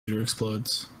computer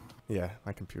explodes. Yeah,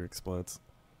 my computer explodes.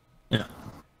 Yeah.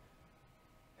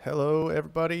 Hello,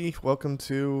 everybody. Welcome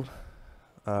to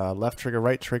Left Trigger,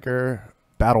 Right Trigger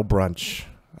Battle Brunch.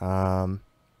 Battle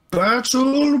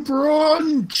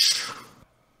Brunch!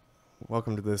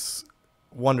 Welcome to this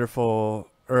wonderful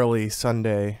early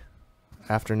Sunday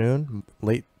afternoon,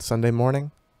 late Sunday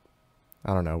morning.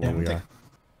 I don't know where we are.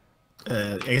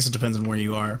 I guess it depends on where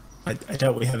you are. I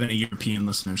doubt we have any European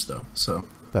listeners, though. So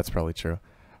That's probably true.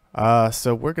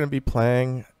 So we're going to be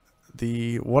playing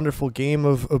the wonderful game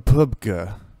of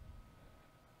PUBG.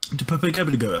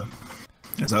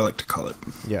 As I like to call it.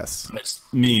 Yes. As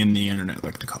me and the internet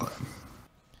like to call it.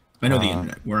 I know the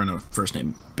internet. We're on a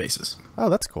first-name basis. Oh,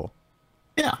 that's cool.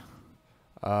 Yeah.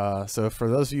 So for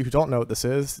those of you who don't know what this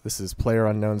is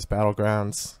PlayerUnknown's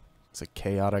Battlegrounds. It's a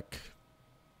chaotic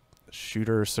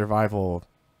shooter survival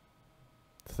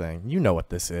thing. You know what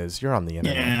this is. You're on the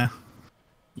internet. Yeah.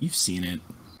 You've seen it.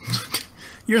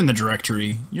 You're in the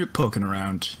directory. You're poking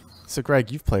around. So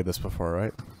Greg, you've played this before,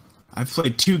 right? I've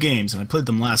played 2 games, and I played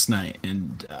them last night,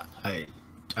 and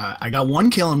I got 1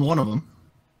 kill in one of them,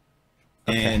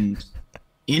 and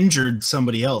injured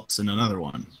somebody else in another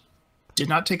one. Did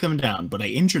not take them down, but I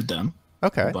injured them a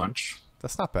bunch.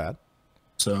 That's not bad.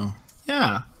 So,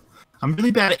 yeah. I'm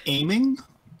really bad at aiming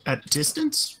at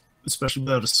distance, especially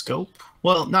without a scope.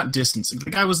 Well, not distance.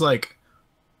 The guy was like...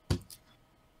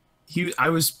 I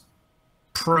was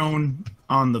prone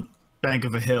on the bank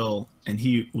of a hill, and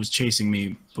he was chasing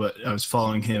me, but I was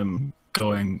following him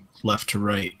going left to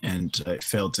right, and I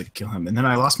failed to kill him. And then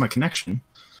I lost my connection.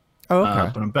 Oh,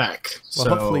 okay. But I'm back. Well, so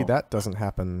hopefully that doesn't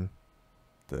happen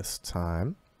this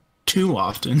time. Too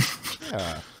often.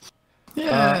 Yeah.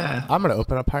 Yeah. I'm going to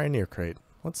open a Pioneer crate.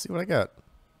 Let's see what I got.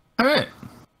 All right.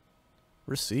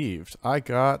 Received. I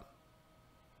got...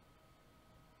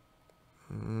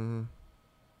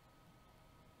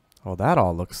 Oh, that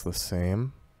all looks the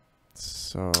same.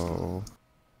 So...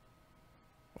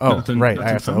 Oh, right. I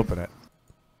have to open it.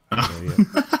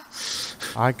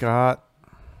 I got...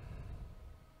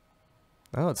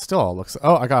 Oh, it still all looks...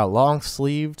 Oh, I got a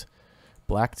long-sleeved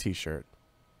black t-shirt.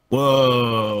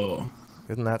 Whoa.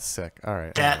 Isn't that sick? All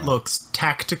right. That looks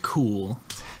tactical.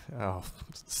 Oh,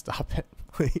 stop it,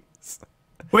 please.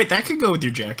 Wait, that could go with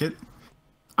your jacket.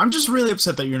 I'm just really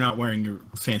upset that you're not wearing your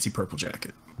fancy purple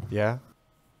jacket. Yeah?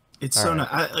 It's all so nice.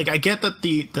 I get that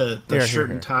the shirt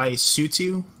and tie suits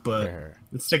you, but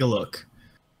let's take a look.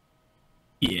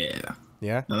 Yeah.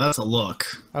 Yeah? No, that's a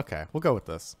look. Okay, we'll go with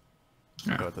this.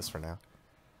 We'll go with this for now.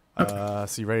 Okay.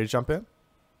 So you ready to jump in?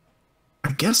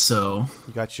 I guess so.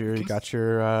 You got your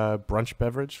brunch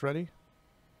beverage ready?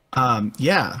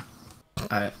 Yeah.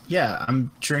 Yeah,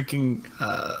 I'm drinking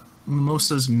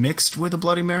mimosas mixed with a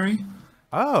Bloody Mary.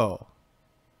 Oh.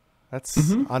 That's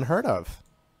unheard of.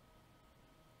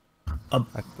 A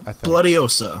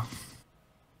Bloodiosa.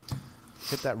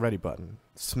 Hit that ready button.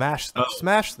 Smash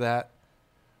that.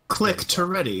 Click to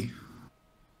ready.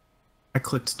 I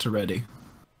clicked to ready.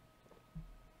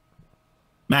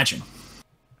 Matching.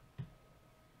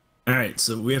 Alright,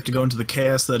 so we have to go into the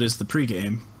chaos that is the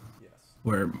pregame. Yes.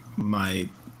 Where my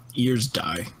ears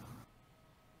die.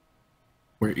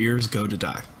 Where ears go to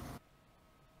die.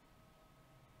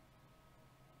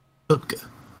 PUBG.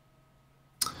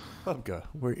 PUBG,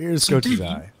 where ears go to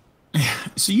die.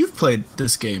 So you've played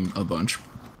this game a bunch,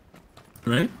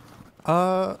 right?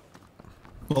 Well,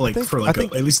 like for like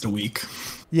at least a week.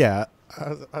 Yeah,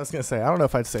 I was gonna say I don't know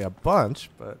if I'd say a bunch,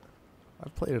 but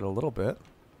I've played it a little bit.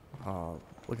 Oh,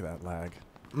 look at that lag.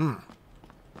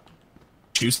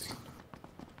 Juicy.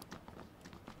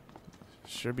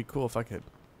 Sure be cool if I could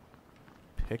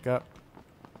pick up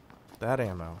that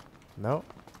ammo. Nope.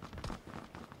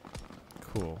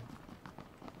 Cool.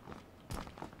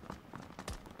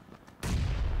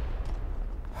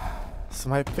 So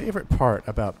my favorite part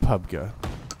about PUBG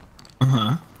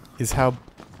is how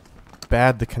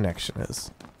bad the connection is.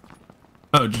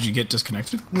 Oh, did you get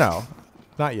disconnected? No,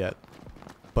 not yet.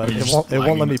 But it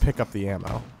won't let me pick up the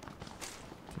ammo.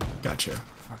 Gotcha.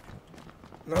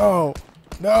 No,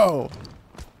 no.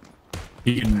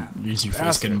 You can use your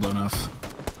face getting blown off.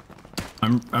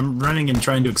 I'm running and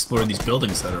trying to explore these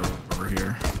buildings that are over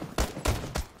here.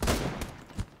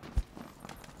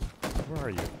 Where are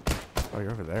you? Oh,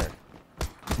 you're over there.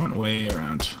 I went way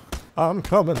around. I'm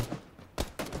coming.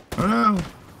 Oh no!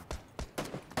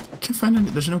 I can't find any.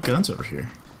 There's no guns over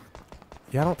here.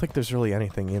 Yeah, I don't think there's really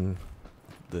anything in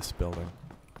this building.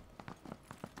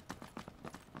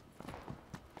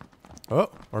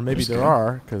 Oh, or maybe there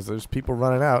are, because there's people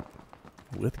running out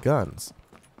with guns.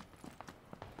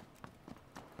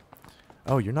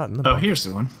 Oh, you're not in the... Oh, here's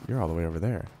the one. You're all the way over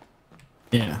there.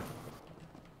 Yeah.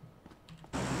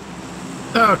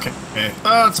 Okay.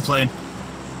 Oh, it's a plane.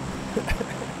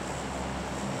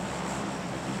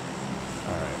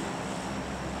 Alright.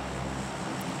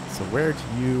 So where do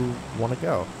you want to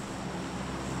go?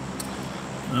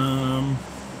 I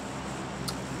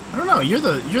don't know. You're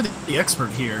the expert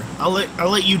here. I'll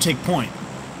let you take point.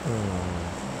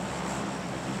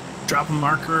 Drop a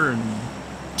marker and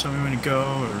tell me when to go,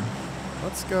 or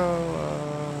Let's go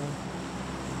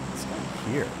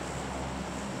here.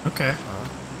 okay.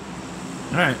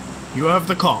 All right. You have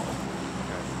the call.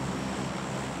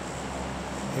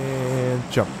 Okay.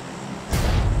 And jump. I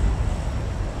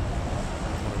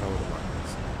don't know where the marker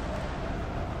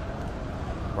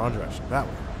is. Wrong direction. That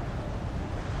way.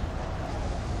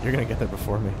 You're gonna get there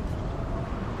before me.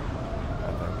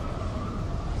 I think.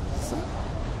 So,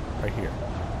 right here.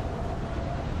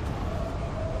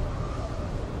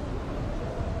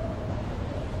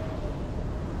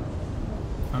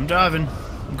 I'm driving.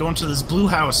 I'm going to this blue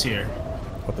house here.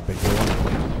 What, the big blue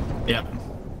one? Yep.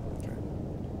 Okay.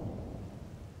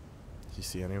 Do you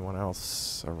see anyone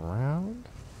else around?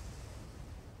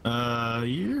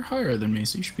 You're higher than me,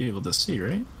 so you should be able to see,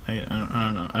 right? I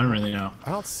don't know. I don't really know.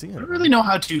 I don't see I anyone. don't really know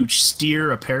how to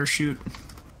steer a parachute.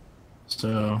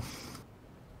 So.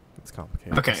 It's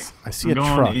complicated. Okay. I see I'm a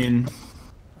going truck. in.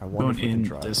 I wonder if we can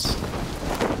drive. This.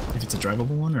 If it's a drivable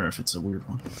one or if it's a weird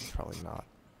one. Probably not.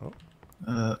 Oh.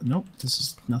 Nope. This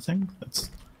is nothing. There's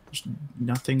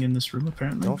nothing in this room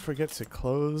apparently. Don't forget to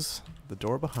close the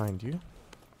door behind you.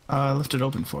 I left it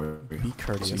open for you. Be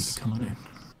courteous. So you can come on in.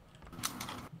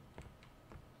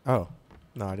 Oh.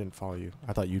 No, I didn't follow you.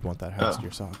 I thought you'd want that house to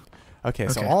yourself. Okay,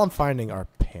 so Okay. all I'm finding are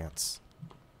pants.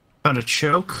 Found a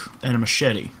choke and a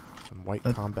machete. Some white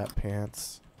combat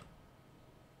pants.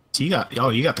 So you got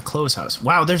the clothes house.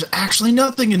 Wow, there's actually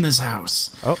nothing in this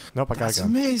house. Oh, nope, I got That's a gun.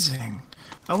 amazing.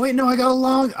 Oh wait, no, I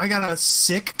got a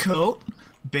sick coat,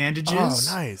 bandages.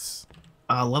 Oh, nice.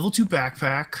 A level 2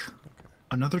 backpack,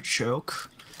 another choke,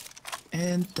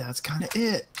 and that's kind of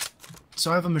it.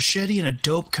 So I have a machete and a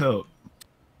dope coat.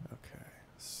 Okay,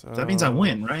 so... That means I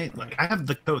win, right? Like I have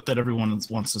the coat that everyone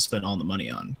wants to spend all the money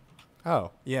on.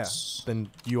 Oh, yeah. Then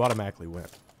you automatically win.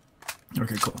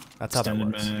 Okay, cool. That's how that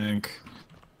Extended works. mag,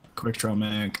 quick draw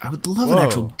mag. I would love Whoa. an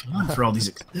actual gun for all these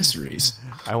accessories.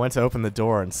 I went to open the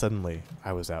door and suddenly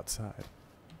I was outside.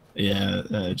 Yeah,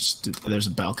 there's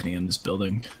a balcony in this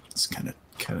building. It's kind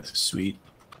of sweet.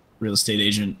 Real estate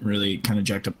agent really kind of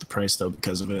jacked up the price though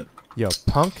because of it. Yo,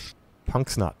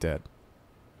 Punk's not dead.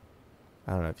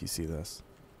 I don't know if you see this.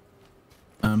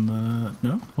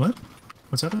 No? What?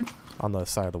 What's happening? On the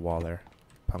side of the wall there.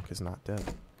 Punk is not dead.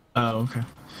 Oh, okay.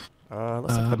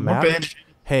 Let's look at the More map. bandage.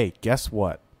 Hey, guess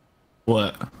what?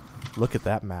 What? Look at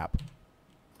that map.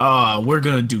 We're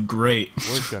gonna do great.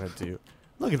 We're gonna do...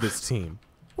 Look at this team.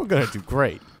 We're gonna do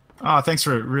great. Oh, thanks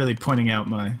for really pointing out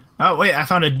my... Oh, wait, I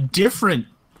found a different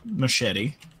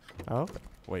machete. Oh,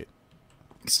 wait.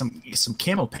 Some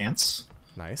camo pants.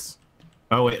 Nice.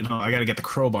 Oh, wait, no, I gotta get the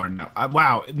crowbar now.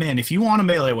 Wow, man, if you want a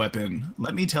melee weapon,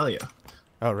 let me tell you.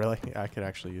 Oh, really? Yeah, I could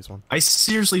actually use one. I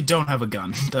seriously don't have a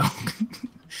gun, though.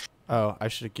 Oh, I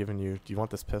should have given you... Do you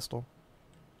want this pistol?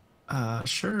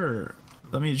 Sure.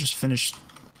 Let me just finish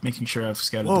making sure I've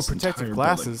scouted Whoa, this protective entire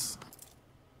glasses. building.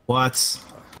 What?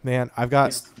 Man, I've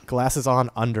got glasses on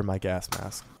under my gas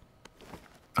mask.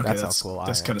 Okay, That's how cool I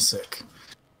That's am. kind of sick.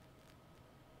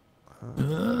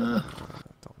 Don't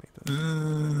need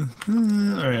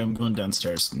this. Alright, I'm going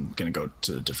downstairs. I'm gonna go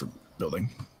to a different building.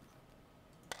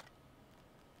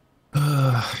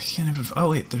 I can't even...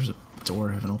 Oh, wait, there's a door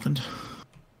I haven't opened.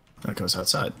 That goes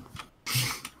outside.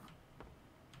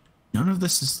 None of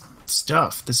this is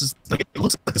stuff. This is... like, it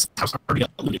looks like this house already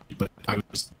got looted, but I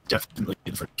was definitely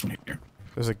the first one here.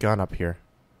 There's a gun up here.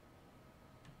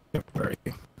 Yep, where are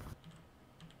you?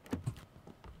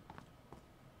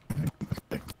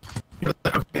 Okay,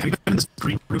 have you been in this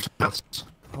green roofed house?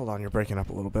 Hold on, you're breaking up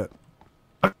a little bit.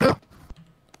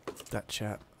 That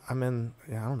chat. I'm in...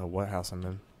 Yeah, I don't know what house I'm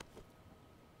in.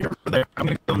 You're over there. I'm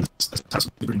gonna go in this house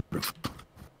with the green roof.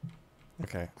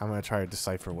 Okay, I'm gonna try to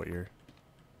decipher what you're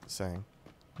saying.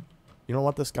 You don't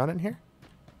want this gun in here?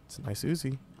 It's a nice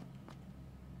Uzi.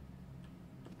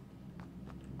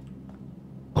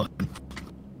 Hold on.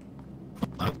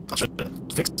 I'll try to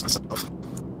fix myself.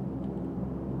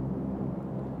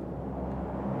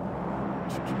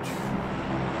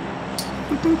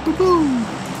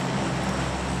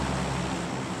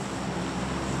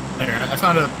 There, I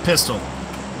found a pistol.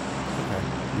 Okay.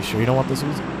 You sure you don't want this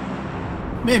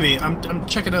Uzi? Maybe. I'm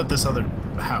checking out this other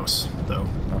house, though.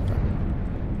 Okay.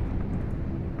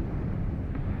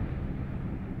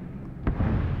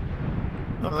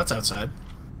 Oh, that's outside.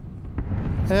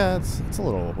 Yeah, it's a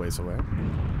little ways away.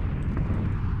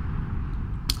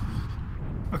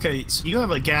 Okay, so you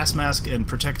have a gas mask and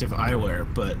protective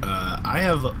eyewear, but I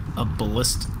have a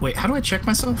ballist. Wait, how do I check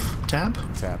myself? Tab?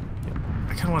 Tab. Yep.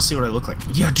 I kind of want to see what I look like.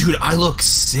 Yeah, dude, I look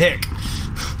sick.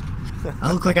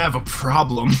 I look like I have a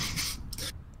problem.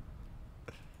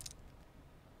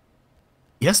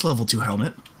 Yes, level 2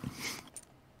 helmet.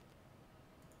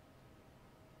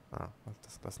 Oh,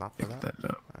 that's not for that.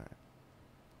 All right.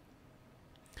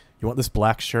 You want this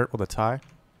black shirt with a tie?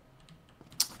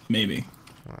 Maybe.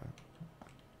 All right.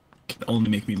 Can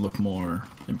only make me look more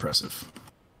impressive.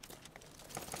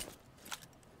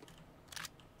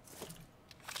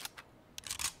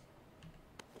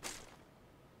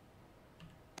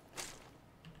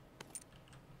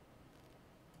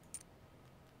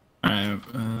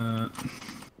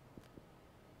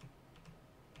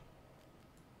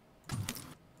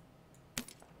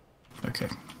 Okay,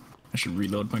 I should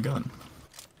reload my gun.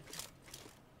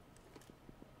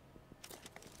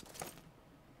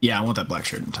 Yeah, I want that black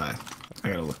shirt and tie. I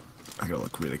gotta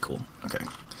look really cool. Okay.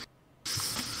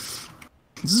 This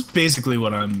is basically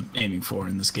what I'm aiming for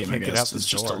in this game, I guess. It's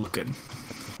just to look good.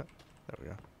 There we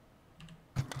go.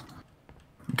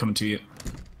 I'm coming to you.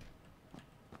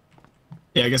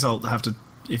 Yeah, I guess I'll have to.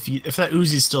 If that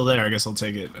Uzi's still there, I guess I'll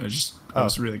take it. I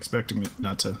was really expecting it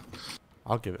not to.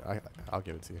 I'll give it. I'll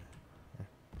give it to you. Here.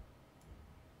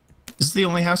 Is this the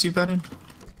only house you've been in?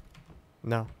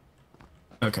 No.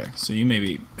 Okay, so you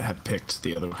maybe had picked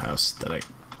the other house that I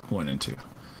went into.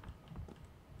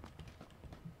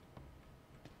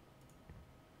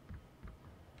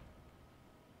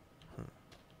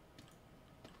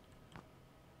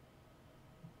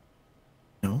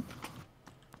 No.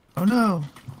 Oh no.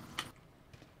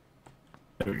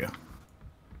 There we go.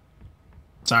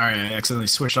 Sorry, I accidentally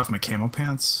switched off my camo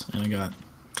pants and I got.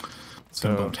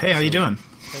 Hey, how you doing?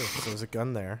 Hey, so there's a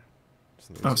gun there.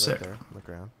 Oh, sick. Right there on the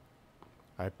ground.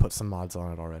 I put some mods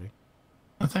on it already.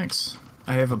 Oh, thanks.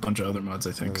 I have a bunch of other mods,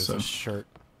 I think. There's a shirt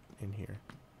in here.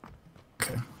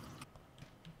 Okay.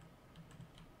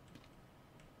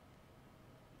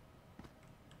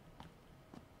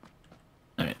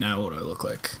 Alright, now what do I look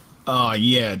like? Oh,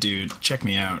 yeah, dude. Check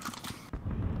me out.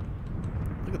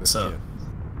 Look at this up.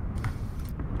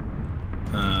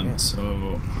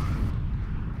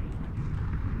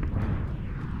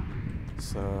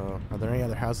 So, are there any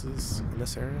other houses in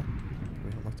this area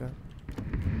we haven't looked at?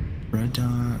 Red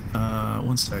dot.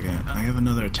 One second. I have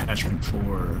another attachment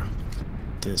for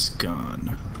this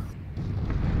gun.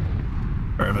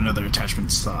 Or I have another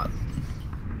attachment slot.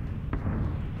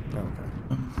 Oh,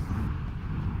 okay.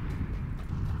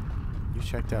 You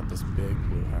checked out this big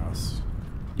blue house.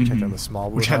 You checked out the small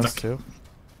blue house too?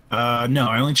 No,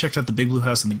 I only checked out the big blue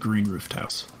house and the green roofed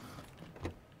house.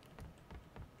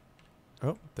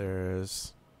 Oh,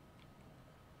 there's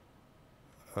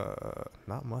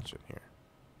not much in here.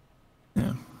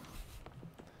 Yeah.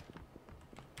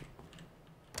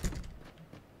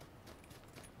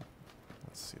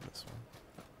 Let's see this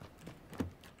one.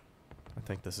 I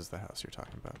think this is the house you're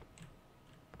talking about.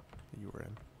 That you were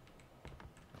in.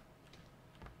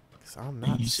 Because I'm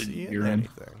not seeing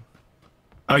anything.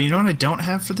 Oh, you know what I don't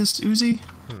have for this Uzi?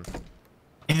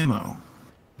 Ammo.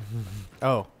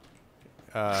 Oh.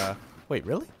 Wait,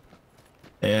 really?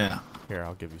 Yeah. Here,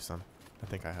 I'll give you some. I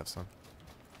think I have some.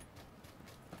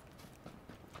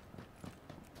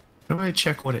 How do I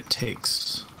check what it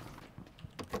takes?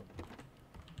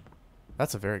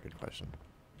 That's a very good question.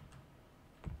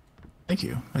 Thank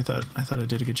you. I thought I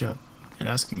did a good job at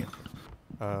asking it.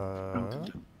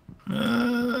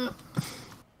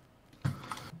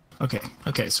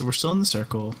 Okay, so we're still in the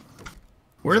circle.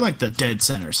 We're like the dead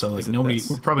center, so like nobody.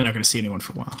 We're probably not going to see anyone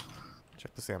for a while.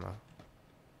 Check this ammo.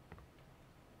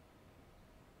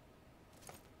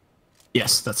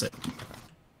 Yes, that's it.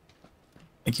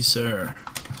 Thank you, sir.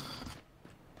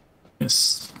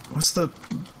 Yes.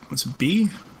 What's B?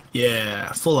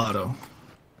 Yeah, full auto.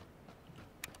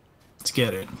 Let's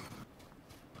get it.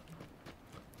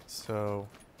 So.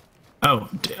 Oh,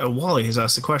 Wally has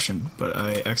asked a question, but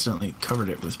I accidentally covered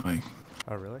it with my.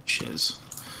 Oh really? Shiz.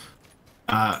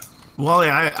 Wally,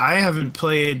 I haven't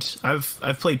played. I've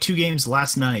played 2 games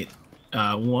last night.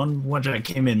 One when I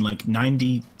came in like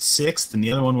 96th, and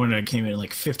the other one when I came in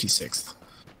like 56th.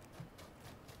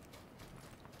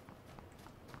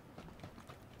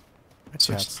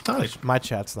 My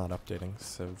chat's not updating,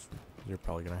 so you're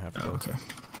probably gonna have to. Oh, okay.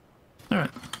 All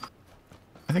right.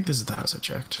 I think this is the house I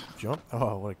checked. Jump!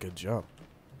 Oh, what a good jump!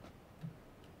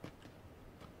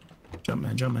 Jump,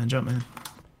 man! Jump, man! Jump, man!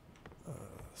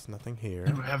 There's nothing here.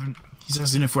 He's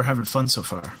asking if we're having fun so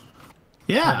far.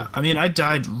 Yeah, I mean, I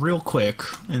died real quick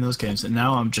in those games, and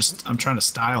now I'm trying to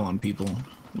style on people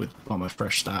with all my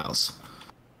fresh styles.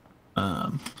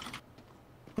 I'd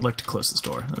like to close this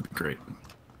door. That'd be great.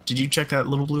 Did you check that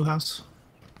little blue house?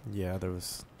 Yeah, there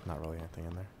was not really anything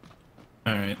in there.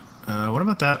 All right. What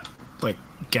about that like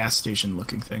gas station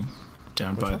looking thing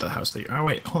down by the house that you? Oh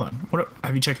wait, hold on. What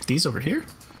have you checked these over here?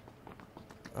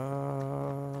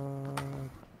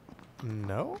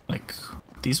 No. Like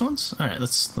these ones? All right,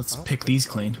 let's pick these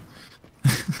clean. I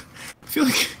feel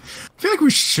like we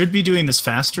should be doing this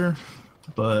faster,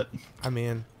 but I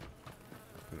mean,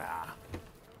 nah.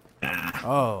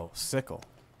 Oh, sickle.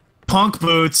 Punk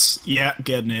boots. Yeah,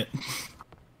 getting it.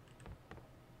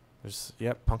 There's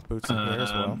punk boots in here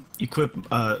as well.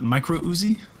 Equip micro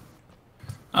Uzi.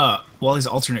 Wally's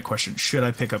alternate question: should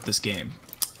I pick up this game?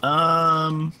 I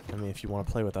mean, if you want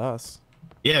to play with us.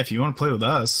 Yeah, if you want to play with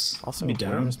us. Also, be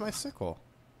down. where's my sickle?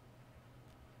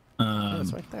 Yeah,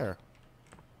 it's right there.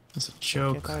 That's a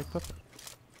joke. Can't I equip it?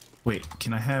 Wait,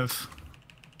 can I have?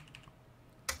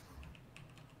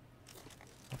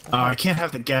 I can't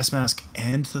have the gas mask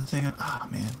and the thing. Ah,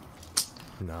 man.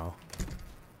 No.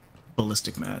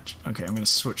 Ballistic match. Okay, I'm gonna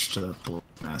switch to the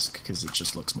ballistic mask because it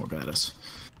just looks more badass.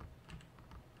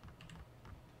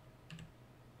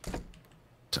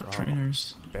 Top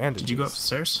trainers. Bandages. Did you go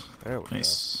upstairs? There we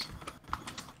Nice.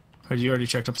 Have you already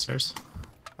checked upstairs?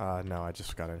 go. No, I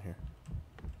just got in here.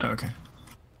 Oh, okay.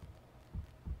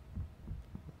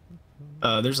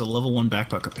 There's a level 1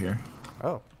 backpack up here.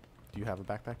 Oh, do you have a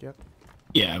backpack yet?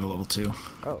 Yeah, I have a level 2.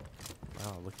 Oh, wow,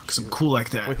 look. Cause I'm cool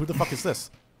like that. Wait, who the fuck is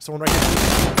this? Someone right here.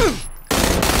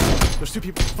 There's 2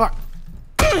 people. Fuck.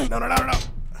 No.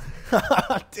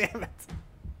 Damn it.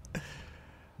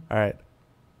 All right.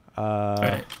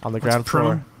 On the ground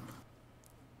floor.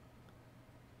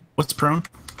 What's prone?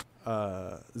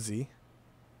 Z.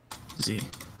 Z.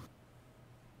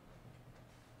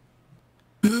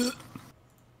 Where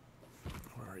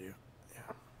are you? Yeah.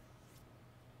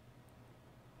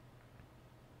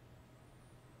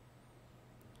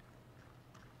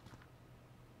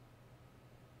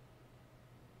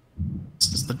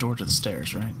 This is the door to the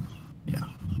stairs, right? Yeah.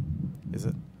 Is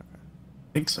it?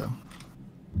 I think so.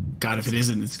 God, if it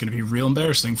isn't, it's gonna be real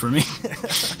embarrassing for me.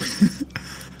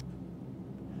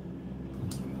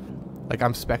 Like,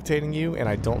 I'm spectating you, and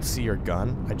I don't see your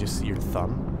gun. I just see your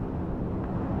thumb.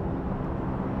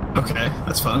 Okay,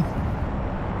 that's fun.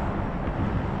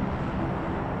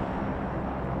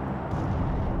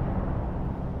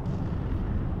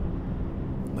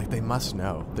 Like, they must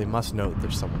know. They must know that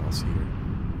there's someone else here.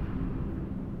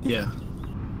 Yeah.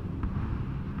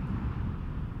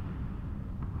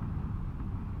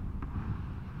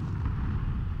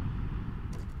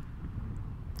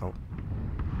 Oh.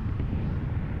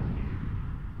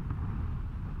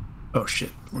 Oh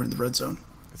shit, we're in the red zone.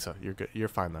 So, you're good. You're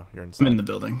fine, though. You're inside. I'm in the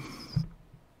building.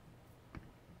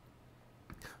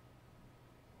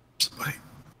 Wait.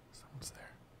 Someone's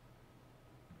there.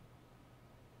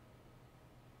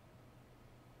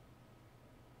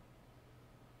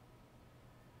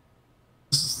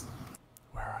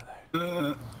 Where are they? I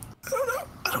don't know.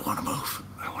 I don't want to move.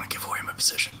 I don't want to give away my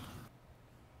position.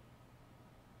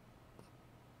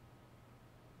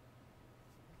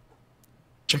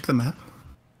 Check the map.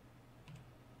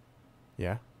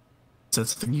 Yeah? Is that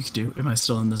something you can do? Am I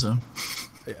still in the zone?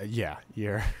 Yeah,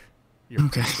 you're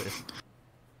Okay. safe.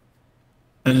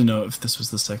 I didn't know if this was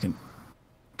the second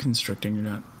constricting or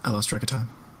not. I lost track of time.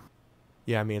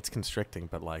 Yeah, I mean, it's constricting,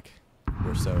 but, like,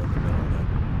 we're so in the middle of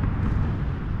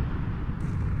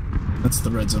it. That's the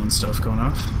red zone stuff going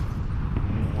off.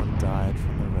 No one died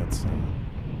from the red zone.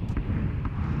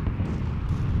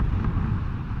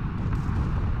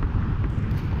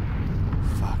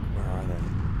 Fuck, where are they?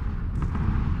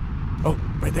 Oh,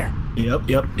 right there. Yep.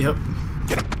 Get him.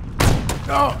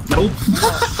 Oh! Nope.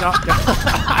 Shotgun.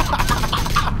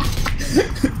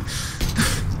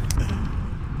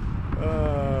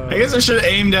 I guess I should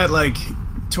have aimed at, like,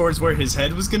 towards where his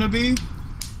head was gonna be.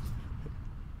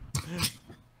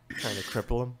 Trying to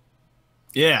cripple him.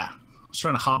 Yeah. I was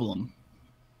trying to hobble him.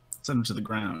 Send him to the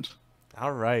ground.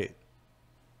 Alright.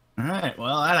 Alright,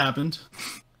 well, that happened.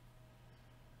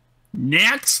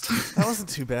 Next! That wasn't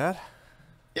too bad.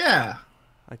 Yeah.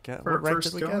 I get, For what rank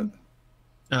first did we going.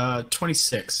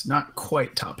 26. Not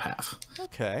quite top half. get?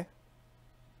 Okay.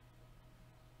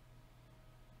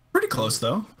 Pretty close,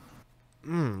 though.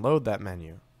 Load that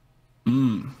menu.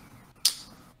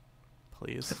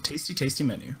 Please. Tasty, tasty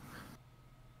menu.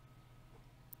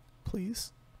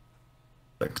 Please.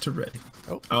 Back to ready.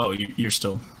 Oh. Oh, you're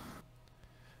still...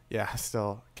 Yeah,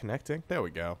 still connecting. There we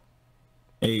go.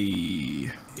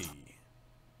 Hey. Hey.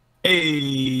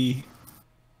 Hey.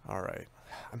 All right.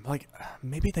 I'm like,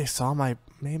 maybe they saw my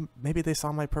maybe they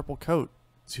saw my purple coat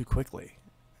too quickly,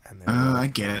 and they were I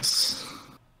like, guess.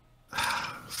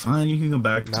 Fine, you can go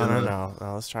back to no.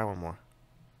 Let's try one more.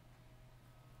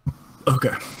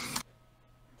 Okay.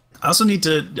 I also need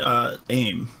to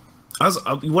aim.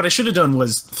 What I should have done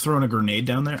was thrown a grenade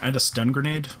down there. I had a stun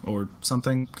grenade or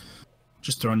something.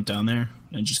 Just throwing it down there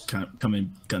and just kind of come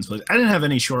in guns blazing. I didn't have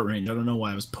any short range. I don't know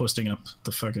why I was posting up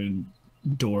the fucking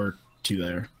door to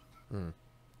there.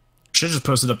 Should have just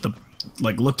posted up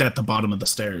looked at the bottom of the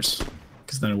stairs,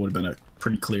 because then it would have been a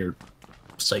pretty clear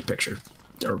sight picture,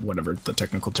 or whatever the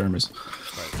technical term is.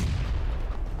 Right.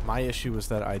 My issue was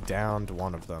that I downed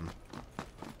one of them,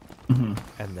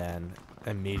 and then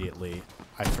immediately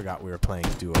I forgot we were playing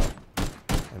duo,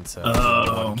 and so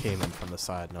one came in from the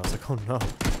side, and I was like, oh no.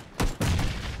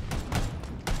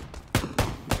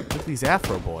 Look at these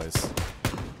Afro boys.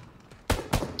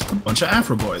 A bunch of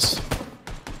Afro boys.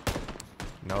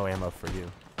 No ammo for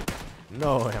you.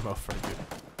 No ammo for you.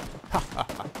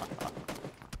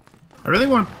 I really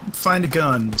want to find a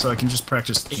gun so I can just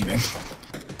practice aiming.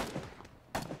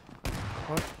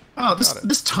 What? Oh,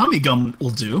 this Tommy gun will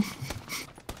do.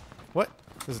 What?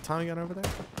 There's a Tommy gun over there?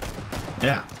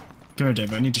 Yeah. Come here,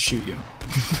 Dave. I need to shoot you.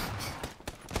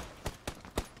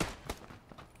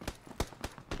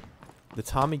 The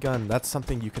Tommy gun, that's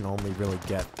something you can only really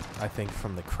get, I think,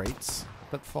 from the crates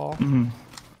that fall.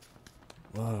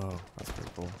 Whoa, that's pretty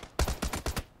cool.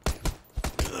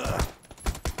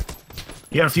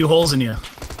 You got a few holes in you.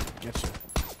 Get you.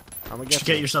 I'm gonna You should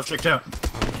get yourself checked out. I'm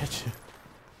gonna get you.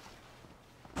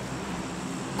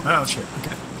 Oh, shit.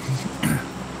 Okay.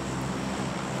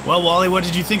 Well, Wally, what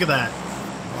did you think of that?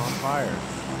 I'm on fire.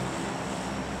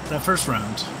 That first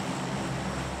round.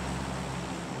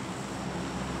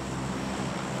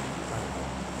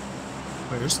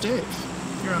 Where's Dave?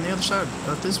 You're on the other side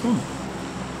of this woman.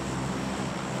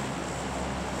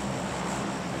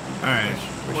 Alright,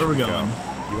 where are we going?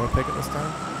 You want to pick it this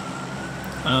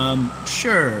time?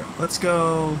 Sure. Let's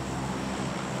go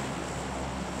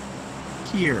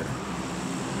here.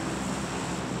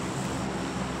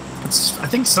 It's, I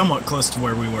think, somewhat close to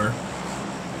where we were.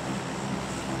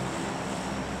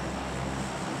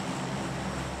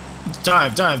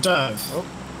 Dive, dive, dive. Oh.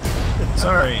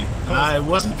 Sorry, I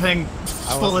wasn't paying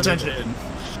full attention.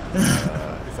 Is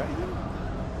that you?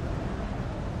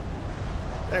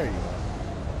 There you are.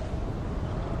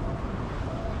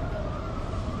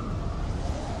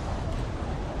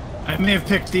 I may have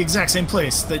picked the exact same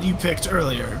place that you picked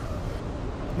earlier.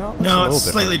 No, it's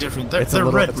slightly different. They're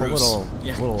little, red it's roofs. a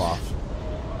little off.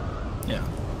 Yeah.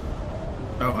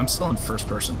 Oh, I'm still in first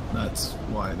person. That's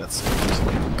why that's confusing.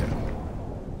 Okay.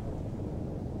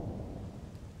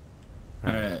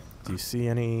 Alright. Do you see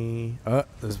any...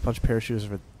 there's a bunch of parachutes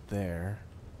over there.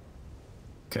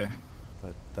 Okay.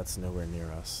 But that's nowhere near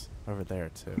us. Over there,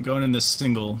 too. I'm going in this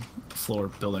single floor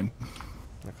building.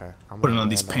 Okay. I'm putting on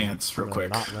these pants real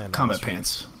quick. Combat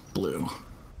pants. Blue.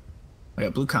 I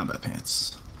got blue combat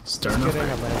pants. Starting off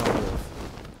right.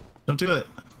 Don't do it.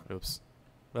 Oops.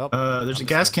 Well, there's a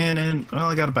gas cannon. Well,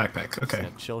 I got a backpack. Okay.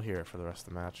 Chill here for the rest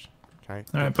of the match. Okay.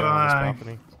 Alright, bye.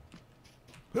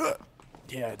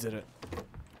 Yeah, I did it.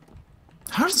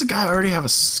 How does the guy already have a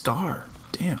scar?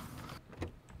 Damn.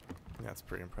 That's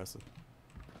pretty impressive.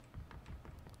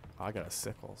 Oh, I got a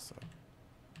sickle, so.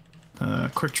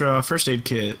 Quick draw, first aid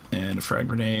kit, and a frag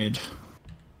grenade.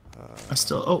 I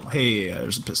still... Oh, hey,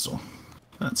 there's a pistol.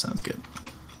 That sounds good.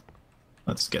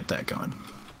 Let's get that going.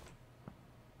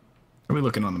 Are we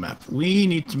looking on the map? We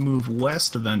need to move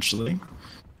west eventually.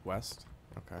 West?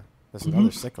 Okay. There's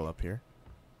another sickle up here.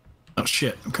 Oh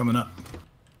shit, I'm coming up.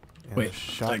 And wait,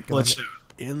 shotgun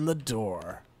in the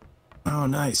door. Oh,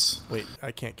 nice. Wait,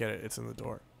 I can't get it. It's in the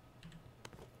door.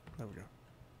 There we go.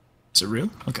 Is it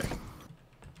real? Okay.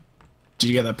 Did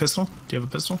you get that pistol? Do you have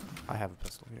a pistol? I have a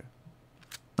pistol, yeah.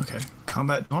 Okay.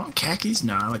 Combat... Oh, khakis?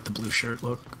 Nah, I like the blue shirt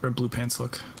look. Or blue pants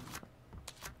look.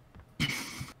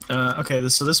 Okay,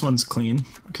 so this one's clean,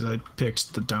 because I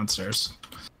picked the downstairs.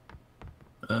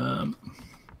 I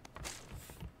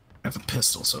have a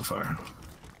pistol so far.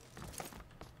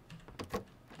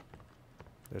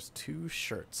 There's 2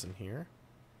 shirts in here.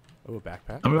 Oh, a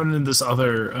backpack. I'm going into this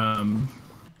other,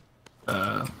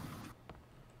 okay.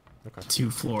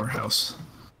 2-floor house.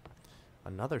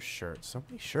 Another shirt. So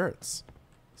many shirts.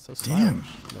 So damn.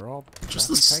 They're all just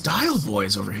the style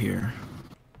boys over here.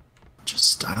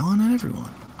 Just styling at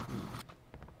everyone.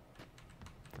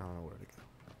 I don't know where to go.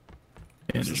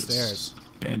 Bandages. The stairs?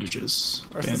 Bandages.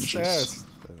 Where's bandages. The stairs?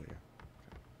 There we go.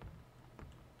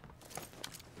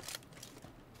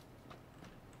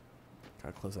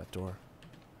 Gotta close that door.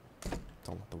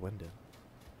 Don't let the wind in.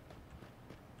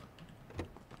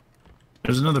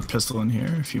 There's another pistol in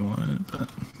here if you want it, but...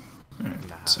 Alright,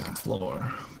 Nah. second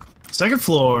floor. Second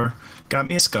floor. Got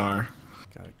me a scar.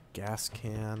 Got a gas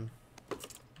can.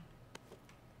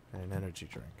 And an energy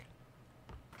drink.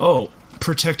 Oh,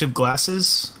 protective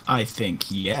glasses? I think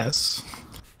yes.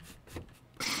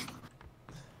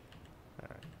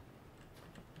 Alright.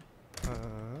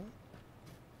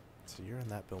 So you're in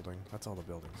that building. That's all the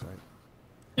buildings, right?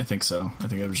 I think so. I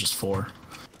think it was just 4.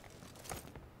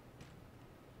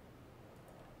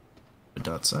 A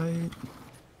dot site.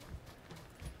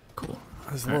 Cool.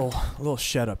 There's a little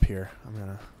shed up here. I'm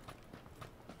gonna...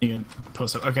 You can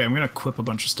post up. Okay, I'm gonna equip a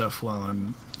bunch of stuff while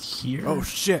I'm here. Oh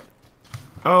shit!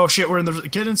 Oh shit, we're in the...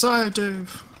 Get inside,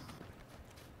 Dave!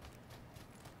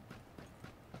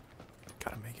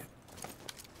 Gotta make it.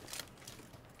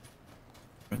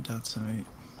 Red dot site.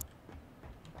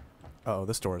 Uh oh,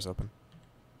 this door is open.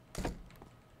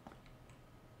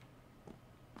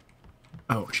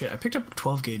 Oh shit, I picked up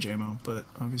 12 gauge ammo, but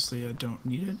obviously I don't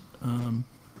need it.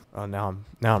 Oh, now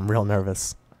I'm real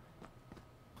nervous.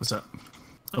 What's up?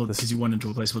 Oh, because you went into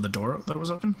a place with a door that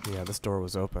was open? Yeah, this door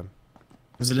was open.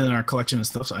 Is it in our collection of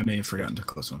stuff? So I may have forgotten to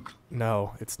close one.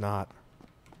 No, it's not.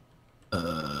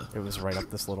 It was right up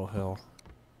this little hill.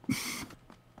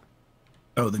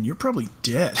 Oh, then you're probably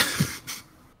dead.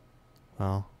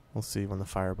 Well, we'll see when the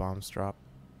fire bombs drop.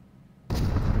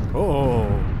 Oh!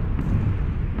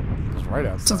 It's right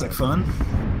outside. Sounds like fun.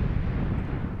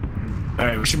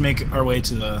 Alright, we should make our way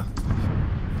to the...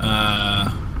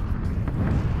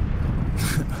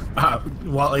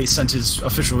 Wally sent his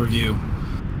official review.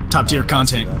 Top tier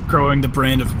content, growing the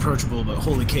brand of approachable but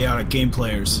wholly chaotic game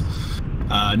players.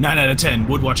 9 out of 10,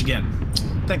 would watch again.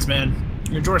 Thanks, man.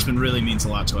 Your endorsement really means a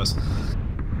lot to us.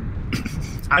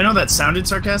 I know that sounded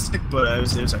sarcastic, but it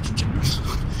was actually genuine.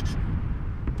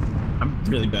 I'm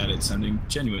really bad at sounding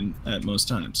genuine at most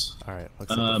times. Alright, looks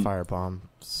like the firebomb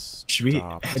Should we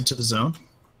stopped. head to the zone?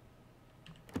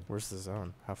 Where's the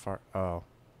zone? How far? Oh.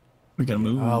 We gotta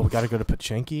move. Oh, we gotta go to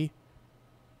Pachinki?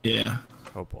 Yeah.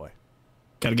 Oh boy.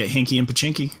 Gotta get Hinky and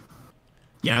Pachinky.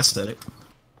 Yeah, I said it.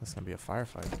 That's gonna be a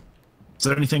firefight. Is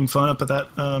there anything fun up at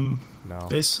that No.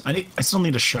 base? I still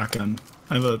need a shotgun.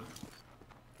 I have a...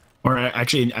 Or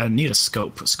actually, I need a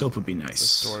scope. A scope would be nice.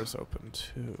 This door's open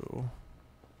too.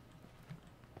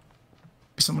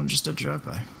 Someone just did drive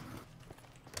by.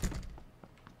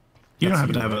 You don't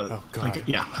happen to have a... Oh, God. Like,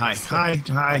 yeah, hi.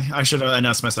 I should have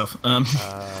announced myself. I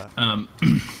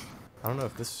don't know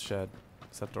if this shed...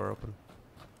 Is that door open?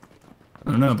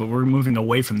 I don't know, but we're moving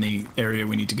away from the area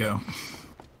we need to go.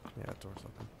 Yeah, door's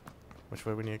open. Which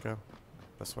way we need to go?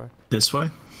 This way? This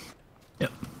way?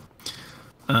 Yep.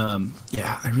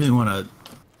 Yeah, I really want a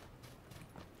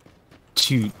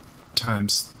 2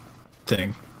 times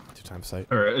thing. 2 times sight.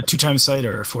 Or a 2 times sight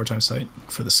or a 4 times sight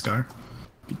for the scar.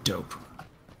 Be dope.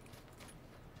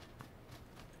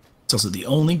 It's also the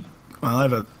only... Well, I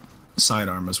have a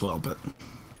sidearm as well, but...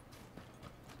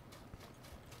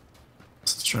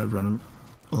 Let's try to run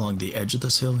along the edge of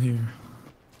this hill here.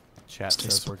 Chat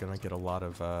says we're gonna get a lot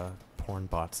of porn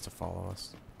bots to follow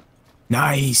us.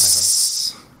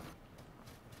 Nice!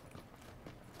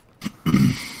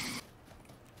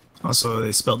 Also,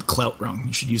 they spelled clout wrong.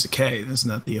 You should use a K. Isn't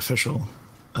that the official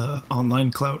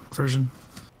online clout version?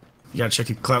 You gotta check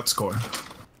your clout score.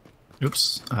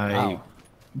 Oops. I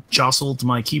jostled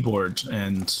my keyboard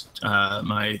and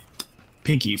my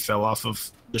pinky fell off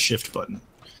of the shift button.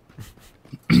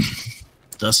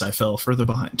 Thus, I fell further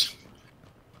behind.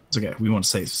 It's okay. We want to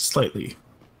say slightly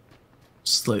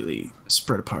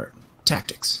spread apart.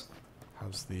 Tactics.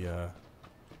 How's the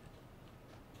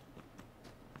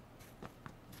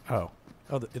Oh,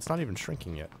 it's not even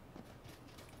shrinking yet.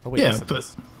 Oh wait, Yeah, yes, it but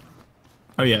is.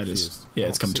 oh yeah, it is. Yeah,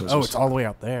 it's coming to us. Oh, it's all the way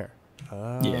out there.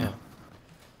 Oh. Yeah.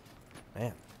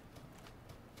 Man.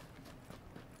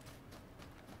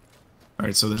 All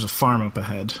right, so there's a farm up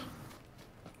ahead.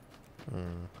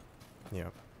 Yeah.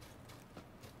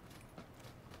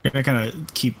 Can I kind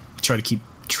of try to keep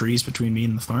trees between me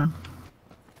and the farm?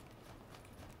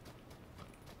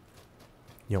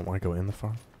 You don't want to go in the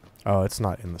farm? Oh, it's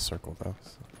not in the circle though.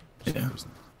 So Yeah.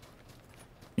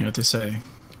 You know what they say?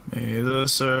 May the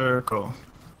circle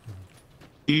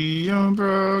be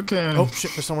unbroken. Oh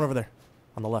shit! There's someone over there,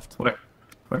 on the left. Where?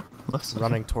 Where? Left.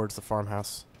 Running towards the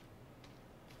farmhouse.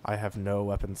 I have no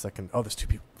weapons that can. Oh, there's 2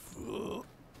 people.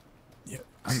 Yeah.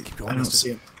 Keep going. I don't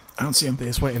see him. I don't see him. They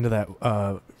just went into that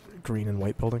green and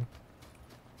white building.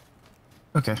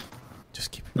 Okay.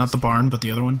 Just keep. Not the barn, but the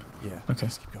other one. Yeah. Okay.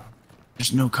 Just keep going.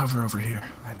 There's no cover over here.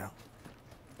 I know.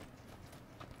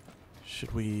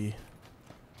 Should we?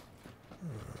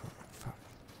 Fuck.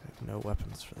 I have no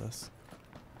weapons for this.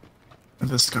 I have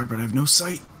this scar, but I have no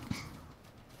sight.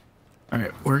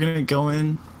 Alright, we're gonna go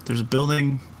in. There's a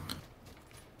building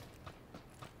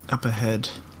up ahead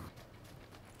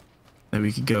that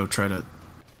we could go try to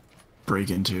break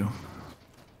into.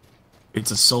 It's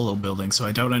a solo building, so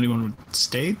I doubt anyone would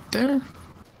stay there.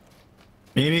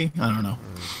 Maybe? I don't know.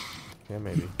 Yeah,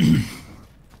 maybe.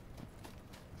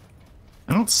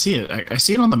 I don't see it. I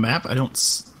see it on the map. I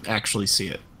don't actually see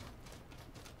it.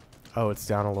 Oh, it's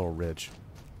down a little ridge.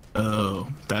 Oh,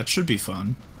 that should be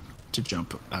fun to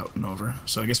jump out and over.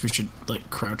 So I guess we should like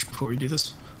crouch before we do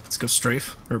this. Let's go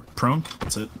strafe or prone.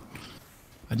 That's it.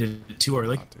 I did it too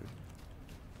early. Oh, dude.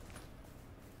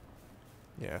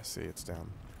 Yeah, see, it's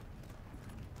down.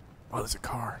 Oh, there's a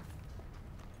car.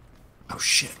 Oh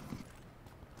shit.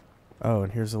 Oh,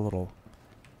 and here's a little...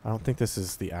 I don't think this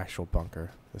is the actual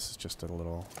bunker. This is just a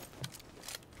little...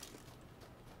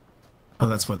 Oh,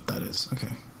 that's what that is.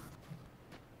 Okay.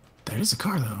 There is a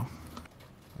car, though.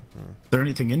 Is there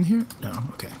anything in here? No.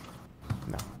 Okay.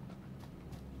 No.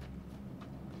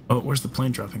 Oh, where's the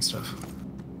plane dropping stuff?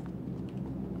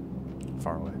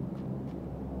 Far away.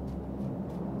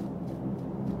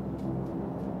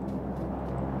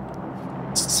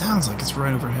 It sounds like it's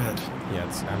right overhead. Yeah,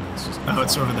 I mean, it's just... Oh,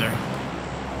 it's over there.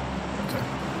 Okay.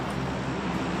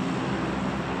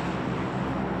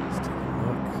 Let's take a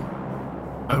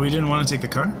look. Oh, we didn't want to take the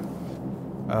car?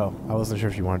 Oh, I wasn't sure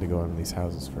if you wanted to go in these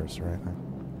houses first or anything.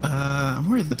 I'm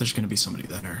worried that there's going to be somebody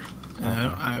there.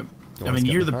 I mean,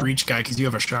 you're the breach guy because you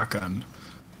have a shotgun,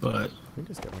 but... We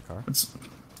can just get in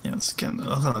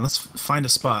the car. Let's find a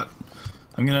spot.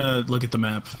 I'm going to look at the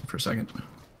map for a second.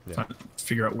 Yeah.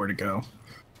 Figure out where to go.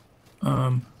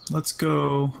 Let's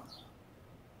go...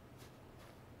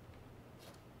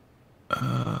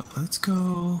 let's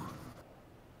go...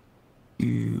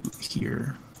 to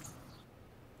here.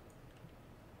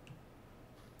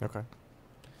 Okay.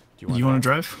 Do You want to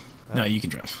drive? No, you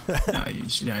can drive. No,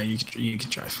 you can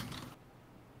drive.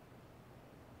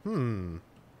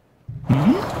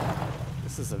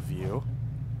 This is a view.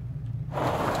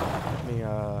 Let me,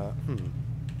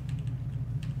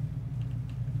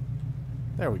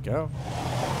 There we go.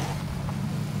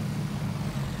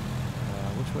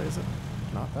 Which way is it?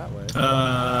 Not that way.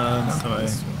 Not that way.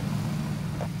 This way.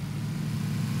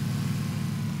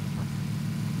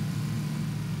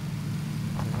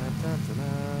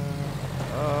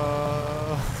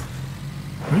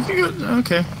 We can go.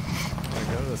 Okay. I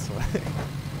go this way.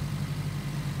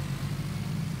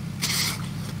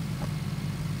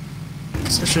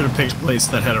 I should have picked a place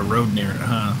that had a road near it,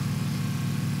 huh?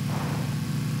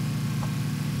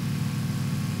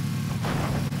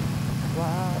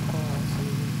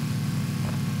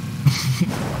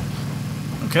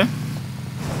 Okay.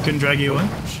 Couldn't drag you away.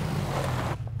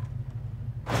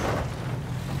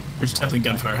 There's definitely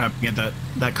gunfire happening at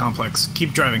that complex.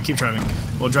 Keep driving, keep driving.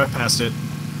 We'll drive past it.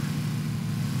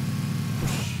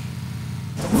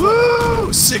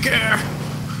 Woo! Sick air!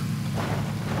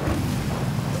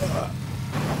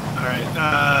 Alright,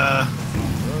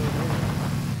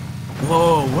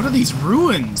 whoa, what are these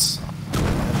ruins?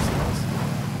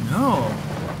 No.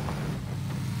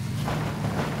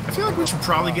 I feel like we should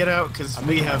probably get out because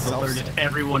we have alerted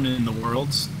everyone in the world.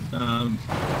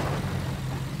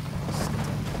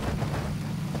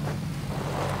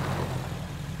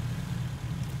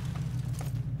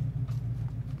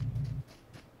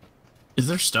 Is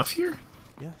there stuff here?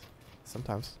 Yeah,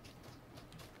 sometimes.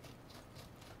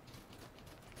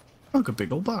 Look, a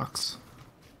big old box.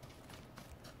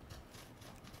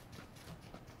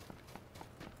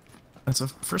 That's a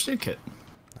first aid kit.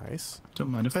 Nice. Don't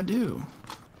mind if I do.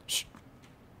 Shh.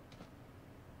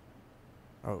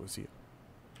 Oh, it was you.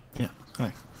 Yeah,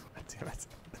 hi. Damn it.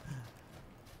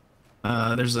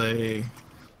 There's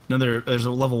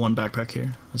a level 1 backpack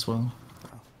here as well.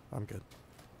 Oh, I'm good.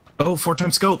 Oh,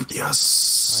 4x scope.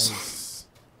 Yes. Nice.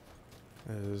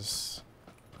 There's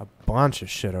a bunch of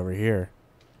shit over here.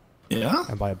 Yeah?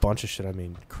 And by a bunch of shit, I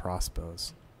mean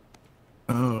crossbows.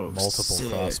 Oh, Multiple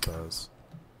sick. crossbows.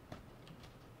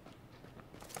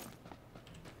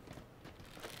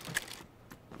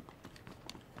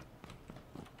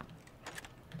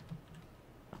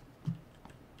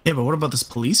 Yeah, but what about this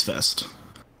police vest?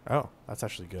 Oh, that's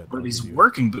actually good. What are these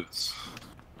working boots?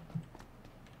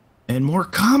 And more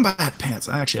combat pants.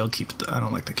 Actually, I'll keep I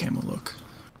don't like the camo look.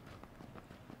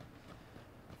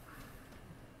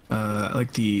 I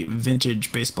like the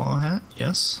vintage baseball hat.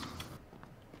 Yes.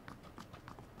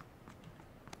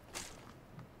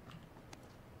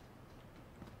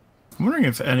 I'm wondering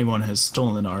if anyone has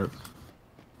stolen our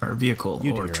vehicle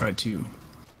or tried to,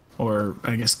 or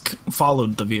I guess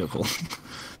followed the vehicle.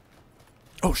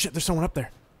 Oh shit! There's someone up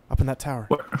there, up in that tower.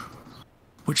 Where?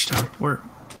 Which tower? Where?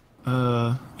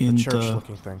 In the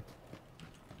church-looking thing.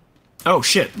 Oh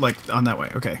shit! Like on that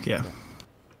way. Okay, yeah.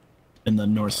 In the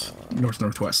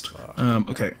northwest.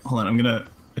 Okay, hold on. I'm gonna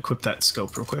equip that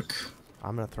scope real quick.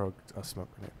 I'm gonna throw a smoke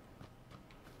grenade.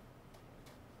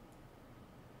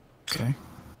 Okay.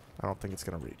 I don't think it's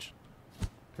gonna reach.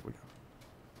 Here we go.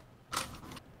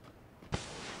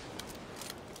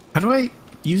 How do I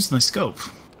use my scope?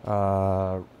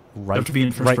 Right. Have to be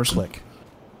in first person? Click.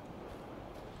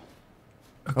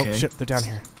 Okay. Oh shit! They're down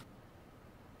here.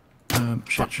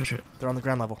 Shit. They're on the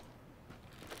ground level.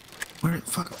 Where?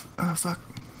 Fuck. Fuck.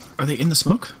 Are they in the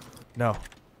smoke? No.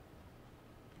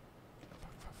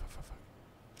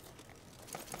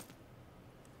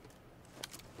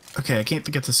 Okay, I can't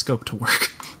get the scope to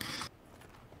work.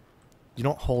 You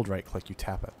don't hold right click, you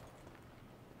tap it.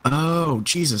 Oh,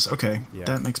 Jesus. Okay, yeah.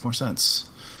 That makes more sense.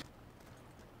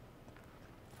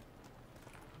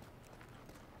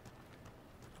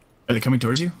 Are they coming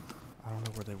towards you? I don't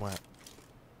know where they went.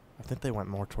 I think they went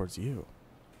more towards you.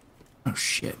 Oh,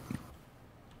 shit.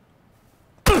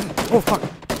 Oh, fuck.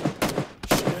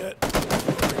 Shit.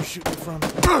 Where are you shooting from?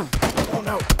 Oh,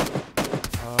 no.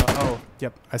 Oh,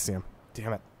 yep. I see him.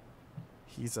 Damn it.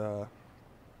 He's, Oh,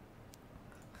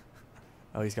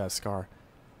 he's got a scar.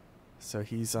 So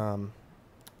he's near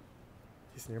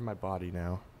my body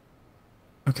now.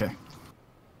 Okay.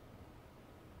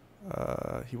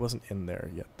 He wasn't in there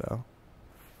yet, though.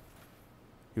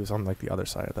 He was on, like, the other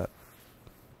side of that.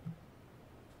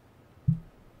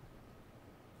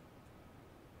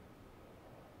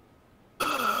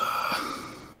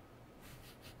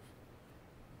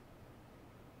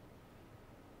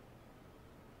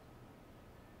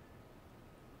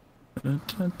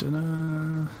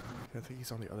 I think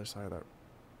he's on the other side of that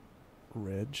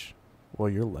ridge. Well,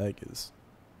 your leg is.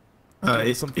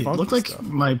 It looked like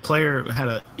my player had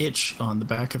an itch on the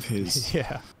back of his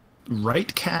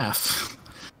right calf.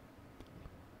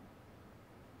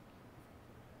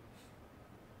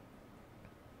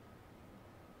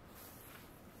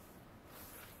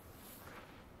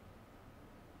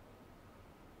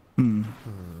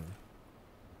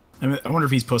 I wonder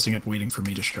if he's posting it waiting for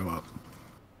me to show up.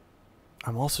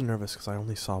 I'm also nervous because I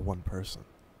only saw one person.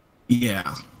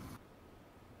 Yeah.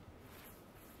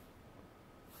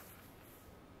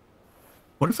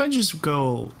 What if I just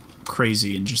go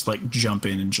crazy and just like jump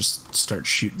in and just start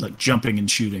jumping and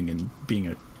shooting and being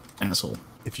an asshole?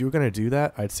 If you were gonna do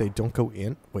that, I'd say don't go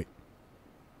in. Wait.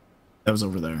 That was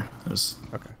over there. That was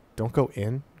okay. Don't go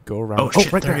in. Go around. Oh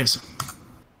shit! Right there it is.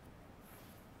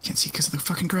 Can't see because of the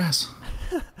fucking grass.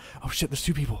 Oh shit! There's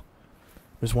two people.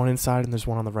 There's one inside and there's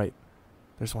one on the right.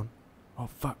 There's one. Oh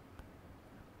fuck.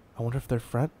 I wonder if they're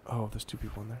friend. Oh, there's two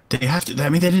people in there. They have to. I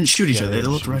mean, they didn't shoot each other. They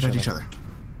looked right at each other.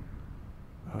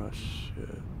 Oh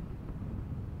shit.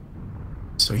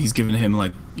 So he's giving him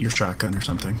like your shotgun or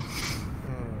something.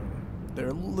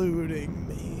 They're looting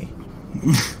me.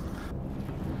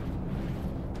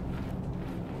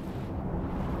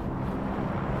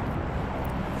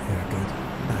 Yeah, good.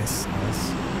 Nice.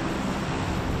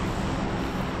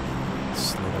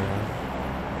 Slither around.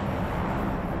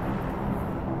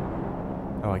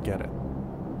 Oh, I get it.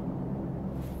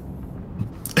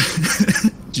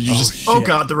 Did you just? Shit. Oh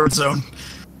god, the red zone.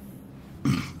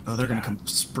 Oh, they're gonna come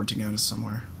sprinting out of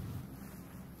somewhere.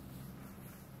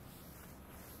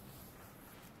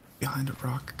 Behind a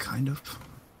rock, kind of.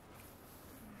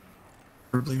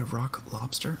 Probably a rock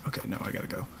lobster. Okay, no, I gotta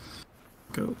go.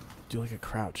 Go. Do like a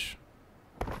crouch.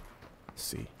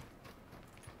 See.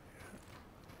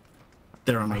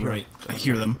 They're on my right. I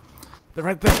hear them. They're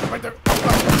right there. They're right there.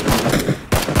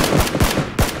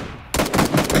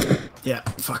 Yeah.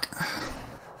 Fuck.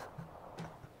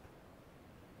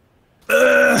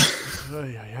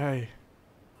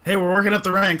 Hey, we're working up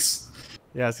the ranks.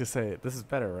 Yeah, I was gonna say this is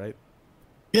better, right?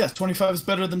 Yeah, 25 is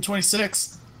better than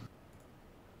 26.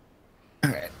 All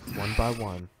right. One by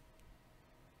one.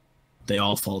 They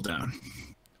all fall down.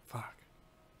 Fuck.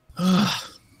 I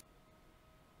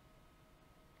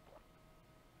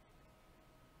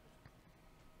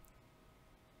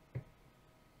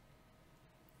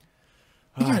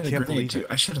can't believe it.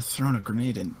 I should have thrown a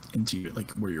grenade into your,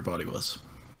 like where your body was.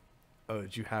 Oh,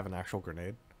 did you have an actual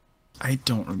grenade? I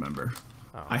don't remember.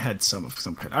 Oh. I had some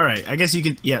kind. All right, I guess you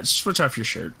could. Yeah, switch off your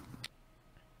shirt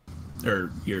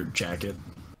or your jacket.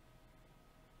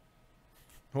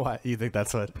 What? You think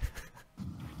that's what?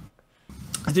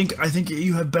 I think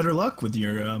you have better luck with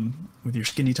your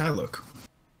skinny tie look.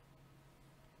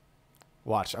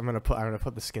 Watch, I'm gonna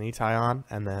put the skinny tie on,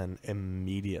 and then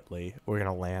immediately we're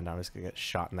gonna land. I'm just gonna get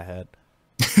shot in the head.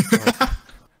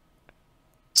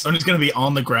 Someone's gonna be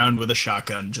on the ground with a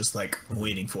shotgun, just like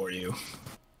waiting for you.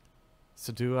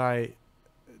 So do I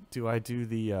do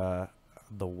the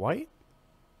white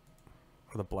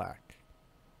or the black?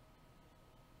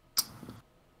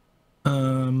 I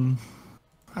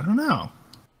don't know.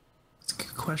 That's a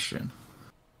good question.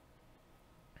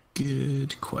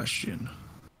 Good question.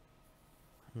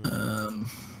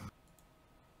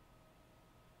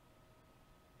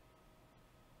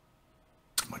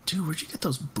 Dude, where'd you get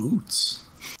those boots?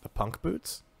 The punk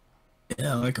boots?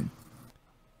 Yeah, I like them.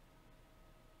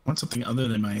 I want something other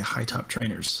than my high top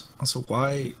trainers. Also,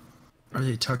 why are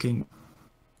they tucking?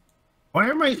 Why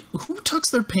are my who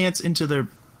tucks their pants into their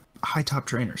high top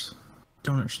trainers?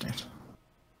 Don't understand.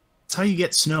 It's how you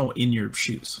get snow in your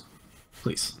shoes.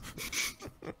 Please.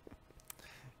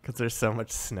 Because there's so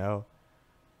much snow.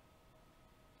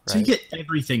 So you get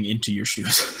everything into your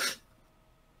shoes.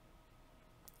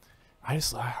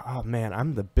 Oh man,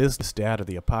 I'm the business dad of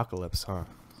the apocalypse, huh?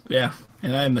 Yeah,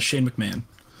 and I am the Shane McMahon.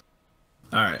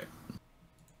 All right.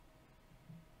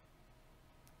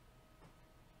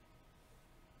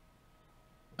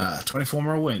 Uh, 24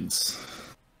 more wins.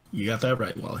 You got that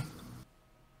right, Wally.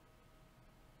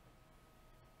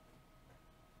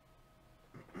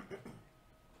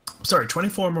 Sorry,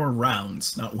 24 more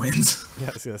rounds, not wins. Yeah,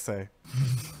 I was gonna say.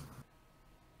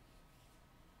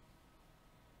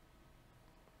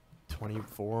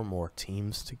 24 more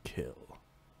teams to kill.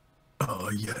 Oh,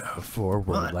 yeah. Before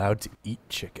we're allowed to eat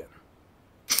chicken.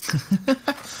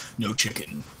 No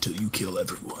chicken till you kill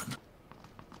everyone.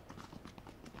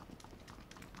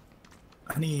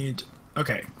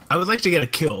 Okay, I would like to get a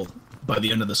kill by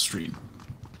the end of the stream.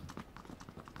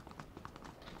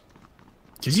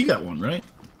 Because you got one, right?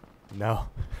 No.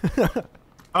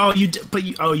 Oh,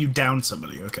 you downed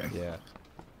somebody. Okay. Yeah.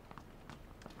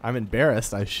 I'm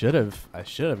embarrassed. I should have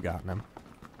gotten him.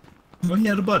 Well, he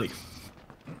had a buddy.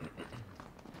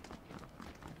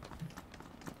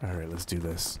 All right, let's do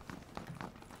this.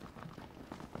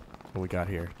 What we got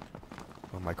here?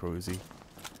 Oh, micro Uzi.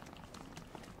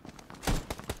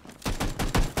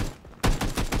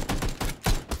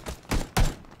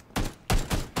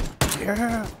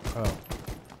 Yeah. Oh.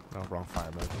 No, wrong fire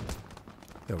mode.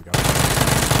 There we go.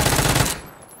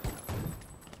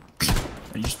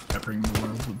 Are you just peppering the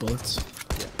world with bullets?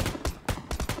 Yeah.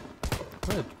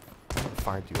 I'm gonna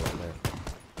find you over there.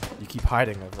 You keep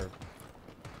hiding over.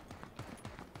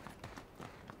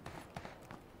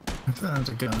 I found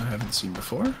a gun I haven't seen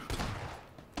before.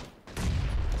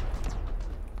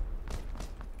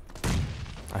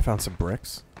 I found some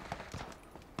bricks.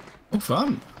 Oh,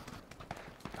 fun.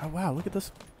 Oh wow, look at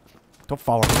this. Don't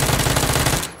follow me.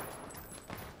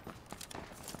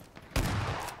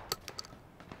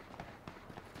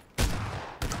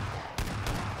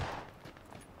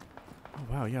 Oh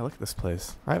wow, yeah, look at this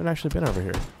place. I haven't actually been over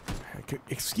here.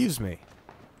 Excuse me.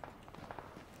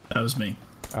 That was me.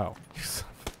 Oh.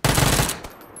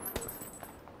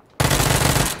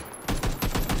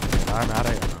 I'm out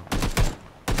of ammo.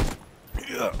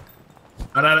 Yeah.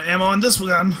 Not out of ammo on this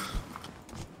gun.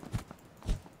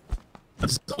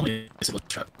 That's only a single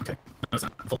shot. Okay. No, it's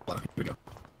not. Full block. Here we go.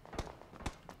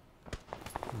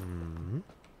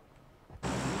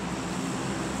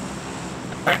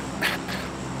 Alright.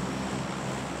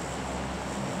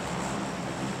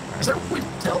 Is there a way to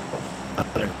tell?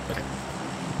 There. Okay.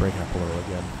 Breaking up a little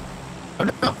again. Oh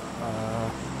no.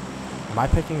 Am I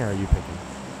picking or are you picking?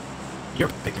 You're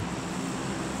picking.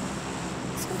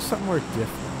 Let's go somewhere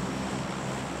different.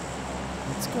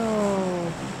 Let's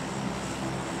go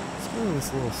to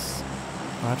this little...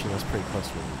 Oh, actually, that's pretty close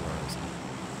to where we were, isn't it?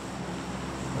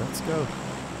 Let's go.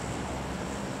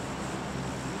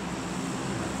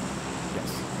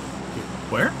 Yes. Here.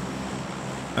 Where?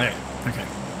 Hey, okay.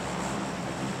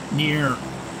 Near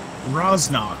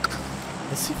Rosnock.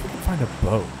 Let's see if we can find a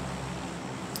boat.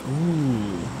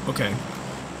 Ooh, okay.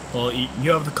 Well,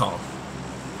 you have the call.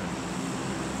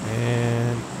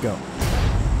 And go.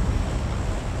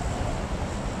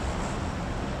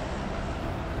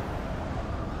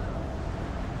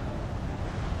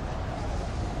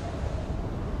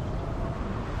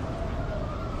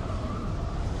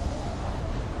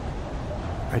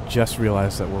 I just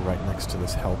realized that we're right next to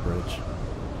this hell bridge.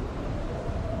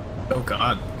 Oh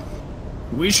god.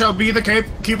 We shall be the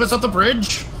keepers of the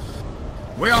bridge.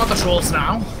 We are the trolls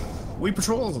now. We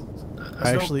patrol.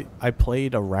 I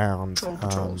played around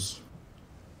Patrols.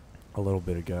 a little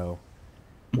bit ago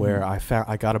where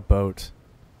I got a boat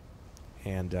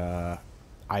and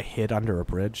I hid under a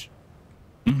bridge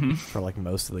for like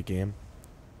most of the game.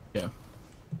 Yeah.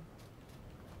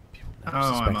 People never Oh,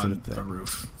 I'm suspected on it the there.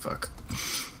 roof. Fuck.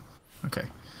 Okay.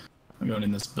 I'm going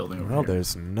in this building over Well, here.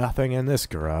 there's nothing in this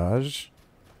garage.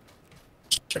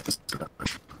 Check this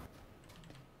garage.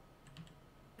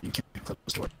 You can't close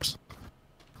doors.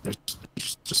 There's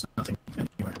just nothing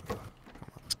anywhere.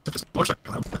 There's a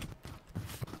motorcycle out there.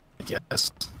 I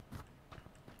guess.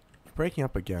 You're breaking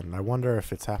up again. I wonder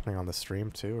if it's happening on the stream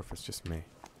too, or if it's just me.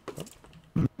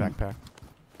 Oh, backpack.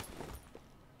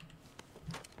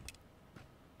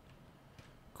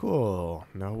 Cool.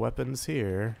 No weapons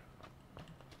here.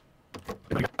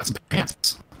 I got some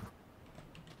pants.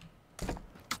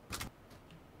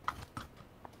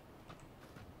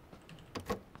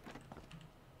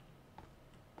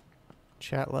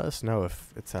 Chat, let us know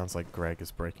if it sounds like Greg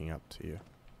is breaking up to you.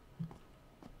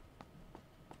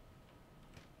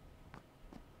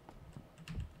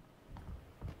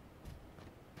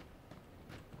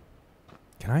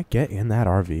 Can I get in that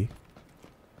RV?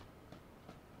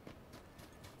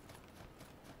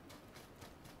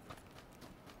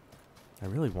 I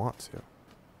really want to.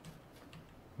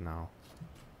 No.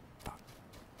 Fuck.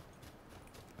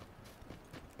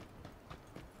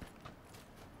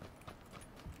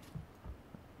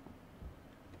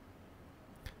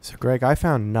 So, Greg, I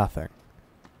found nothing.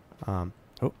 Oh.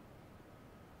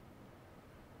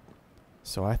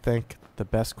 So I think the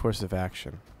best course of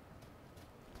action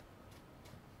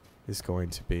is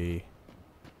going to be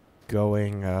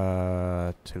going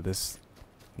to this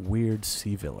weird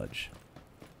sea village.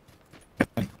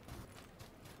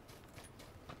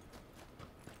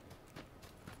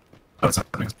 Oh, it's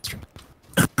not coming.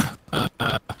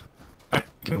 Alright,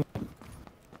 give me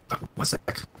 1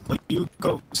 sec. Let you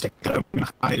go stick it out and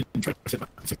hide and try to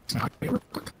fix my hide real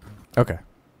quick. Okay.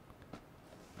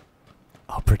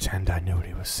 I'll pretend I knew what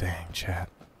he was saying, chat.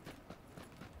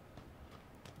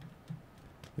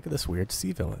 Look at this weird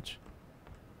sea village.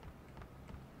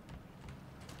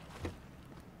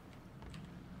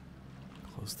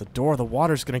 Close the door, the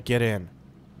water's gonna get in.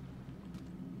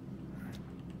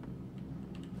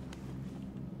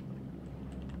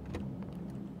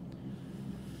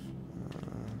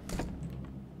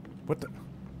 What the?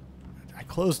 I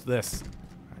closed this.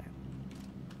 Alright.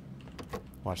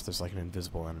 Watch, there's like an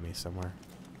invisible enemy somewhere.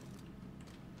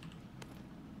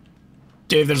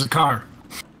 Dave, there's a car.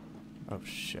 Oh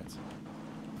shit.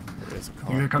 There is a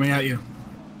car. They're coming at you.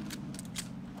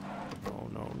 Oh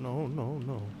no, no, no,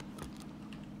 no.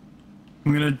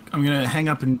 I'm gonna hang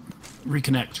up and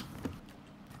reconnect.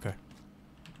 Okay.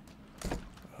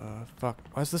 Fuck.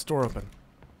 Why is this door open?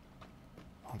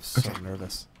 Oh, I'm so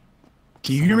nervous.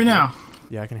 Can you hear me now?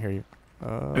 Yeah, I can hear you.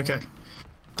 Okay.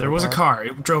 There was a car.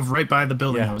 It drove right by the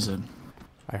building Yeah. I was in.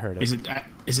 I heard it.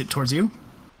 Is it towards you?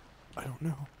 I don't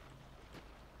know.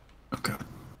 Okay.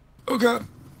 Okay.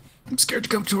 I'm scared to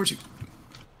come towards you.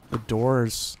 The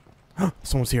doors.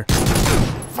 Someone's here.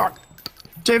 Fuck.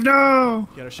 Dave, no!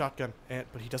 He had a shotgun,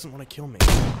 but he doesn't want to kill me.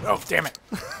 Oh, damn it.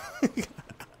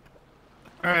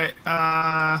 Alright,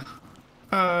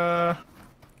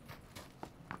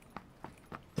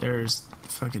 there's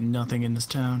fucking nothing in this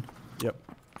town. Yep.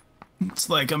 It's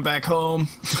like I'm back home.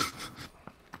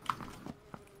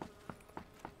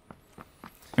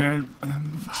 And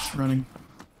I'm just running.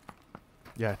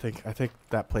 Yeah, I think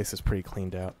that place is pretty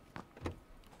cleaned out.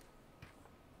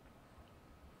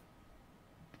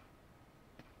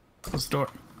 Close the door.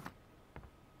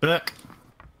 Back.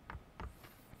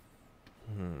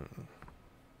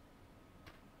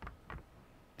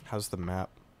 How's the map?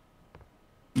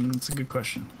 That's a good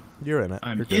question. You're in it.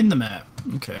 I'm You're good. in the map.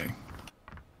 Okay.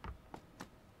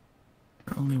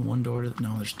 Only one door to...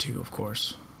 No, there's two, of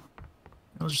course.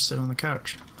 I'll just sit on the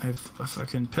couch. I have a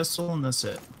fucking pistol and that's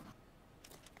it.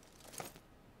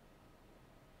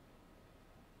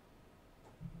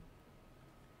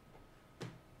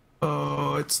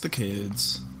 Oh, it's the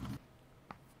kids.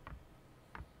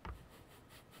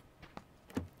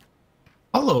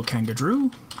 Hello,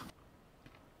 Kangaroo.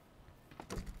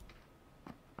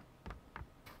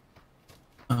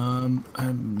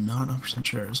 I'm not 100%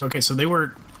 sure. So, okay, so they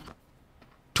were...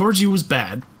 Towards you was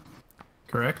bad,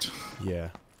 correct? Yeah.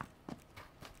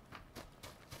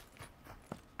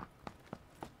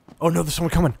 Oh no, there's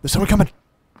someone coming. There's someone coming.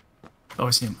 Oh, I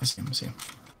see him. I see him. I see him.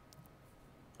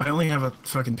 I only have a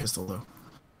fucking pistol, though.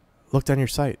 Look down your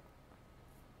sight.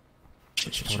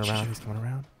 Shit, shit, He's shit, coming around. shit. He's coming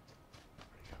around.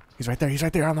 He's right there. He's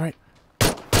right there on the right.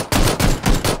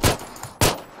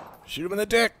 Shoot him in the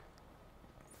dick.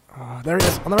 There he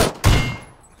is on the right.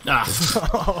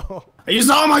 Ah. I used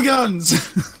all my guns!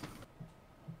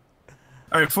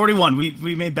 Alright, 41.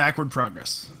 We made backward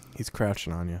progress. He's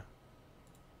crouching on you.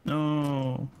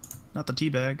 No. Not the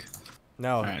teabag.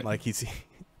 No, right. like he's.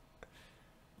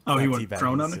 Oh, he not went teabagging,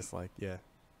 prone on he's it? just like, yeah.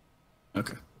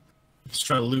 Okay. Just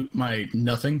try to loot my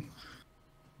nothing.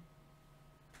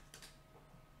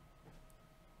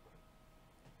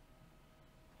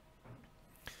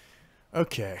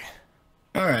 Okay.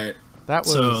 All right. That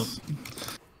was. So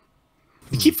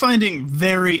you keep finding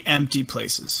very empty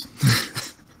places.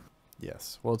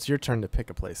 Yes. Well, it's your turn to pick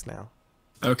a place now.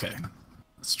 Okay,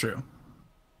 that's true.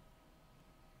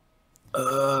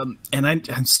 And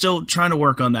I'm still trying to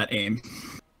work on that aim.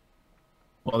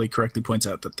 While he correctly points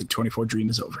out that the 24 dream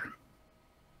is over.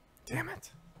 Damn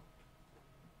it.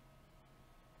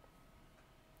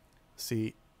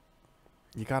 See,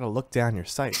 you gotta look down your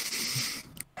sight.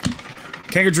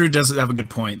 Kangaroo does have a good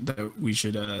point that we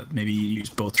should maybe use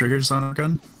both triggers on our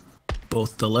gun.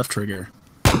 Both the left trigger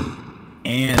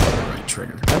and the right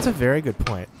trigger. That's a very good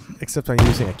point, except I'm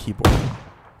using a keyboard.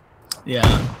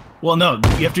 Yeah. Well, no,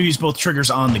 you have to use both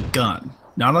triggers on the gun,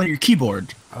 not on your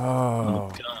keyboard. Oh. On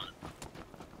the gun.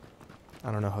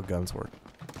 I don't know how guns work.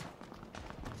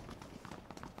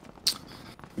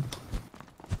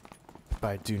 But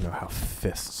I do know how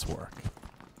fists work.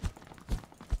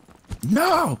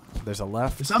 No! There's a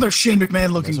left. This other Shane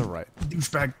McMahon looking There's a right.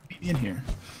 douchebag in here.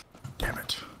 Damn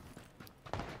it.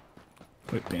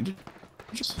 Wait,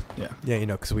 bandages? Yeah. Yeah, you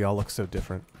know, because we all look so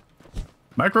different.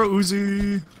 Micro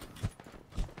Uzi!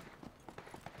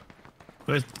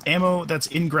 With ammo that's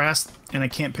in grass and I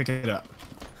can't pick it up.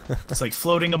 It's like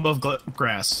floating above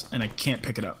grass and I can't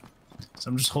pick it up. So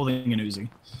I'm just holding an Uzi.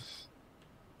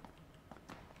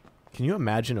 Can you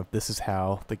imagine if this is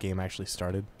how the game actually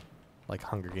started? Like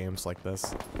Hunger Games like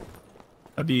this?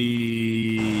 That'd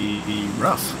be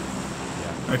rough.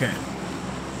 Yeah. Okay.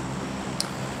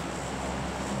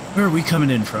 Where are we coming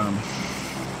in from?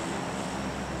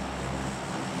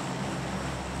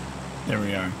 There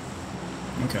we are.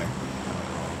 Okay.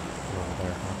 We're over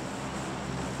there, huh?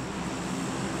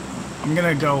 I'm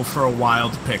gonna go for a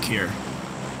wild pick here.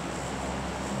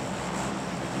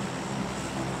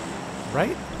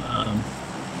 Right?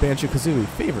 Banjo-Kazooie,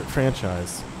 favorite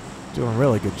franchise. Doing a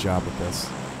really good job with this.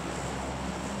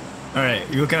 Alright,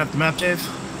 you looking at the map, Dave?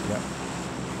 Yep.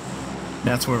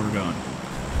 That's where we're going.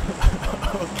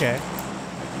 Okay.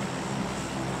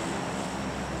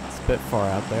 It's a bit far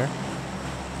out there.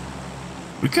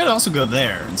 We could also go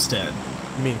there instead.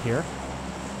 You mean here?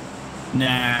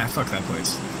 Nah, fuck that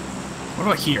place. What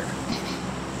about here?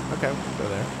 Okay, we'll go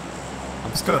there.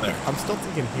 Let's go there. I'm still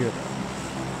thinking here, though.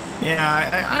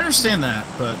 Yeah, I understand that,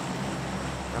 but...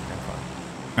 Okay, fine.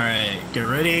 Alright, get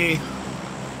ready.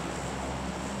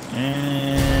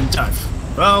 And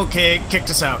dive. Okay,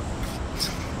 kicked us out.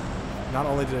 Not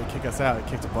only did it kick us out, it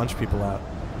kicked a bunch of people out.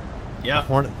 Yep.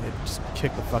 It just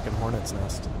kicked the fucking hornet's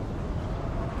nest.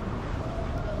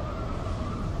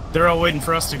 They're all waiting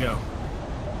for us to go.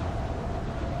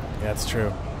 Yeah, it's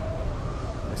true.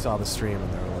 I saw the stream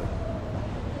and they were like...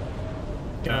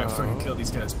 Gotta fucking kill these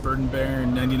guys. Bird and Bear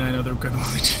and 99 other good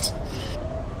legions.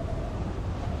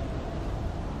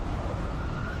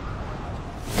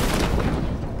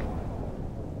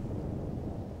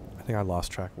 I think I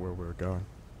lost track of where we were going.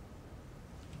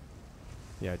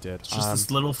 Yeah, I did. It's just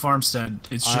this little farmstead.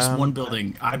 It's just one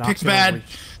building. I picked gonna bad.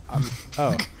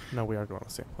 Oh, no, we are going to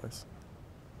the same place.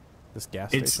 This gas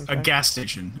station It's a thing? gas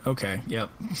station. Okay, yep.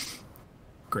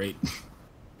 Great.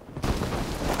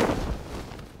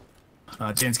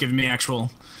 Dan's giving me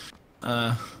actual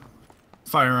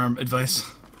firearm advice.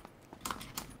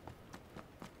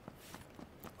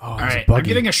 Oh, Alright, I'm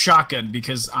getting a shotgun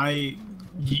because I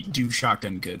do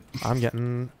shotgun good. I'm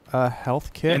getting a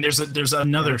health kit. And there's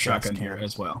another gas shotgun can. here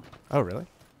as well. Oh, really?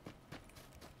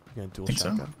 You're going to dual Think so?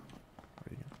 shotgun?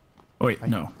 Oh wait,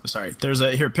 no, sorry. There's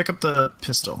a here. Pick up the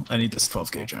pistol. I need this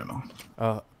 12 gauge ammo.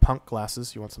 Punk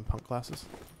glasses. You want some punk glasses?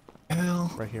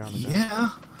 Hell, Right here on the desk. yeah.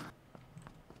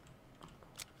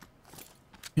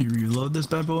 You reload this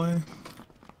bad boy.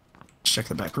 Check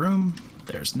the back room.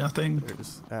 There's nothing.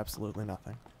 There's absolutely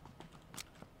nothing.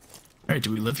 All right,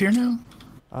 do we live here now?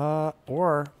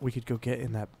 Or we could go get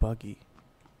in that buggy.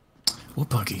 What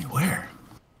buggy? Where?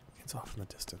 It's off in the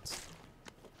distance.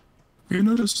 In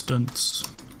a distance.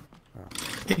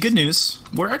 Hey, good news.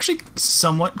 We're actually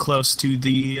somewhat close to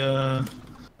the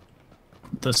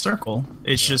circle.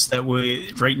 It's just that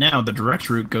right now the direct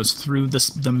route goes through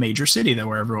the major city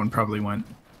where everyone probably went.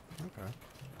 Okay.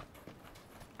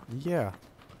 Yeah.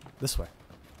 This way.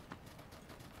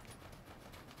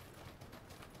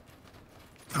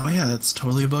 Oh yeah, that's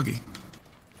totally a buggy.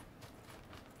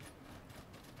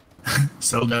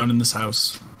 Settle down in this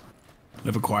house.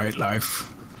 Live a quiet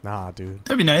life. Nah, dude.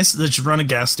 That'd be nice. Let's run a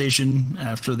gas station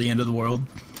after the end of the world.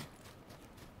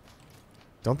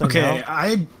 Don't they Okay, know?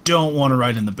 I don't want to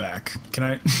ride in the back. Can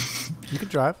I? You could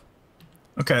drive.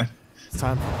 Okay. It's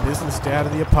time for Business Dad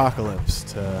of the Apocalypse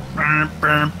to...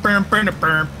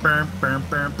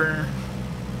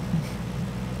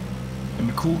 And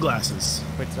the cool glasses.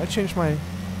 Wait, did I change my...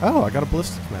 Oh, I got a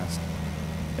ballistic mask.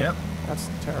 Yep. That's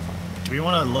terrifying. Do we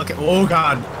want to look at... Oh,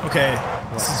 God. Okay.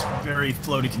 This is very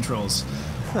floaty controls.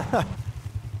 Do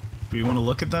we want to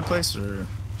look at that place, or...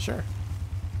 Sure.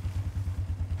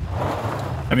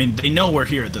 I mean, they know we're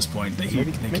here at this point. They can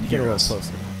Maybe get a hear little us.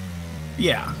 closer.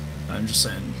 Yeah. I'm just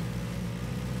saying.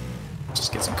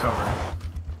 Just get some cover.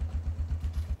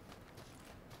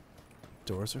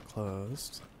 Doors are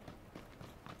closed.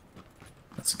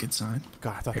 That's a good sign.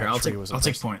 God, I thought Here, that I'll tree take. was I'll a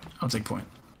take person. point. I'll take point.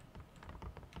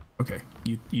 Okay,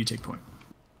 you take point.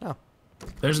 Oh.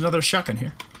 There's another shotgun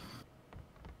here.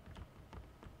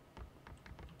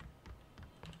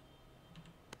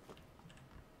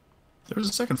 There's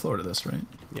a second floor to this, right?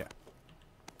 Yeah.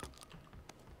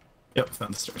 Yep,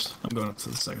 found the stairs. I'm going up to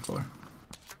the second floor.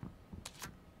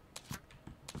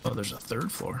 Oh, there's a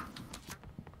third floor.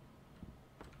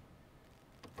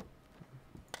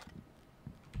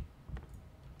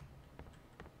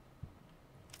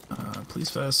 Police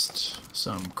vest,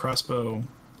 some crossbow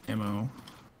ammo.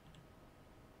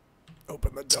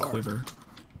 Open the door. Quiver.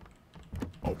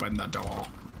 Open the door.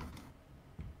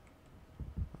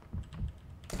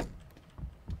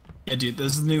 Yeah, dude,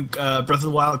 this is the new Breath of the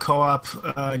Wild co-op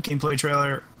gameplay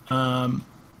trailer.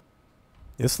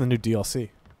 This is the new DLC.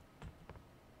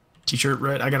 T-shirt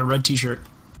red. I got a red T-shirt.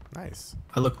 Nice.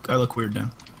 I look weird now.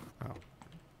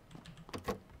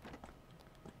 Oh.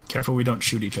 Careful, we don't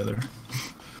shoot each other.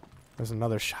 There's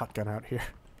another shotgun out here.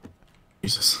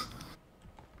 Jesus.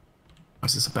 Oh,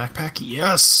 is this a backpack?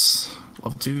 Yes.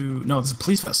 Level 2. No, it's a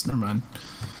police vest. Never mind.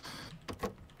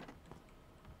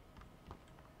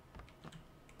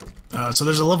 So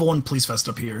there's a level 1 police vest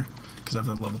up here because I have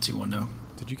the level 2 one now.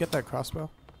 Did you get that crossbow?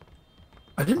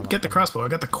 I didn't get the crossbow. I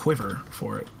got the quiver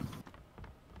for it.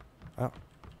 Oh.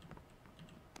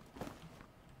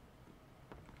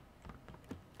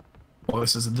 Well,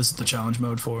 this is the challenge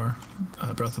mode for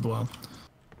Breath of the Wild.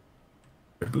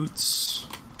 Boots.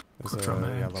 There's Quick a draw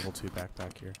mag. yeah, level 2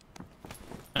 backpack here.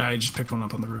 I just picked one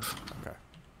up on the roof. Okay.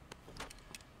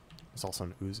 There's also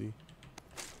an Uzi.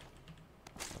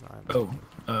 Oh,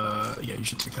 yeah, you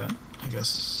should take that, I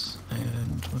guess.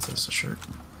 And what's this? A shirt?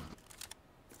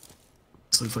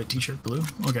 Sleeve weight T-shirt, blue.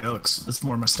 Okay, that's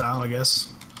more my style, I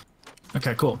guess.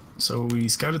 Okay, cool. So we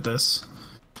scouted this.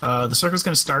 The circle's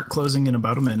gonna start closing in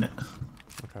about a minute.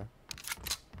 Okay.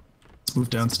 Let's move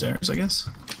downstairs, I guess.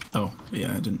 Oh,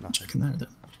 yeah, I didn't check in there then.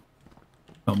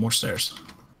 Oh, more stairs.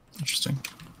 Interesting.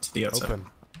 To the outside. Open.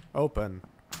 Open.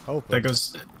 Open. That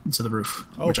goes to the roof,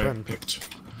 which I Open. picked.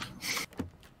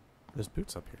 There's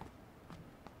boots up here.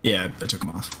 Yeah, I took them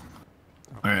off.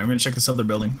 Alright, I'm gonna check this other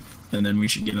building, and then we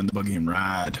should get in the buggy and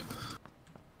ride.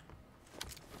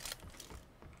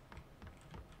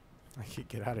 I can't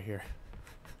get out of here.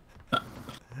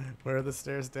 Where are the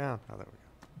stairs down? Oh, there we go.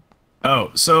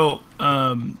 Oh, so,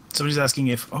 somebody's asking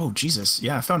if... Oh, Jesus.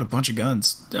 Yeah, I found a bunch of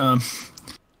guns. How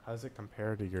does it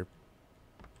compare to your...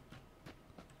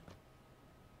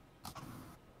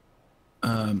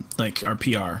 Like, our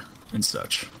PR and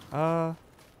such. I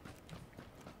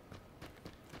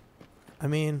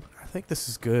mean, I think this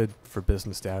is good for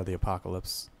Business Dad of the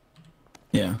Apocalypse.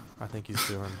 Yeah. I think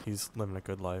he's living a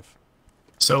good life.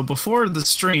 So, before the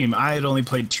stream, I had only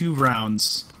played 2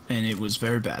 rounds, and it was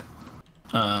very bad.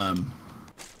 And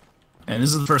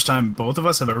this is the first time both of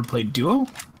us have ever played duo?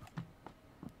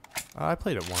 I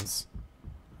played it once.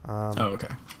 Oh, okay.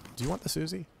 Do you want this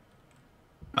Uzi?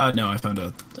 No, I found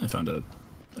a gun.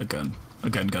 A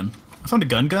gun. I found a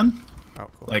gun? Oh,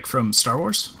 cool. Like from Star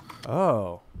Wars?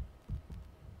 Oh.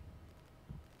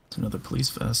 It's another police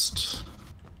vest.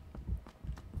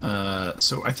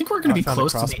 So I think we're gonna be found a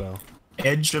close to crossbow. the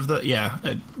edge of the... Yeah,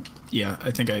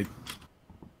 I think I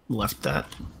left that.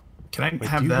 Can I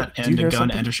have that and a gun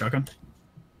something? and a shotgun?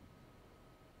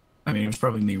 I mean, it was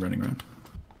probably me running around.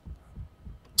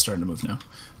 Starting to move now.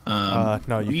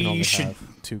 No, you can only should...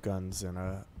 have 2 guns and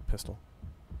a pistol.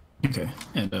 Okay,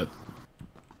 and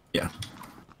yeah.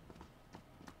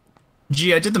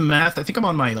 Gee, I did the math. I think I'm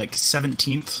on my like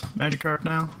 17th magic card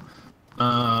now.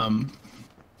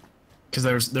 Because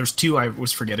there's 2 I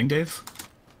was forgetting, Dave.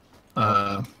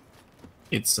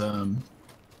 It's the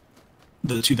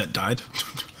 2 that died.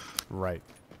 Right.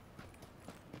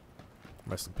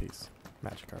 Rest in peace.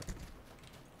 Magic card.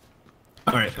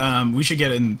 All right, we should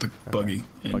get in the buggy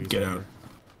and Buggy's get right out. here.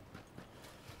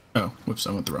 Oh, whoops!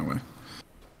 I went the wrong way.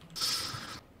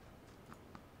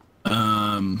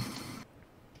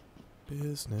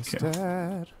 Business Okay.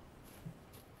 Dad.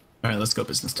 All right, let's go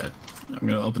business dad. I'm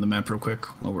gonna open the map real quick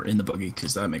while we're in the buggy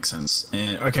because that makes sense.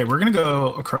 And okay, we're gonna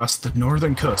go across the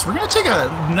northern coast. We're gonna take a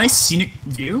nice scenic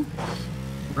view.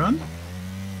 Run.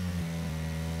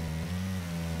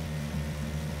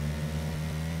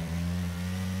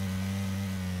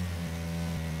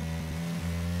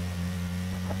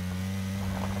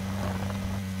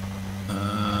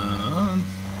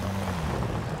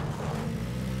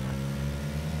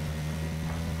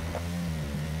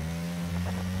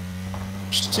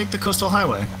 Just take the coastal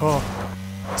highway. Oh,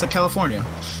 It's like California.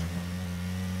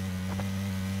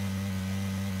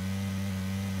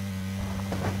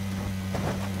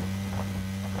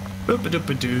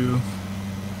 Boop-a-doop-a-doo.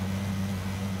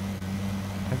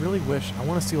 I really wish. I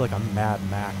want to see like a Mad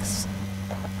Max,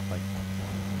 like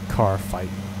car fight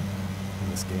in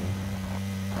this game.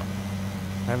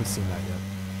 I haven't seen that yet.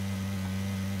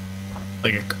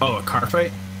 Like a car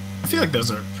fight? I feel like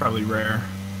those are probably rare.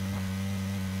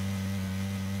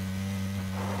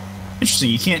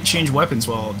 Interesting, you can't change weapons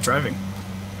while driving.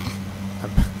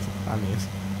 I mean,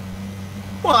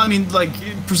 Well, I mean, like,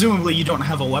 presumably you don't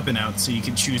have a weapon out, so you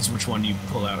can choose which one you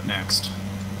pull out next.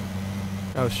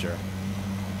 oh sure.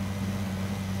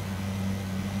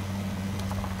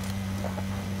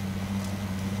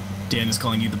 Dan is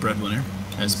calling you the breadwinner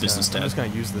as business I'm dad. just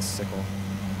gonna use this sickle.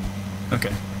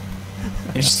 Okay.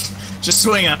 Yeah, just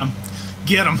swing at him.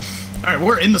 Get him. Alright,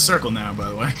 we're in the circle now, by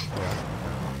the way.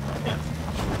 Yeah.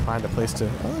 Find a place to.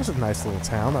 Oh, there's a nice little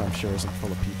town that I'm sure isn't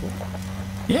full of people.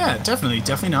 Yeah, definitely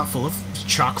not full of,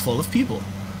 chock full of people.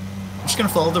 I'm just gonna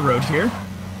follow the road here.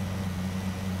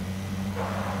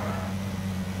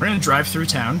 We're gonna drive through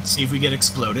town, see if we get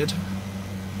exploded.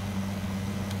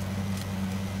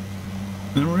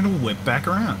 Then we're gonna whip back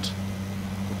around.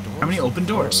 How many open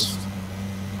doors?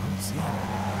 I don't see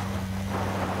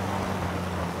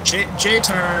any. J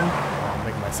turn. I'm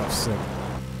making myself sick.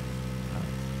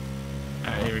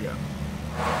 Alright, here we go.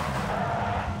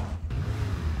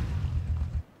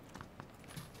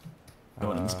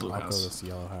 Going in this blue I'll go to house. this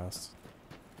yellow house.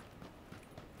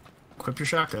 Equip your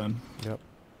shotgun. Yep.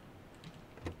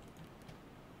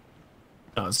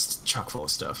 Oh, it's chock full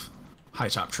of stuff. High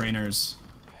top trainers,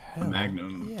 Hell, a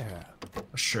magnum, Yeah.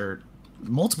 a shirt,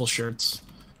 multiple shirts,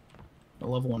 a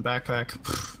level 1 backpack.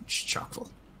 Just chock full.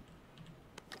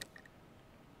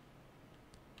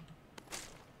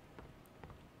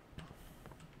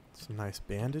 Some nice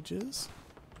bandages.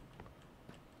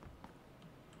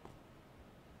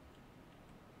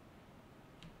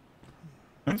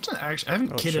 I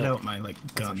haven't Oh, kitted shit. out my like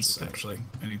guns. actually Actually,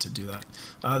 I need to do that.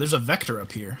 There's a vector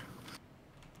up here.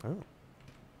 Oh.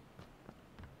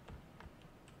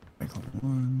 Like level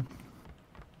 1.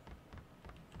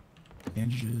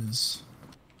 Bandages.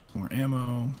 More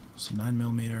ammo. Some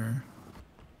 9mm.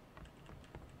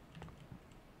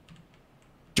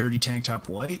 Dirty tank top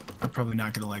white. I'm probably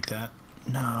not gonna like that.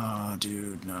 No,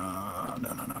 dude. No.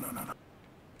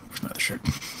 Where's my other shirt?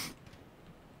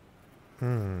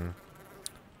 Hmm.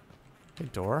 Hey,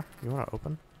 door. You want to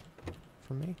open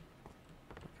for me?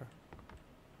 Okay.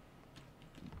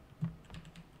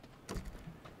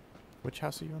 Which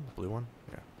house are you in? The blue one?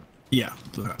 Yeah. Yeah,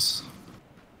 blue house.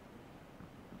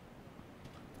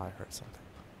 I heard something.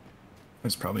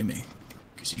 It's probably me.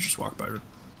 Because you just walked by.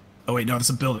 Oh wait, no, it's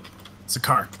a building. It's a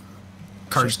car.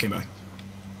 Car just came by.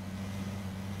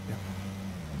 Yeah.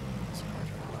 There's a car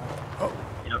driving by. Oh.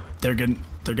 Yep. They're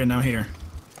getting out here.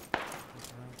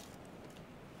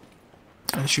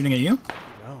 Are they shooting at you?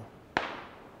 No.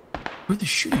 Who are they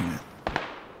shooting at?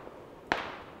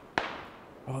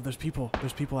 Oh, there's people.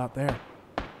 There's people out there.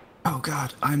 Oh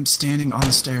god, I'm standing on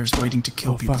the stairs waiting to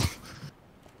kill Oh, people. fuck.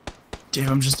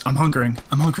 Damn, I'm hungering.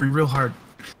 I'm hungry real hard.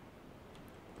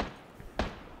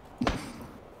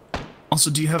 Also,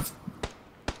 do you have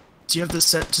this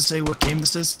set to say what game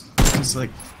this is? Because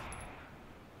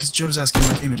Joe's asking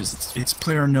what game it is. It's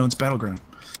PlayerUnknown's Battleground.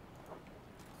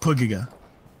 Pugiga.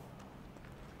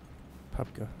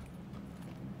 Pupka.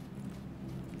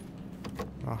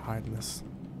 I'll hide in this.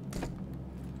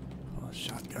 Oh, a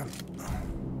shotgun.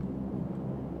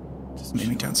 Just Aiming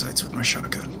chill. down sights with my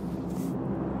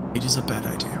shotgun. It is a bad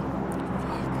idea.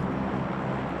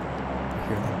 I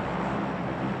hear them.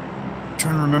 I'm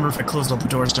trying to remember if I closed all the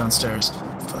doors downstairs.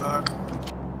 Fuck. Fuck,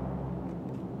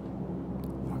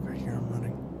 I hear them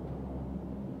running.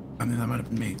 I mean, that might have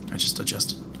been me. I just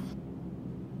adjusted.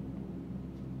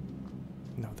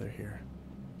 No, they're here.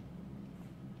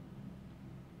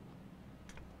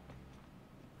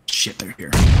 Shit, they're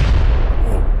here.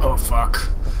 Whoa. Oh, fuck.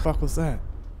 What the fuck was that?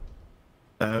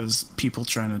 That was people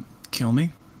trying to kill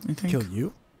me, I think. Kill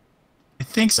you? I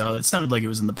think so. It sounded like it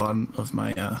was in the bottom of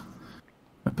my,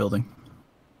 my building.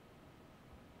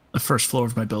 first floor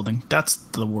of my building. That's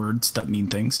the words that mean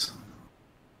things.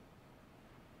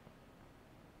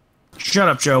 Shut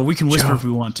up, Joe. We can whisper if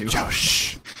we want to. Joe,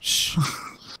 shh. Shh.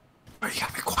 Oh, you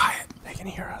gotta be quiet. They can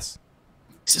hear us.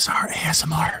 This is our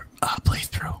ASMR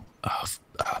playthrough of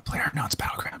PlayerUnknown's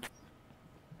Battleground.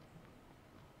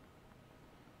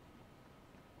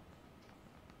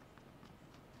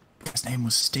 His name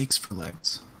was Steaks for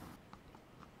Legs.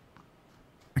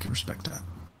 I can respect that.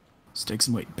 Steaks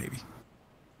and weight, baby.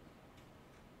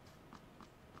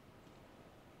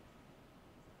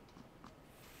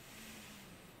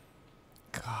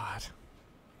 God.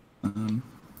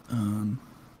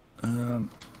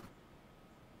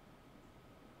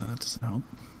 That doesn't help.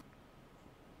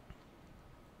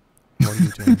 What are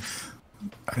you doing?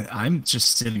 I'm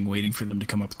just sitting waiting for them to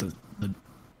come up the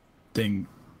thing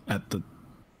at the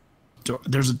door.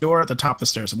 There's a door at the top of the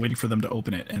stairs. I'm waiting for them to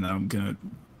open it, and I'm gonna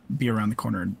be around the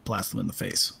corner and blast them in the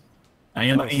face. I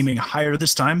am aiming higher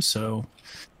this time, so...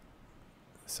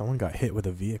 Someone got hit with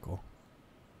a vehicle.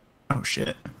 Oh,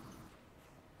 shit.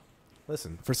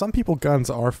 Listen, for some people, guns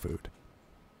are food.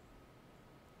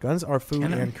 Guns are food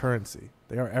and currency.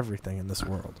 They are everything in this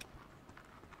world.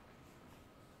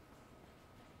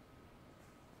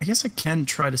 I guess I can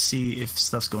try to see if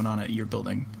stuff's going on at your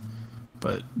building,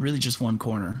 but really just one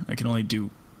corner. I can only do...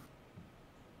 Well,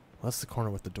 that's the corner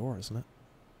with the door, isn't it?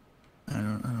 I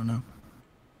don't know.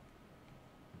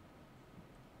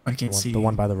 I can't see. The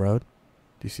one by the road?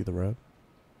 Do you see the road?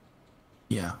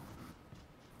 Yeah.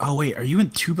 Oh, wait. Are you in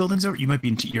two buildings over? You might be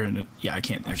in... You're in... Yeah, I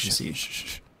can't actually see.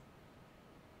 Shh.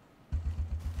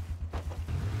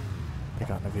 They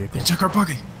got in a vehicle. They took our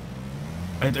buggy.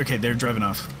 Okay, they're driving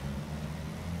off.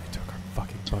 They took our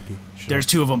fucking buggy. There's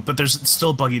two of them, but there's still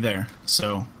a buggy there,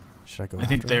 so... Should I go I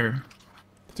think they're...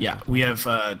 Yeah, we have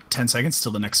 10 seconds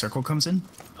till the next circle comes in.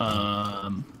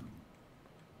 Alright,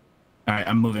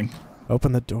 I'm moving.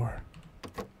 Open the door.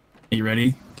 Are you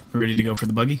ready? Ready to go for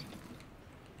the buggy?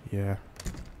 Yeah.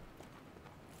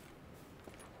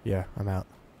 Yeah, I'm out.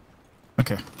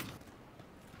 Okay.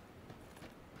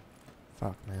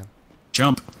 Fuck, man.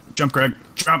 Jump. Jump, Greg.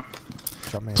 Jump.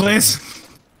 Jump, man. Please.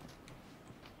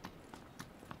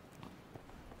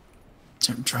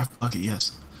 Drive the buggy,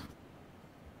 yes.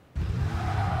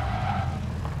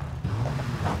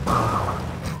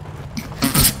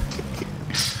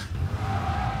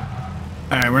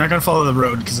 Alright, we're not gonna follow the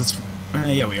road because it's...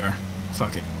 yeah, we are.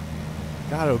 Fuck it.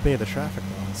 Gotta obey the traffic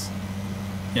laws.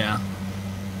 Yeah.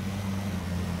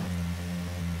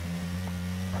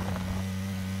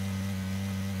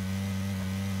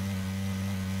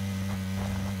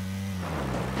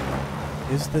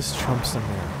 Is this Trump's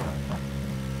America?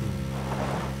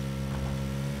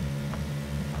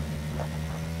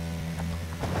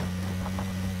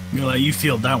 I'm gonna let you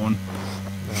field that one.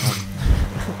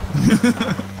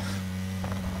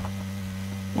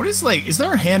 What is, like, is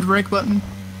there a handbrake button?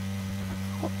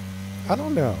 I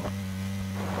don't know.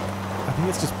 I think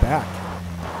it's just back.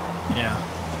 Yeah.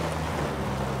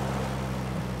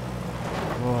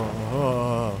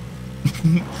 Whoa.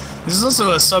 This is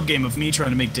also a sub game of me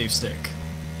trying to make Dave stick.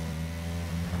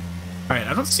 Alright,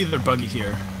 I don't see their buggy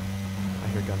here. I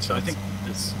hear gunshots. So I think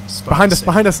this spot behind is us, safe.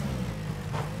 behind us!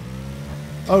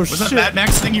 Oh, Was shit! that Mad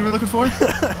Max thing you were looking for?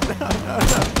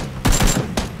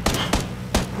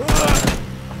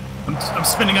 I'm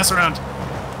spinning us around.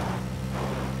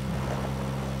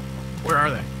 Where are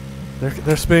they?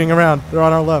 They're spinning around. They're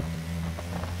on our left.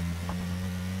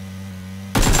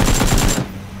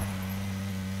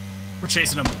 We're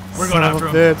chasing them. We're Son going of after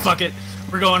a them. bitch. Fuck it.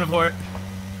 We're going for it.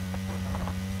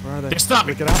 Where are they? They're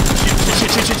stopping. Get out.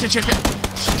 Shit.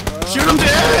 Shoot them,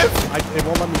 Dave! It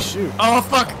won't let me shoot. Oh,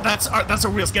 fuck. That's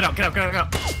our wheels. Get out.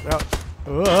 Out.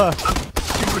 Super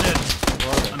dead.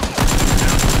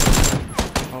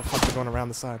 Oh, fuck. They're going around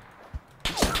the side.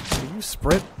 Can you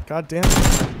sprint? God damn it.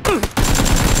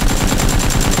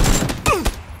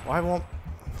 Why won't...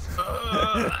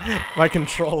 My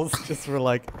controls just were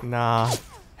like, nah.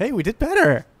 Hey, we did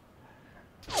better.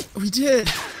 We did.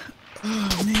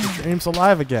 Oh, man. Dream's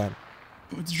alive again.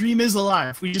 The dream is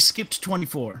alive. We just skipped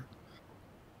 24.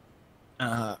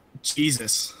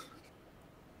 Jesus.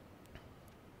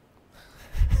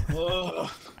 Ugh.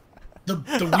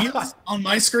 The wheels on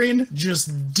my screen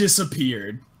just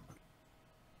disappeared.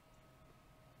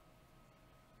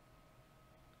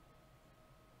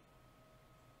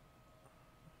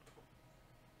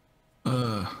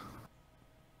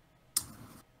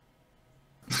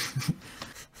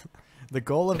 The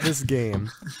goal of this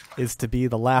game is to be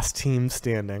the last team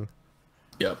standing.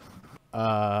 Yep.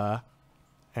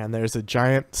 And there's a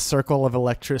giant circle of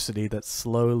electricity that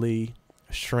slowly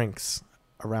shrinks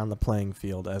around the playing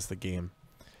field as the game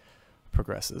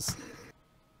progresses.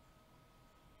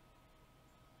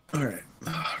 All right.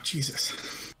 Oh,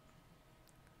 Jesus.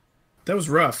 That was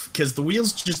rough because the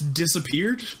wheels just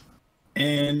disappeared,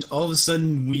 and all of a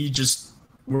sudden we just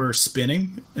were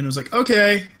spinning, and it was like,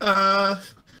 okay,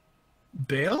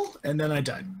 bail, and then I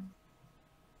died.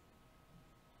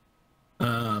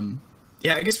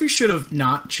 Yeah, I guess we should have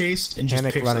not chased and just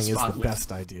Panic picked running the is spot the with.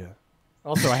 best idea.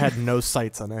 Also, I had no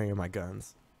sights on any of my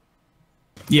guns.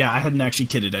 Yeah, I hadn't actually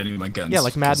kitted any of my guns. Yeah,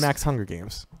 like Mad Max Hunger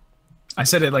Games. I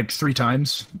said it like 3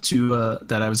 times to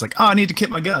that I was like, oh, I need to kit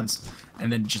my guns,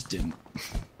 and then just didn't.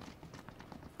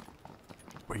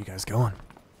 Where you guys going?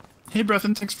 Hey,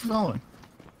 Breathin, thanks for following.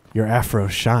 Your afro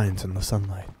shines in the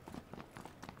sunlight.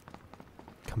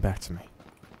 Come back to me.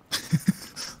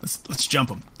 Let's jump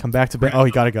him. Come back to bed. Oh,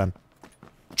 he got a gun.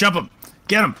 Jump him.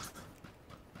 Get him.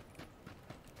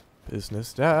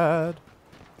 Business dad.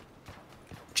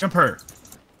 Jump her.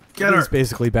 Get her. It's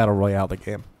basically Battle Royale, the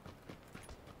game.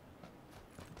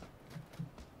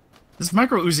 This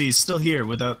micro Uzi is still here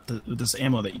without this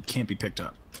ammo that can't be picked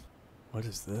up. What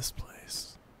is this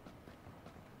place?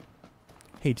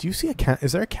 Hey, do you see a count?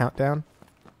 Is there a countdown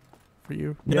for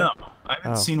you? No, I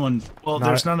haven't seen one. Well,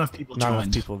 there's not enough people joined. Not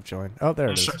enough people have joined. Oh, there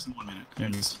it is. Starts in 1 minute. There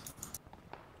it is.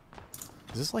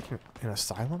 Is this like an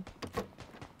asylum?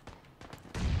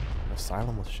 An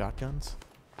asylum with shotguns?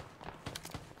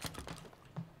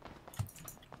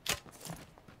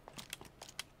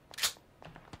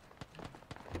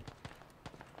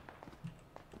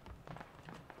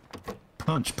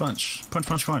 Punch, punch, punch,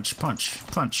 punch, punch, punch,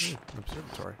 punch.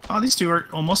 Observatory. Oh, these two are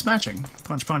almost matching.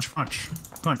 Punch, punch, punch,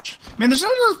 punch. Man, there's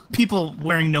not enough people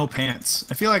wearing no pants.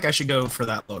 I feel like I should go for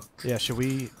that look. Yeah, should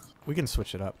we? We can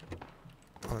switch it up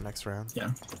on the next round.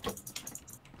 Yeah.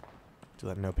 Do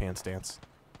that no pants dance.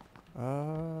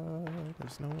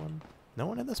 There's no one. No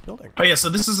one in this building. Oh yeah, so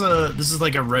this is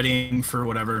like a readying for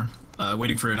whatever,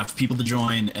 waiting for enough people to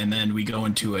join, and then we go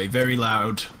into a very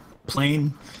loud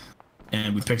plane,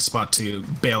 and we pick a spot to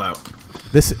bail out.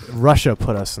 Russia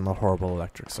put us in the horrible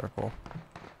electric circle.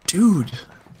 Dude,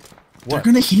 What? they're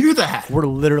gonna hear that. We're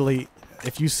literally.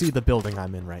 If you see the building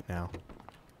I'm in right now.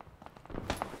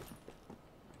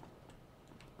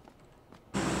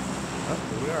 Oh,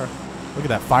 here we are. Look at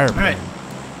that fire plane. All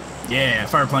right. Yeah,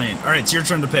 fire plane. All right, it's your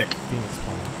turn to pick. Phoenix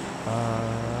plane.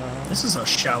 This is a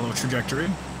shallow trajectory.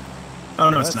 Oh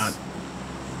no, it's not.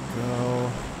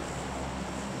 Go.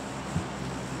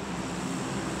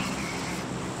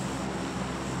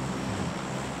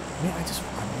 Man, I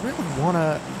really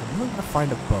wanna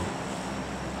find a boat.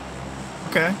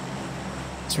 Okay.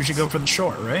 So we should go for the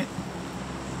shore, right?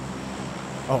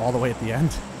 Oh, all the way at the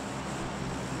end?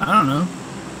 I don't know.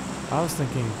 I was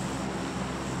thinking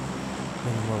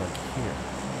maybe more like here.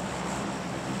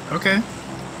 Okay. Can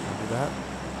I do that?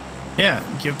 Yeah,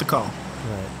 give the call.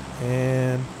 Right.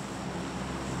 And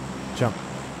jump.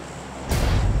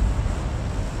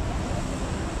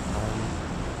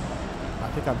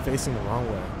 I think I'm facing the wrong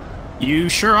way. You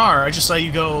sure are. I just saw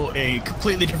you go a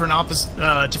completely different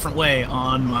different way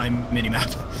on my mini-map.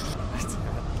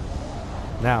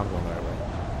 Now I'm going the right way.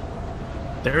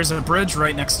 There's a bridge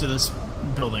right next to this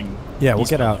building. Yeah, we'll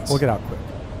These get out. buildings. We'll get out quick.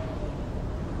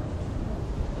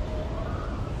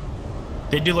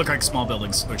 They do look like small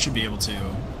buildings, so it should be able to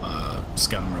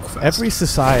scout them real fast. Every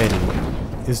society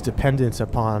is dependent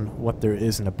upon what there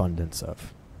is an abundance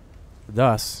of.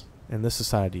 Thus, in this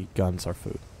society, guns are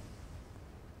food.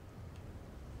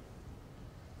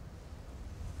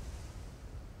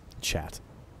 Chat.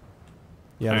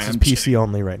 Yeah, this is PC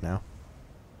only right now.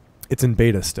 It's in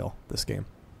beta still, this game.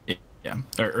 Yeah,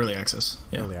 or early access.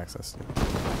 Yeah. Early access.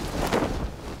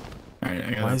 All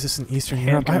right, Why is this in Eastern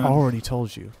Europe? I already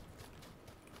told you.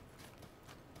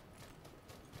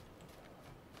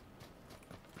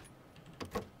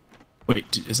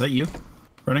 Wait, is that you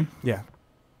running? Yeah.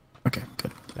 Okay,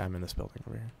 good. Yeah, I'm in this building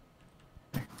over here.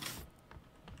 All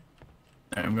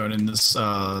right, I'm going in this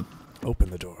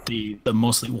Open the door. the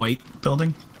mostly white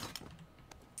building.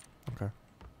 Okay.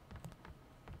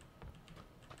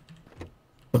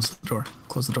 Close the door.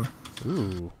 Close the door.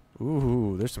 Ooh.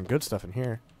 Ooh, there's some good stuff in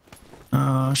here.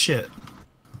 Shit.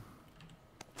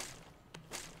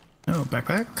 Oh,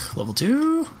 backpack. Level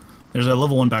 2. There's a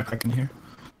level 1 backpack in here.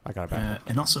 I got a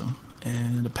backpack.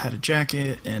 And a padded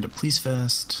jacket and a police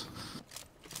vest.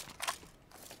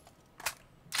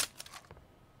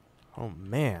 Oh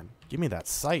man, give me that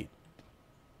sight.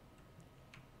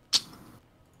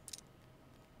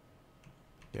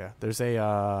 Yeah, there's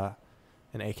a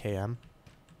an AKM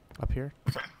up here.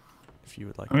 Okay. If you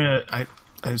would like. I'm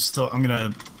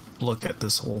gonna look at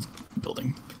this whole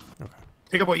building. Okay.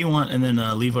 Pick up what you want and then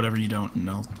leave whatever you don't, and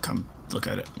I'll come look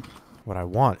at it. What I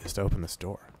want is to open this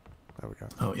door. There we go.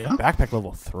 Oh, yeah? Backpack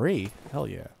level 3? Hell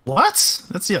yeah. What?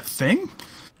 That's the thing?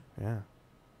 Yeah.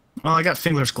 Well, I got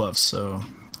fingerless gloves, so...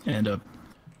 And a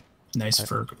nice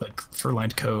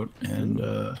fur-lined coat, and...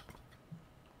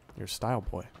 You're a style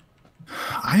boy.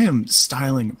 I am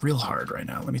styling real hard right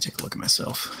now. Let me take a look at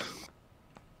myself.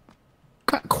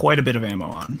 Got quite a bit of ammo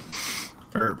on.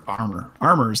 Or armor.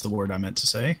 Armor is the word I meant to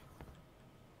say.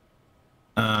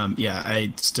 Yeah,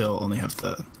 I still only have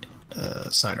the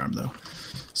sidearm, though.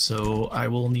 So I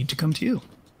will need to come to you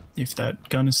if that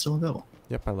gun is still available.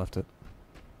 Yep, I left it.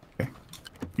 Okay.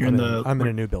 I'm in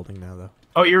a new building now, though.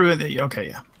 Oh, you're in the... Okay,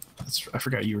 yeah. I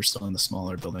forgot you were still in the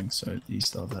smaller building, so you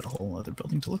still have that whole other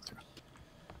building to look through.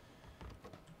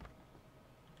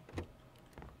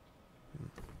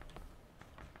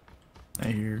 I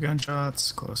hear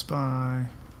gunshots close by.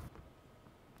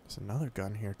 There's another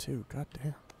gun here, too. God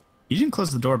damn. You didn't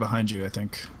close the door behind you, I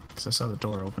think, because I saw the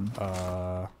door open.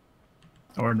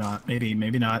 Or not. Maybe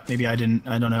not. Maybe I didn't.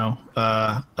 I don't know.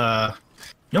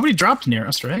 Nobody dropped near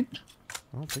us, right?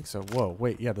 I don't think so. Whoa,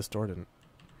 wait. Yeah, this door didn't.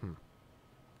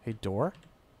 Hey, door?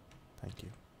 Thank you.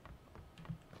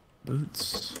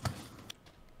 Boots.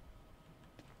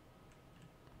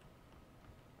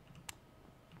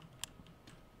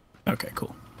 Okay,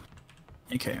 cool.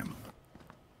 AKM.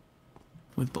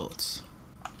 With bullets.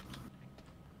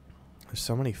 There's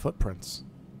so many footprints.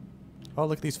 Oh,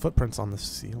 look at these footprints on the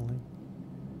ceiling.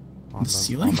 On the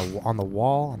ceiling? On the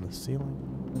wall, on the ceiling.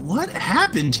 What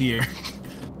happened here?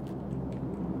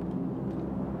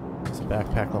 It's a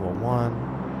backpack level 1.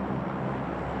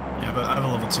 Yeah, but I have a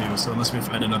level 2, so unless we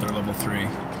find another level 3.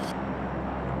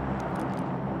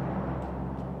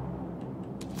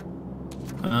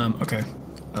 Okay.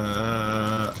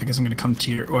 I guess I'm gonna come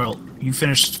to your... Well, you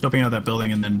finish scoping out that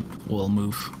building and then we'll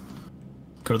move.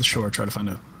 Go to the shore, try to find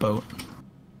a boat.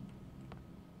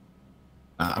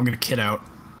 I'm gonna kit out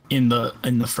in the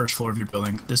first floor of your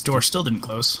building. This door still didn't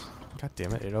close. God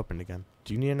damn it, it opened again.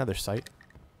 Do you need another sight?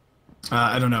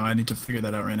 I don't know, I need to figure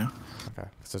that out right now. Okay,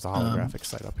 because there's a holographic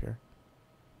sight up here.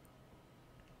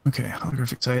 Okay,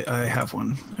 holographic sight. I have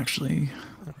one, actually.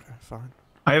 Okay, fine.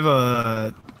 I have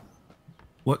a...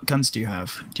 What guns do you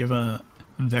have? Do you have a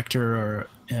Vector or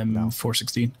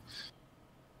M416?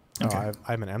 No, Okay.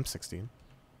 I have an M16.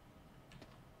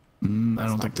 I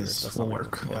don't think this will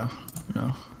work. Yeah.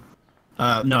 No.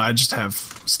 No, I just have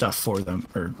stuff for them.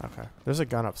 Or Okay. There's a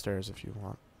gun upstairs if you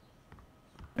want.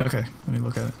 okay, let me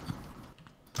look at it.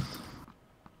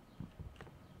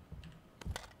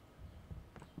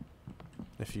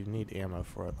 If you need ammo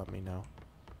for it, let me know.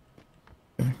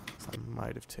 Okay. I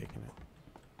might have taken it.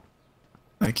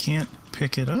 I can't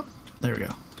pick it up. There we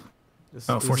go. This is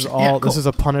all. yeah, cool. This is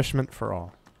a punishment for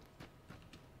all.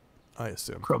 I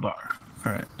assume. Crowbar.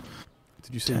 All right.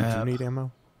 Did you say you do need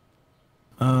ammo?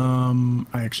 I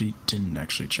actually didn't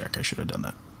check. I should have done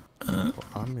that. Well,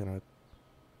 I'm gonna.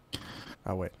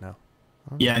 Oh wait, no.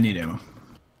 Yeah, I need ammo.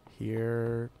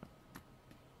 Here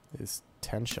is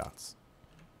 10 shots.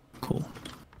 Cool.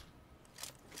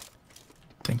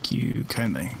 Thank you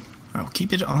kindly. I'll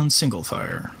keep it on single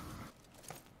fire.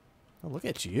 Oh, look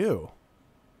at you.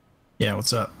 Yeah,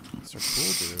 what's up?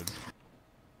 Mr. Cool Dude.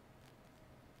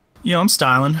 Yeah, I'm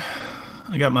styling.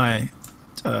 I got my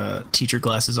teacher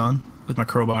glasses on with my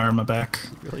crowbar on my back.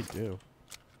 You really do.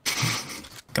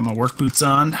 Got my work boots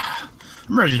on.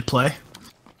 I'm ready to play.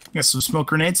 Got some smoke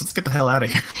grenades. Let's get the hell out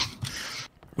of here.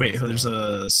 Wait, there's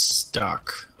a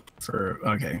stock for...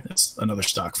 Okay, that's another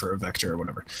stock for a Vector or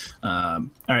whatever.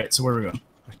 Alright, so where are we going?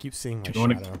 I keep seeing my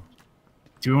shadow.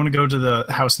 Do we want to go to the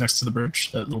house next to the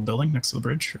bridge? That little building next to the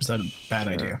bridge? Or is that a bad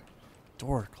idea?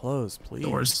 Door closed, please.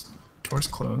 Door's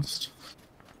closed.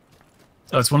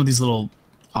 Oh, it's one of these little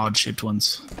odd-shaped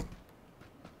ones.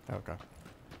 Okay.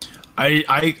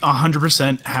 I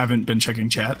 100% haven't been checking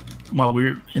chat while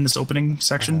we're in this opening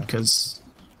section because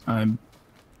I'm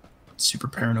super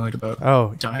paranoid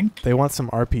about dying. They want some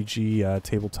RPG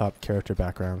tabletop character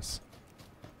backgrounds.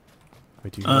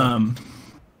 Wait, do you know?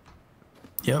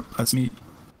 Yep, that's me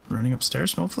running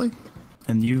upstairs, hopefully.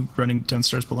 And you running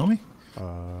downstairs below me?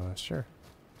 Sure.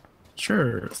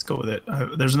 Sure, let's go with it.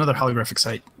 There's another holographic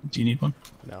sight. Do you need one?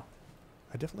 No.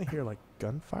 I definitely hear, like,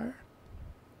 gunfire?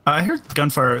 I heard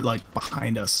gunfire, like,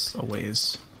 behind us a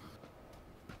ways.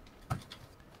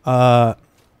 I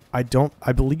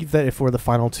believe that if we're the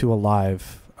final two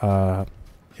alive,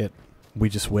 we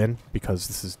just win because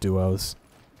this is duos.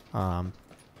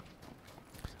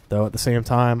 Though at the same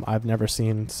time, I've never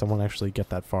seen someone actually get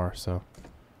that far, so.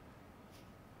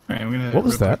 Alright, I'm gonna... What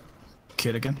was that?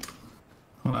 Kid again?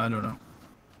 Well, I don't know.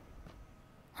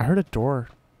 I heard a door.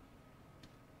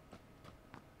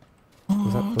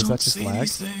 Was No, was don't that just say lag?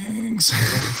 these things.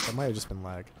 That might have just been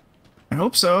lag. I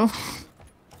hope so.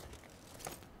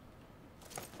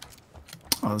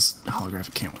 Oh, this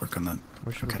holographic can't work on that.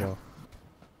 Where should we go?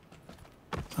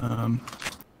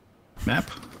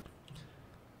 Map.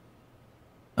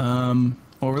 Well,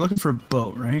 we're looking for a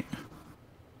boat, right?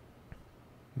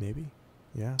 Maybe.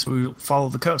 Yeah. So we follow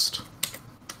the coast.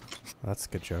 That's a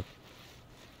good joke.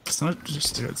 It's not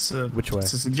just it's a Which way?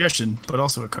 It's a suggestion, but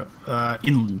also a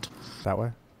inland. That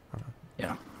way?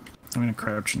 Yeah. I'm gonna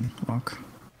crouch and walk.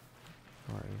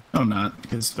 Alright. No, I'm not,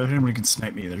 because if anybody can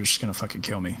snipe me, they're just gonna fucking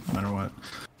kill me, no matter what.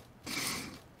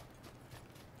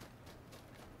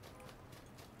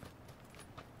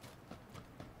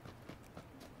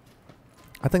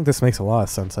 I think this makes a lot of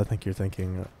sense. I think you're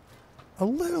thinking a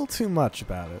little too much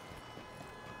about it.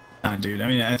 Nah, dude, I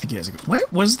mean, I think he has a...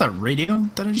 What was that radio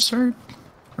that I just heard?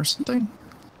 Or something?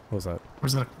 What was that? Or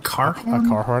was that a car horn? A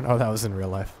car horn? Oh, that was in real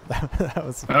life. That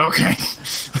was... Okay.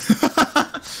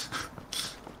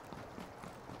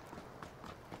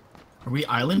 Are we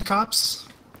island cops?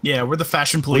 Yeah, we're the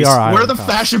fashion police. We are We're the island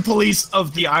cops. fashion police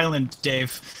of the island,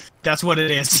 Dave. That's what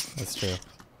it is. That's true.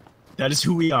 That is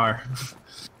who we are.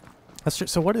 That's true.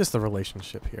 So what is the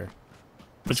relationship here?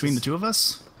 Between the two of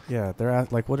us? Yeah, they're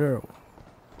at, like, what are...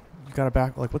 You got a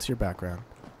back... Like, what's your background?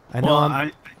 I know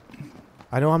Well,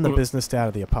 I know I'm the business dad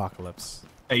of the apocalypse.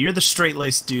 you're the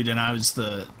straight-laced dude, and I was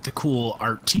the cool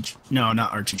art teacher. No,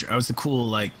 not art teacher. I was the cool,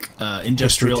 like,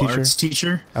 industrial teacher? arts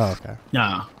teacher. Oh, okay.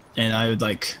 No, and I would,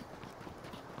 like...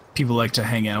 People like to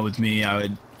hang out with me. I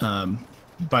would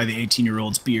buy the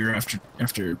 18-year-olds beer after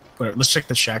whatever. Let's check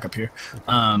the shack up here.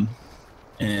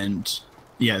 And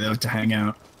yeah, they like to hang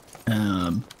out.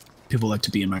 People like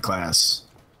to be in my class,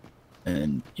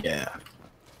 and yeah.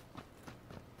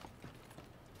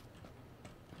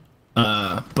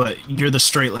 But you're the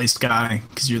straight-laced guy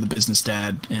because you're the business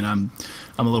dad, and I'm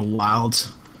a little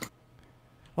wild.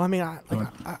 Well, I mean,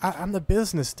 I'm the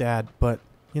business dad, but,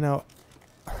 you know,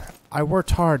 I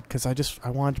worked hard because I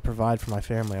wanted to provide for my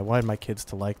family. I wanted my kids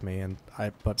to like me,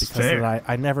 but because of that,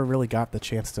 I never really got the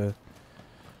chance to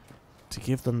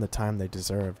give them the time they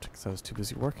deserved because I was too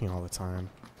busy working all the time.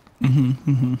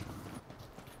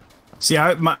 See,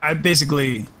 I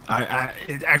basically I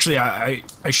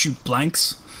shoot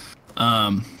blanks,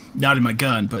 not in my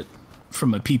gun, but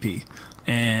from a PP,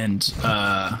 and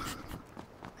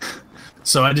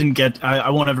so I didn't get. I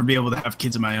won't ever be able to have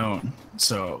kids of my own.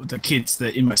 So the kids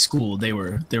that in my school, they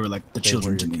were like the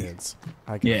children to me. Kids.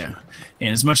 I get you.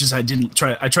 And as much as I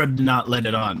tried to not let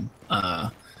it on,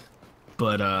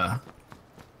 but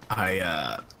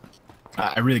I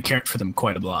really cared for them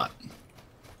quite a lot.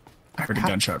 I heard a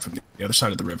gunshot from the other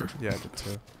side of the river. Yeah, I did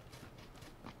too.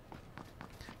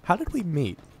 How did we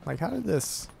meet? Like, how did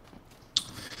this...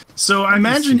 So I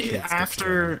imagine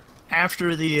after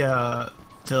the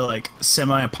like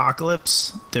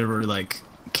semi-apocalypse, there were like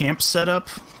camps set up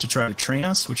to try to train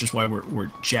us, which is why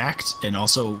we're jacked and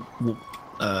also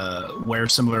wear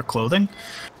similar clothing.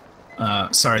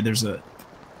 Sorry, there's a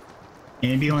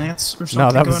ambulance or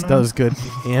something. No, that was good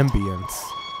ambience.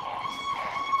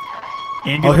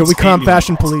 Ambulance, oh, here we come, ambulance.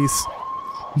 fashion police.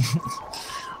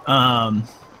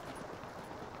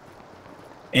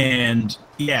 And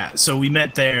yeah, so we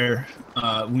met there.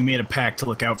 We made a pact to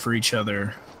look out for each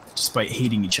other, despite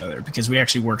hating each other, because we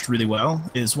actually worked really well.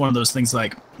 It's one of those things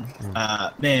like,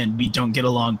 man, we don't get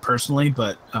along personally,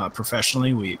 but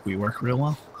professionally, we work real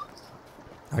well.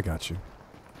 I got you.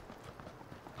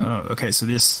 Oh, okay, so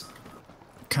this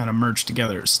kind of merged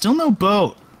together. Still no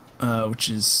boat, which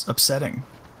is upsetting.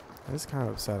 That is kind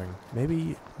of upsetting.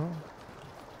 Maybe... Oh,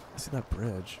 I see that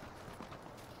bridge.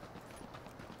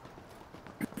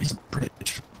 It's a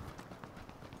bridge.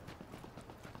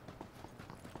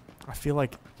 I feel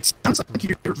like... It sounds like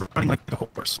you're running like a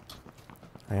horse.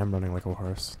 I am running like a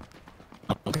horse.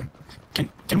 Oh, okay.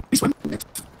 Can we swim?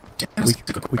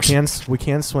 We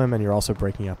can swim, and you're also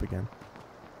breaking up again.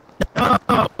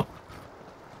 Oh.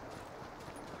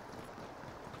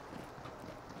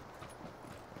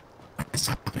 What's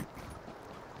happening?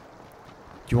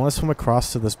 Do you want to swim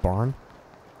across to this barn?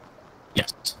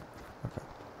 Yes. Okay.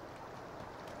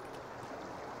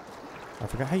 I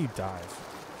forgot how you dive.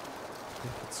 I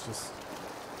think it's just...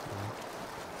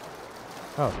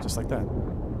 Oh, just like that.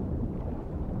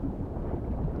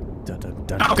 Dun, dun,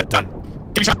 dun, Oh, dun, dun.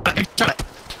 Give me a shot. Give me a shot.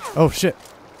 Oh, shit.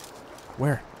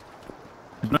 Where?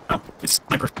 No, it's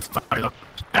sniper fire. Ow,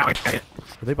 I got it.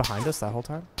 Were they behind us that whole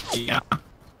time? Yeah.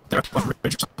 They're up on a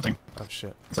ridge or something. Oh,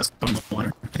 shit. That's on the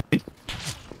water.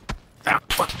 Ow,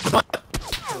 what?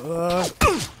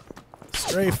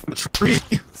 Strafe. The tree.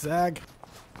 Zag.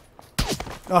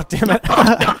 Oh, damn it.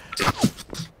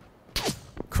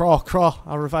 Crawl, crawl.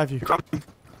 I'll revive you. Crawling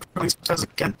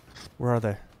again. Where are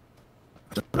they?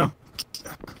 I don't know.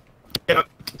 Get up.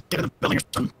 Get in the building or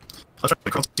something. I'll try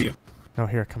to crawl to you. No,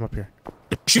 here, come up here.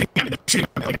 They're shooting at me. They're shooting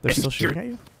at me. Like, They're still shooting at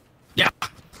you? Yeah.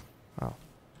 Oh.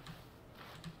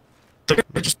 They're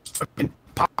gonna just fucking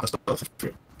pop us both.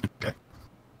 Okay.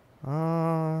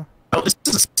 Oh, this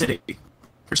is a city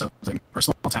or something. Or a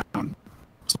small town.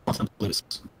 Small town blues.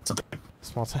 Something.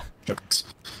 Small town. Jokes.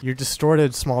 Your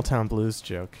distorted small town blues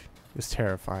joke is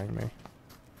terrifying me.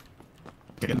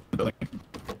 Get in the building.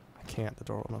 I can't. The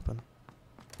door won't open.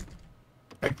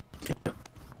 Okay.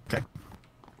 Okay.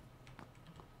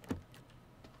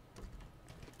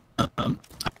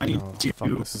 I need to. Fuck,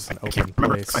 this is an I open can't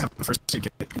remember place. if I have the first aid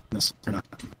kit in this or not.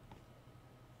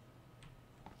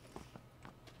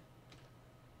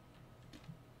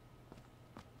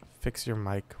 Fix your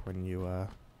mic when you have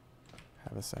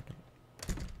a second.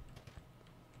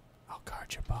 I'll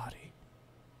guard your body.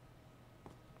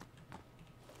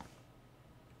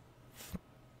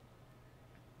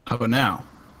 How about now?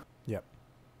 Yep.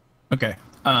 Okay.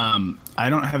 I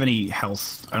don't have any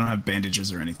health. I don't have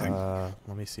bandages or anything.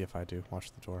 Let me see if I do.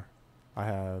 Watch the door. I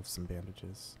have some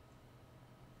bandages.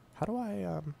 How do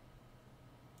I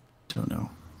Don't know.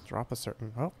 drop a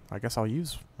certain... Oh, I guess I'll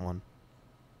use one.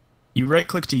 You right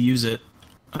click to use it,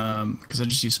 because I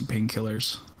just used some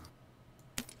painkillers.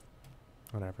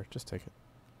 Whatever, just take it.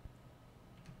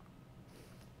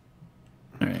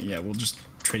 Alright, yeah, we'll just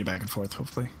trade it back and forth,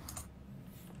 hopefully.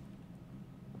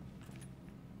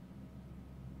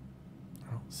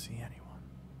 I don't see anyone.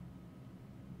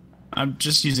 I'm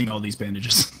just using all these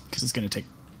bandages, because it's going to take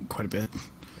quite a bit.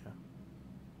 Yeah.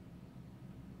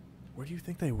 Where do you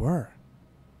think they were?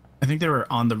 I think they were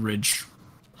on the ridge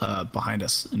behind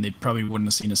us, and they probably wouldn't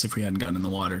have seen us if we hadn't gotten in the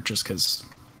water, just because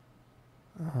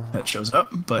that shows up.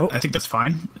 But I think that's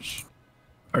fine.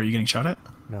 Are you getting shot at?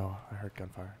 No, I heard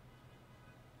gunfire.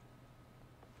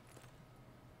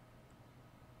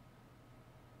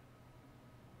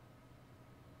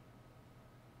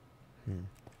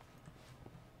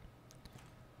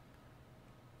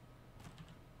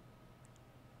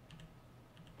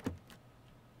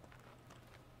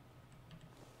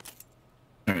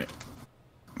 Alright.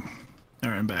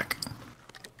 Alright, I'm back.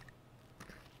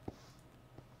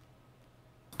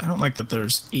 I don't like that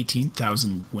there's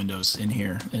 18,000 windows in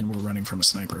here and we're running from a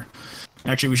sniper.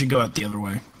 Actually, we should go out the other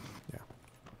way. Yeah.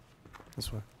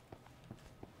 This way.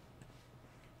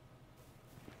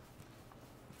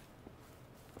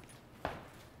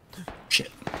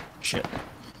 Shit. Shit.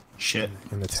 Shit.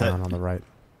 In the town on the right.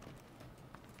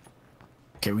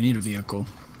 Okay, we need a vehicle.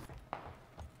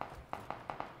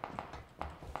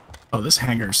 Oh, this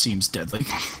hangar seems deadly.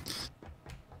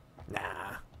 Nah.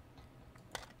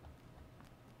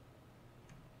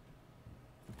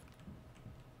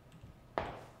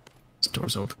 This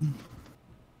door's open.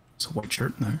 There's a white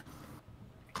shirt in there.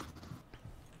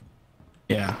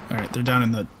 Yeah, alright, they're down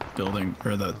in the building,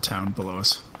 or the town below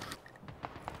us.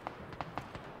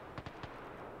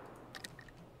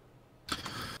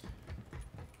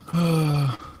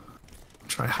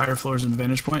 Try higher floors and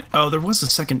vantage point. Oh, there was a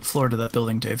second floor to that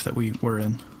building, Dave, that we were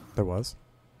in. There was?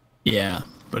 Yeah,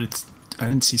 but it's... I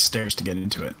didn't see stairs to get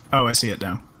into it. Oh, I see it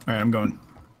now. Alright, I'm going.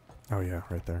 Oh yeah,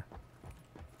 right there.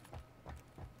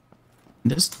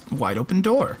 This wide open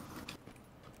door.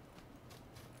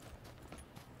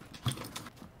 I'm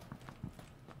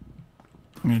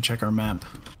gonna check our map.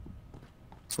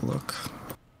 Let's look.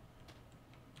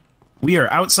 We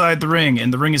are outside the ring,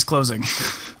 and the ring is closing.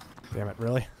 Damn it,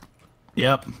 really?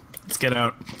 Yep. Let's get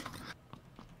out.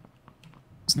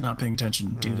 It's not paying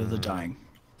attention due to the dying.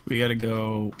 We gotta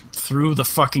go through the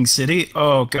fucking city.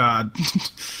 Oh, God.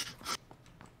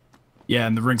 Yeah,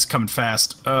 and the ring's coming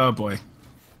fast. Oh, boy.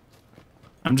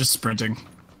 I'm just sprinting.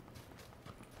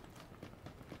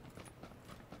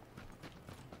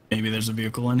 Maybe there's a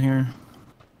vehicle in here.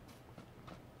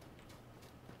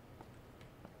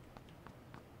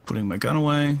 Putting my gun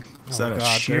away. Is that a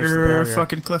sheer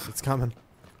fucking cliff? It's coming.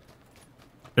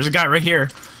 There's a guy right here.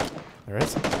 There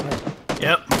is? Right.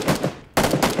 Yep.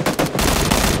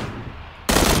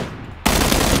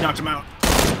 Knocked him out.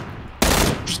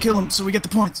 Just kill him so we get the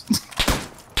points.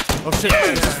 Oh shit,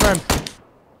 it's his friend.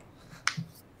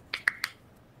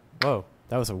 Whoa,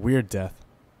 that was a weird death.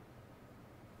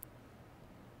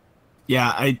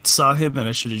 Yeah, I saw him and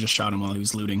I should have just shot him while he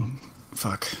was looting.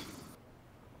 Fuck.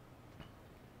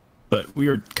 But we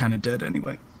were kind of dead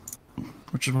anyway.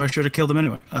 Which is why I should have killed him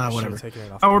anyway. Whatever.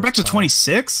 Oh, we're back to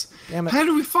 26? Damn it. How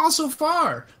did we fall so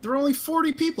far? There were only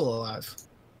 40 people alive.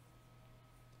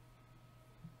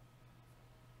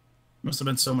 Must have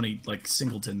been so many, like,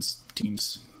 singletons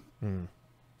teams. Hmm.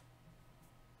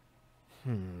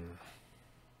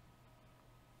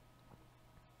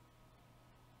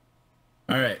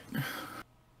 All right.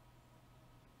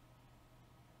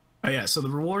 Oh yeah, so the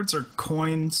rewards are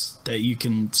coins that you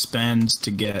can spend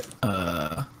to get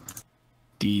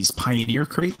these Pioneer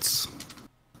crates,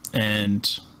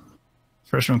 and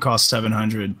first one costs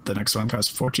 700, the next one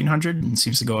costs 1400, and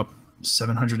seems to go up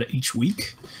 700 each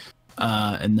week.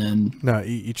 And then no,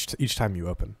 each time you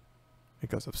open, it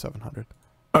goes up 700.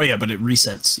 Oh yeah, but it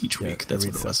resets each week. That's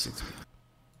what it was. All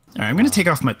right, I'm gonna take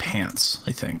off my pants,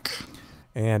 I think.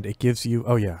 And it gives you.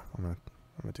 Oh yeah, I'm gonna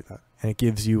do that. And it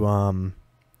gives you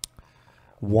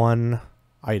one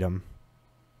item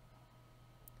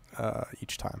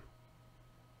each time.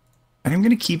 And I'm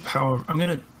gonna keep how I'm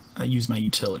gonna use my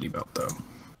utility belt though.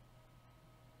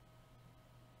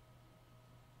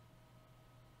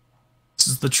 This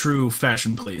is the true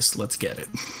fashion place. Let's get it.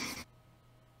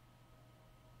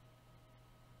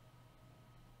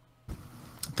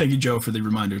 Thank you, Joe, for the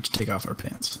reminder to take off our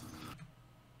pants.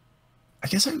 I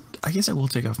guess I will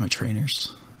take off my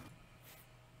trainers.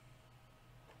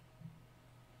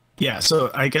 Yeah, so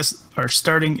I guess our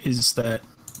starting is that.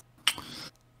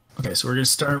 Okay, so we're gonna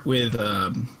start with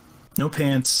no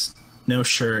pants, no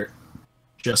shirt,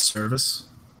 just service.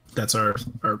 That's our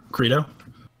credo.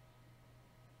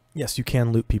 Yes, you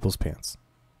can loot people's pants.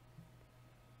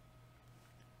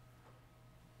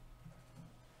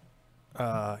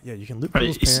 Yeah, you can loot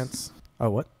people's pants. Oh,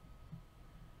 what?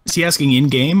 Is he asking in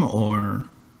game or?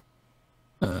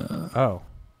 Oh,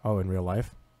 in real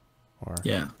life, or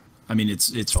yeah. I mean, it's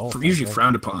usually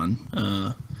frowned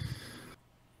upon.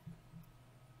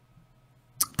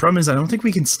 Problem is, I don't think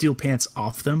we can steal pants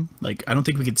off them. Like, I don't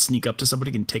think we can sneak up to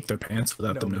somebody and take their pants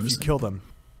without them noticing. If you kill them,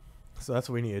 so that's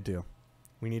what we need to do.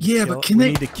 We need to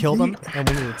need to kill them, and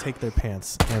we need to take their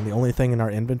pants. And the only thing in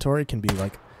our inventory can be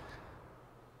like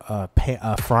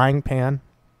a frying pan.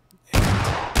 And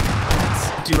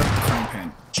I do like the frying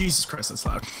pan. Jesus Christ, that's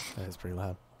loud. That is pretty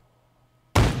loud.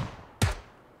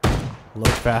 Load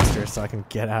faster so I can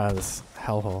get out of this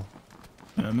hellhole.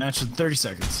 Match in 30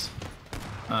 seconds.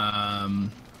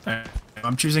 I'm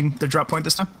choosing the drop point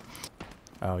this time.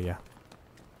 Oh yeah.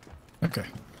 Okay.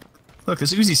 Look,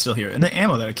 this Uzi's still here, and the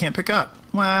ammo that I can't pick up.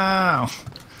 Wow.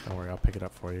 Don't worry, I'll pick it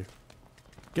up for you.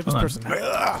 Give this person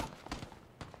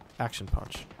action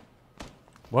punch.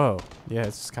 Whoa. Yeah,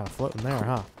 it's just kind of floating there,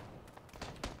 huh?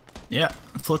 Yeah,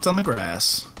 it floats on the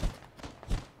grass.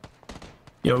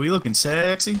 Yo, we looking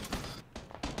sexy?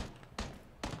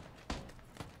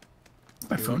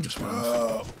 My phone just went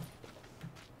off.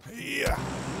 Yeah.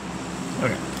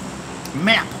 Okay.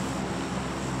 Map.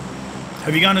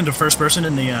 Have you gone into first person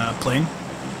in the plane? In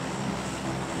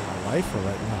my life or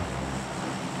right now?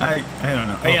 I don't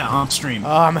know. Oh, yeah, on stream. Oh,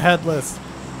 I'm headless.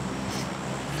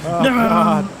 Oh, no!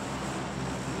 God.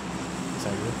 Is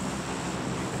that you?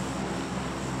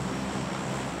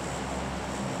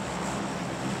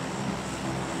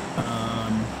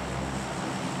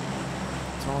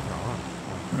 What's all going on?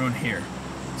 We're going here.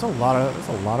 There's a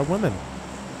lot of women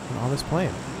on this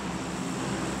plane.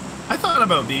 I thought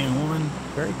about being a woman.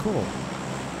 Very cool.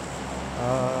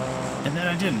 And then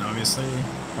I didn't, obviously.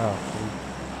 Oh.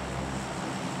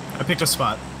 I picked a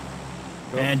spot.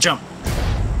 Go. And jump.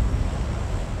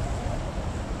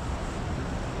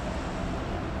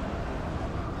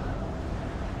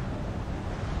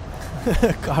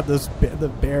 God,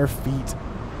 the bare feet.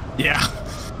 Yeah.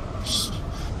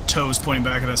 Toes pointing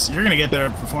back at us. You're gonna get there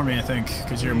before me, I think,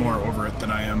 because you're more over it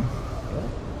than I am.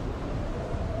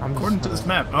 According to this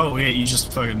map. Oh, yeah, you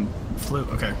just fucking flew.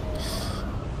 Okay.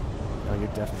 No, you're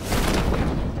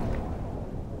definitely.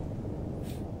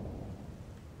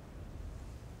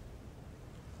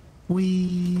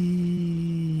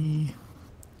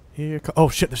 Oh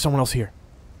shit! There's someone else here.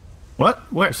 What?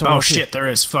 Where? Oh shit! Here. There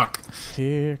is. Fuck.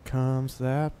 Here comes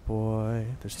that boy.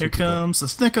 There's here comes the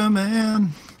Snicker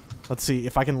Man. Let's see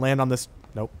if I can land on this.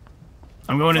 Nope.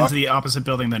 I'm going into the opposite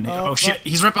building then. Oh shit!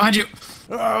 He's right behind you.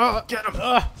 Get him.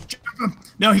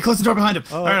 No, he closed the door behind him.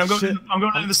 All right, I'm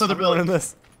going into this other building.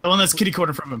 The one that's kitty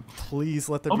corner from him. Please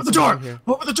let there open be the door. Here.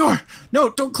 Open the door. No,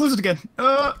 don't close it again.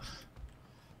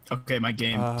 Okay, my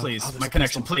game, please. My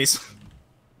connection, please.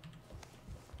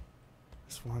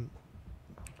 This one.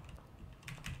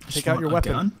 Take out your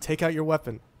weapon. Take out your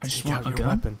weapon. Take out your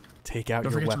weapon. Take out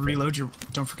your weapon.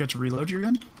 Don't forget to reload your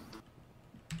gun.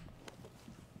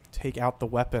 Take out the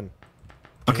weapon.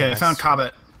 Okay, I found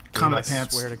combat pants. I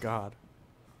swear to God.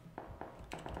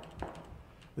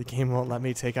 The game won't let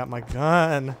me take out my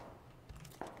gun.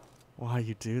 Why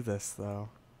you do this though?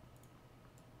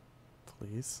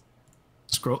 Please.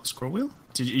 Scroll wheel?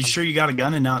 You sure you got a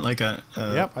gun and not like a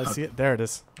Yep, I see it. There it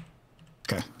is.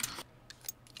 Okay.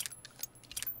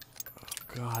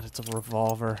 God, it's a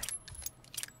revolver.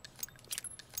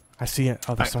 I see it.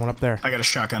 Oh, there's someone up there. I got a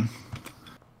shotgun.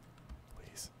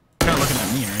 Please. You're not looking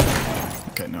at me, right?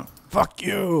 Okay, no. Fuck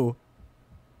you!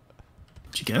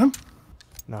 Did you get him?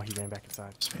 No, he ran back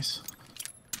inside. Space.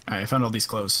 Alright, I found all these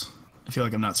clothes. I feel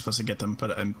like I'm not supposed to get them,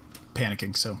 but I'm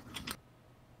panicking, so...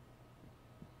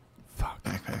 Fuck.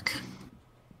 Backpack.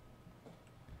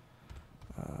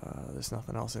 There's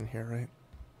nothing else in here, right?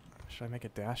 Should I make a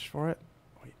dash for it?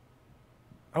 Wait.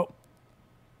 Oh!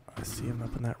 I see him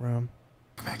up in that room.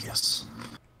 Back, yes.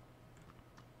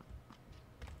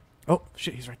 Oh,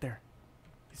 shit, he's right there.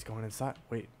 He's going inside.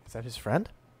 Wait, is that his friend?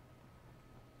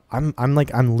 I'm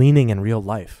leaning in real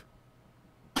life.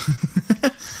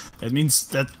 That means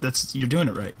that's you're doing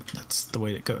it right. That's the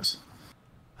way it goes.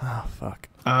 Oh, fuck.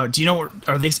 Do you know where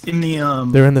are they in the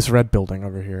They're in this red building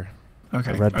over here.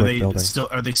 Okay. The red brick building.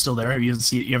 Are they still there? You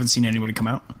haven't seen anybody come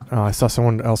out? Oh, I saw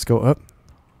someone else go up.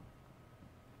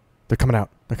 They're coming out.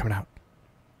 They're coming out.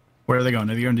 Where are they going?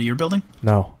 Are they going to your building?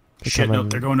 No. Shit, no,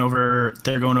 they're going over to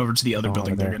the other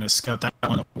building. There. They're gonna scout that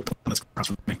one that's across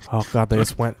from me. Oh god, they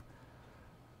just went.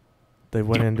 They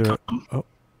went into it. Oh.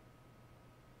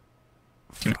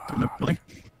 Fuck.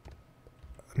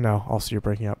 No, also you're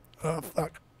breaking up. Oh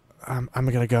fuck. I'm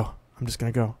gonna go. I'm just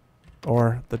gonna go.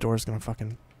 Or the door's gonna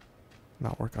fucking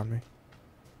not work on me.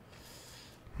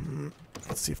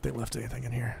 Let's see if they left anything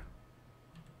in here.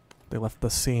 They left the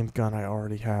same gun I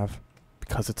already have.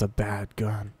 Because it's a bad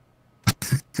gun.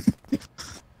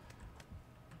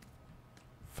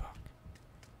 Fuck.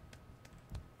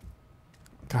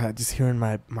 God, just hearing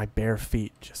my bare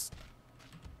feet just...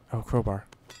 Oh, crowbar.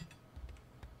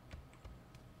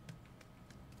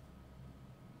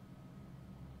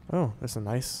 Oh, that's a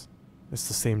nice... It's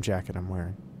the same jacket I'm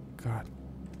wearing. God.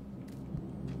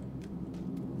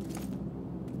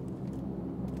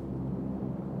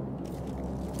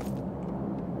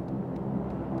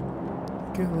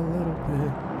 Give a little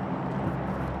bit.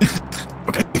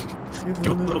 Okay. Give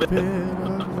a little bit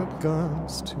of the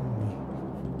guns to me.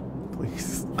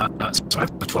 Please. So I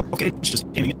have a 12 gauge just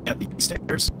aiming at the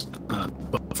stairs,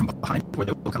 but from behind where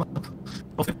they will come up.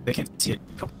 Hopefully they can't see it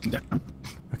coming down.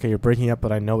 Okay, you're breaking up,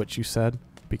 but I know what you said.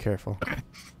 Be careful. Okay.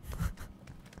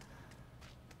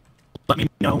 Let me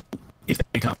know if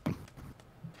they come.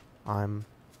 I'm...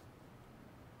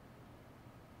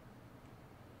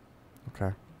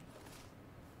 Okay.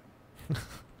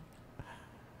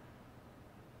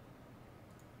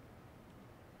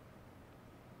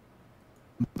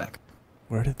 Back.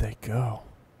 Where did they go?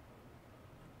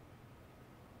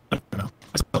 I don't know.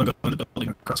 I saw them go in the building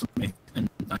across from me, and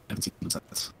I haven't seen them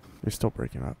since. You're still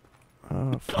breaking up.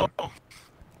 Oh, fuck. Oh.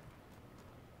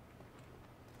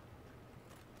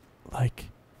 Like...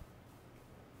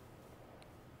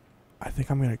 I think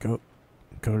I'm gonna go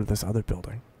to this other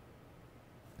building.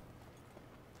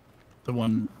 The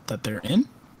one that they're in?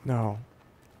 No.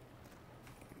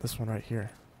 This one right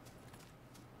here.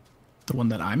 The one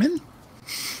that I'm in?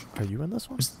 Are you in this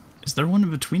one? Is there one in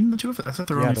between the two of us? I thought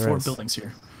there were only there 4 is. buildings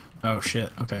here. Oh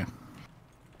shit, okay.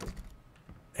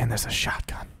 And there's a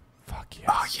shotgun. Fuck yes.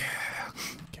 Oh yeah.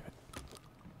 Give it.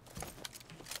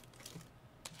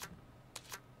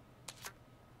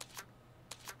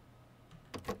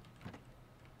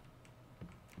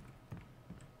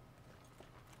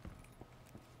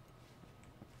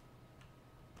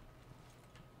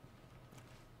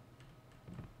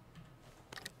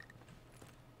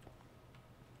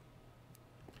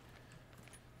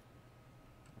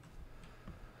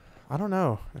 I don't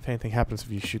know if anything happens if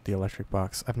you shoot the electric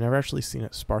box. I've never actually seen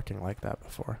it sparking like that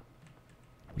before.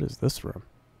 What is this room?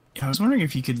 Yeah, I was wondering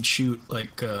if you could shoot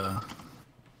like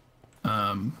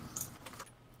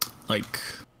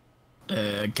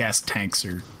gas tanks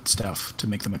or stuff to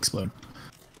make them explode.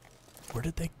 Where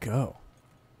did they go?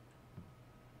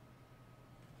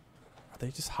 Are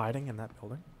they just hiding in that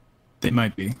building? They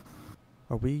might be.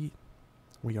 Are we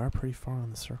are pretty far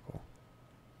on the circle.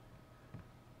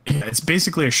 Yeah, it's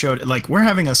basically a show. Like, we're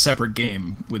having a separate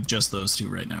game with just those two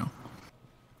right now.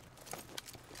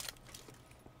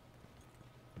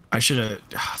 I should have...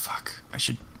 Ah, fuck. I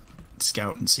should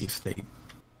scout and see if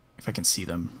I can see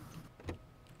them. I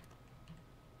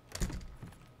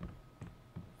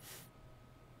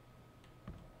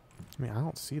mean, I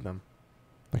don't see them.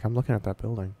 Like, I'm looking at that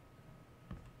building.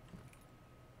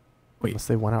 Wait. Unless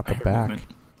they went out I the heard back.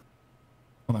 movement.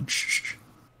 Hold on. Shh.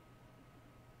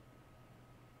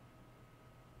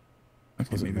 Okay,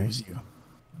 Was it maybe me? it was you.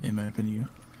 It might have been you.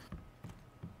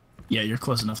 Yeah, you're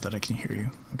close enough that I can hear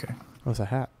you. Okay. Oh, it's a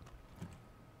hat.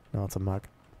 No, it's a mug.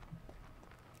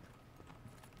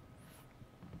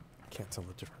 I can't tell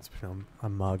the difference between a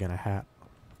mug and a hat.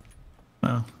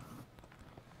 Well,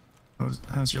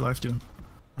 How's your life doing?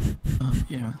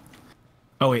 Yeah.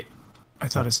 Oh wait, I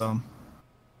thought I saw him.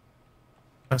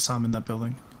 I saw him in that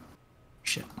building.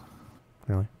 Shit.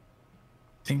 Really?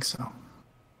 I think so.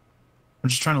 I'm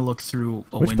just trying to look through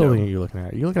a Which window. building are you looking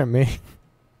at? Are you looking at me?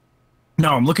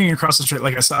 No, I'm looking across the street.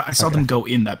 Like I saw them go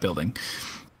in that building.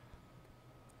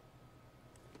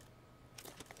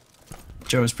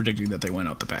 Joe is predicting that they went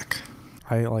out the back.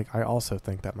 I also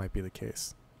think that might be the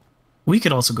case. We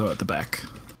could also go out the back.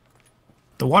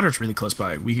 The water's really close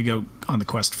by. We could go on the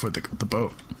quest for the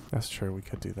boat. That's true. We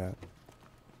could do that.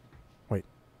 Wait.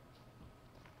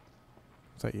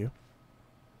 Is that you?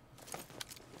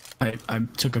 I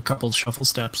took a couple shuffle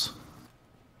steps.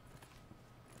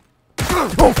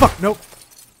 Oh fuck! Nope.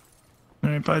 All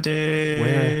right, buddy.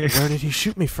 Where did he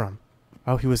shoot me from?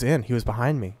 Oh, he was in. He was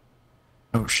behind me.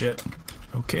 Oh shit.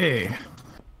 Okay.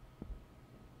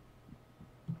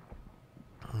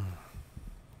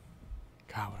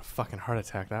 God, what a fucking heart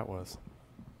attack that was.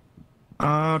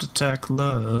 Heart attack,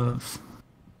 love.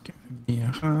 Give me a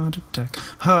heart attack.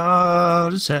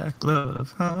 Heart attack,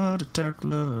 love. Heart attack,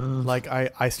 love. Like,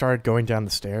 I started going down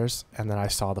the stairs, and then I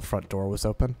saw the front door was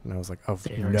open, and I was like, oh,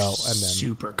 They no. are And then...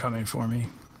 super coming for me.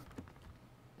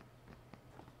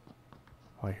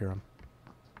 Oh, I hear him.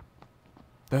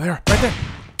 They're there. Right there.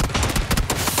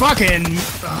 Fucking...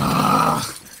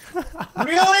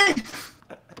 really?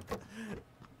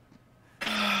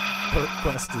 Boat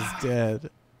Quest is dead.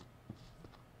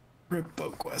 Rip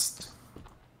Boat Quest.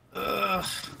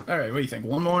 Alright, what do you think?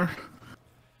 One more?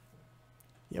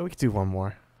 Yeah, we could do one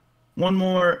more. One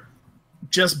more.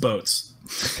 Just boats.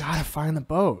 Gotta find the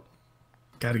boat.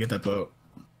 Gotta get that boat.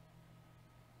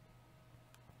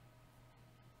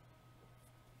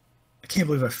 I can't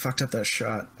believe I fucked up that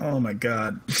shot. Oh my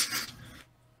god.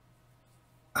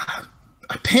 I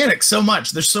panic so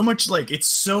much. There's so much, like, it's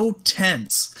so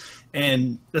tense.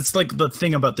 And that's like the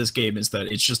thing about this game is that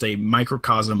it's just a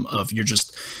microcosm of you're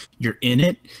in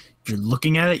it, you're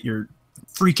looking at it, you're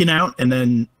freaking out, and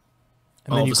then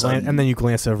you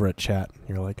glance over at chat. And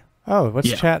you're like, oh,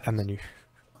 what's chat? And then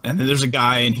there's a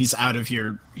guy and he's out of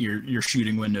your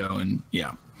shooting window, and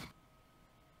yeah.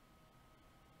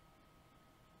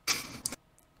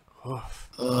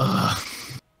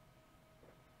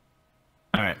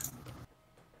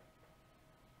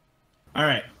 All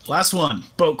right, last one.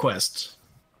 Boat Quest.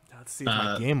 Let's see if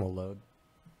my game will load.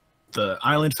 The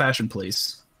Island Fashion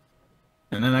Police.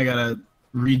 And then I gotta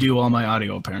redo all my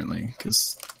audio, apparently,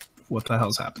 because what the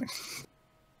hell's happening?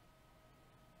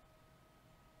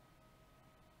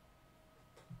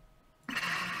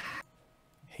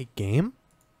 Hey, game?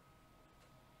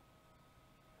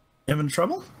 You having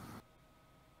trouble?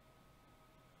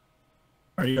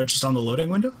 Are you just on the loading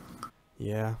window?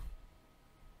 Yeah.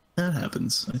 That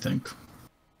happens, I think.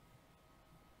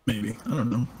 Maybe. I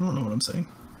don't know. I don't know what I'm saying.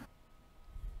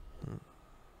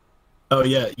 Oh,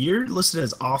 yeah. You're listed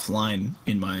as offline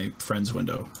in my friend's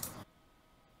window.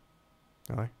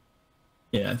 Really?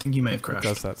 Yeah, I think you may have crashed. It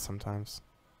does that sometimes.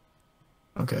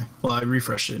 Okay. Well, I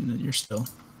refreshed it and you're still.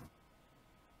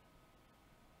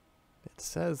 It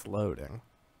says loading.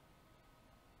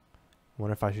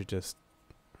 Wonder if I should just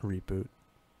reboot.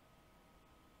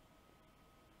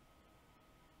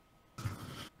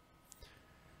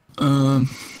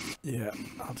 Yeah,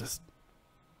 I'll just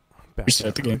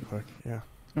restart the game. Quick. Yeah.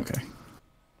 Okay.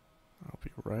 I'll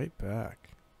be right back.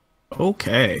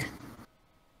 Okay.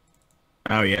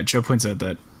 Oh yeah, Joe points out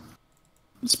that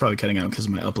it's probably cutting out because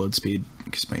of my upload speed,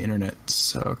 because my internet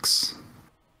sucks.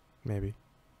 Maybe.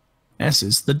 S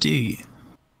is the D,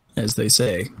 as they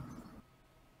say.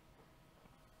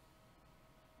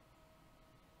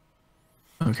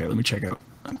 Okay, let me check out.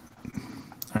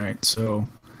 Alright, so...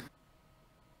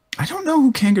 I don't know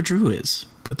who Kanga Drew is,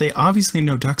 but they obviously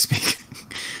know Duckspeak.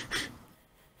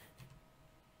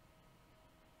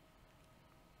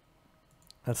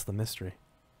 That's the mystery.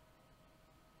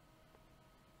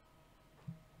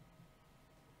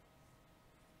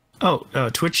 Oh,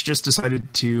 Twitch just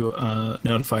decided to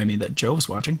notify me that Joe was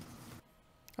watching.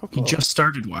 Oh, cool. He just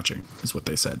started watching, is what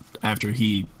they said, after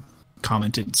he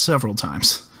commented several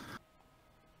times.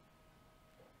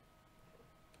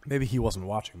 Maybe he wasn't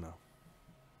watching, though.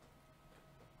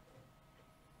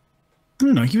 I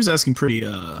don't know, he was asking pretty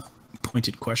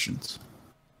pointed questions.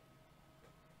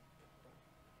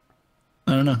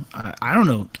 I don't know. I don't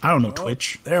know. I don't know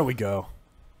Twitch. There we go.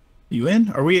 You in?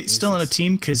 Are we still on a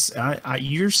team? Because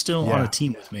you're still on a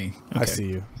team with me. Okay. I see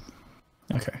you.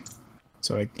 Okay.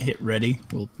 So I hit ready.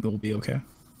 We'll be okay.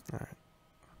 All right.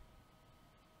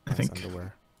 I think.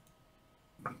 Underwear.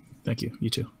 Thank you.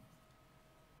 You too.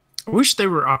 I wish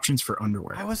there were options for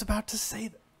underwear. I was about to say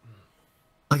that.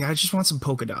 Like, I just want some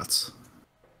polka dots.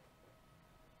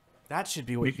 That should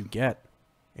be what you get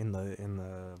in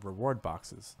the reward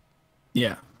boxes.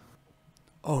 Yeah.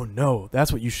 Oh no,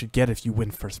 that's what you should get if you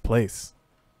win first place.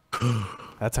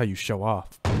 That's how you show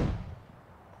off.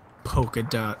 Polka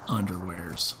dot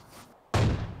underwears.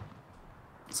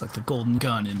 It's like the golden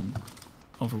gun in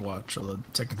Overwatch, although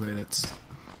technically that's...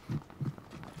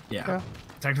 Yeah.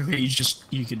 Technically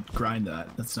you could grind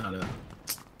that. That's not a...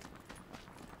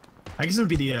 I guess it would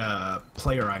be the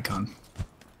player icon.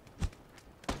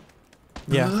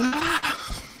 Yeah.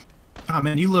 Oh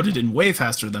man, you loaded in way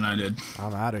faster than I did.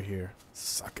 I'm out of here.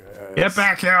 Suckers. Get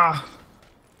back here!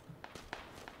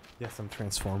 Yeah, some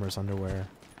Transformers underwear.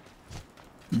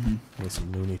 Mm-hmm. Maybe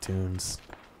some Looney Tunes.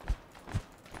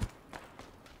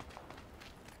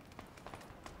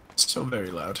 So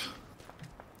very loud.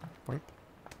 Boink.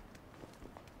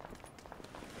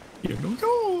 Here we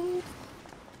go!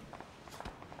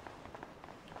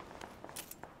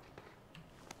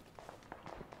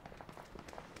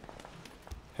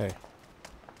 Hey,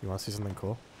 you want to see something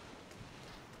cool?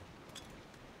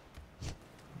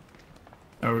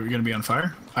 Are we gonna be on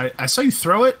fire? I saw you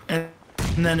throw it, and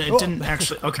then it didn't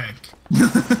actually... Okay.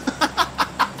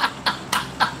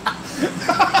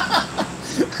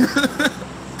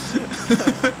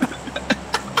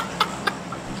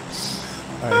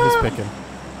 Alright, who's picking?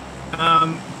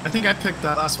 I think I picked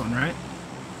that last one, right?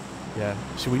 Yeah.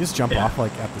 Should we just jump off,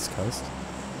 like, at this coast?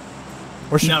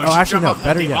 Or should... No, oh, actually, no. off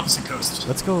Better the yet. opposite coast.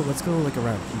 Let's go, like,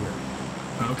 around here.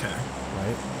 Okay.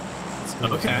 Right? Let's go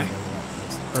Okay. around that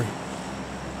coast. Or...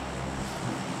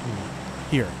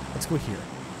 Here. Let's go here.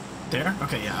 There?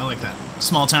 Okay, yeah, I like that.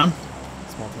 Small town?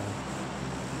 Small town.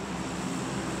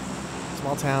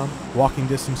 Small town. Walking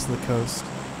distance to the coast.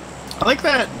 I like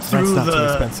that through not too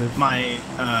expensive. my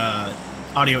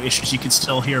audio issues, you can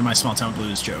still hear my small town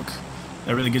blues joke.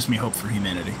 That really gives me hope for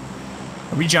humanity.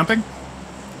 Are we jumping?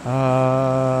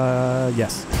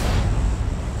 Yes.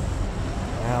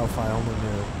 Now, if I only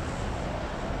knew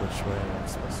which way I'm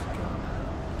supposed to go.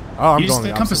 Oh, I'm Use going the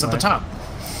the compass opposite at the way. top.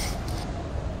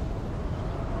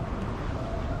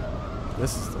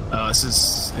 This is the. This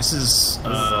is This is a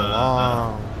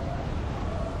long.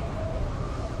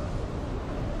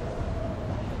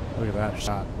 Look at that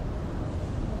shot.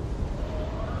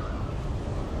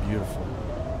 Beautiful.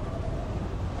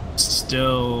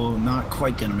 still not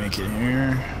quite gonna make it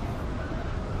here.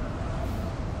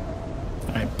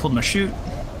 I pulled my chute.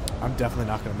 I'm definitely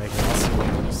not gonna make it. I'll see you on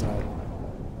the other side.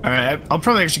 Alright, I'm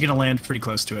probably actually gonna land pretty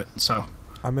close to it, so.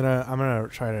 I'm gonna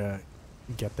try to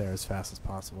get there as fast as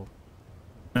possible.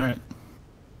 Alright.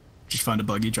 Just find a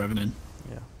buggy driving in.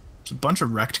 Yeah. There's a bunch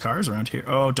of wrecked cars around here.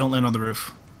 Oh, don't land on the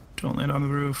roof. Don't land on the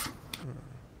roof.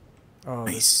 Oh,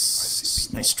 Nice.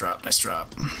 Nice drop, nice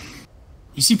drop.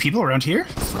 You see people around here?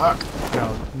 Fuck.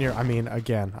 no, near. I mean,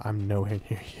 again, I'm nowhere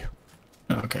near you.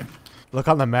 Oh, okay. Look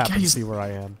on the map and Guys. see where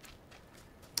I am.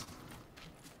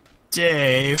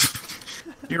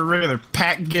 Dave. You're regular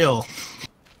Pat Gill.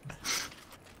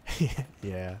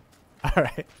 Yeah. All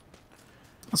right.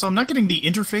 So I'm not getting the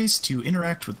interface to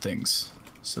interact with things.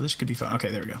 So this could be fun. Okay,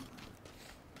 there we go.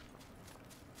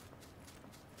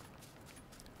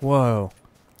 Whoa.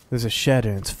 There's a shed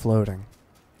and it's floating.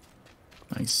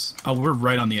 Nice. Oh, we're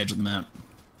right on the edge of the map.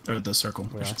 Or the circle,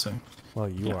 We I are? should say. Well,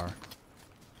 you Yeah. are.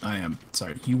 I am.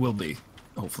 Sorry. You will be.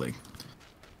 Hopefully.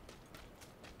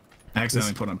 I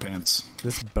accidentally put on pants.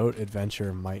 This boat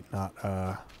adventure might not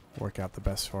work out the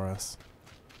best for us.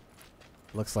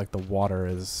 Looks like the water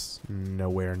is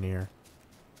nowhere near.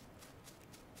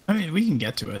 I mean, we can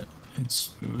get to it.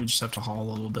 We just have to haul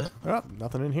a little bit. Oh,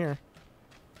 nothing in here.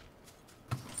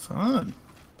 Fun.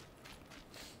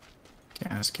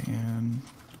 Gas can.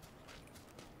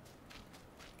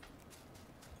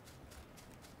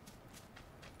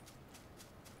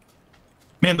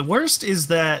 Man, the worst is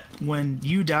that when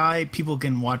you die, people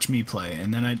can watch me play,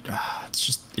 and then it's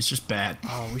just bad.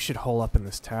 Oh, we should hole up in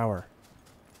this tower.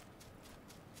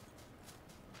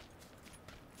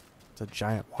 It's a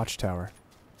giant watchtower.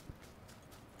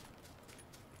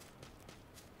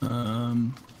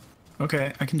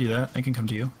 Okay, I can do that. I can come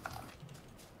to you.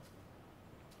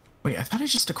 Wait, I thought I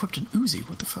just equipped an Uzi.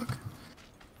 What the fuck?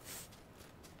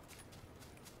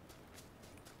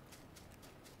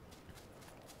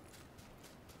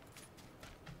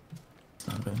 It's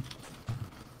not bad.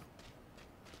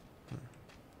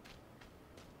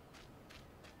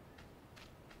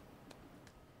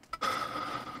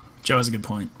 Joe has a good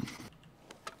point.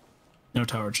 No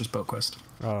tower, just boat quest.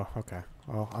 Oh, okay.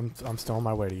 Well, I'm still on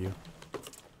my way to you.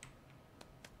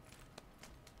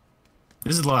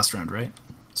 This is the last round, right?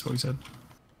 That's what we said.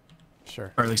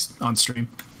 Sure. Or at least on stream.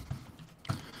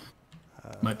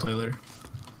 might play later.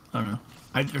 I don't know.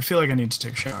 I feel like I need to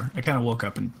take a shower. I kind of woke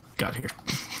up and got here.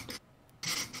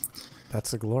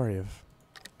 That's the glory of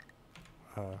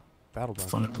Battlegrounds.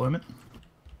 Fun employment.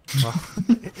 Well,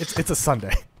 it's a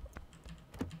Sunday.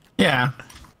 Yeah,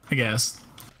 I guess.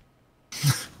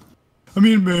 I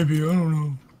mean, maybe. I don't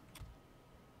know.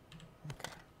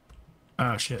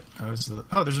 Oh shit!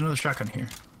 Oh, there's another shotgun here.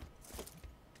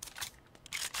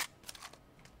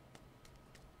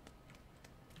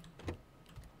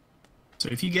 So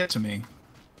if you get to me,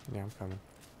 yeah, I'm coming.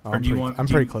 Oh, or do you want? I'm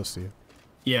pretty close to you.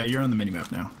 Yeah, you're on the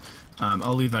minimap now.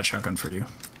 I'll leave that shotgun for you.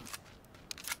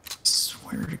 I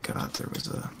swear to God, there was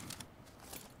a.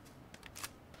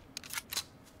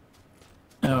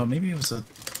 Oh, maybe it was a.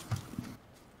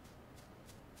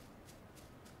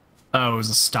 Oh, it was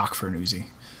a stock for an Uzi.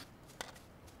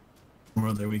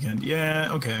 Memorial Day weekend. Yeah,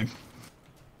 okay.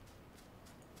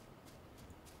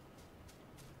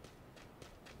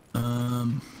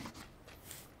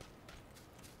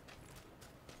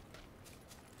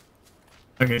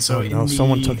 Okay, so oh, no,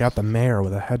 someone took out the mayor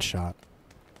with a headshot.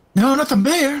 No, not the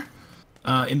mayor!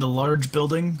 In the large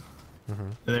building,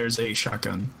 there's a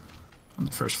shotgun on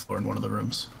the first floor in one of the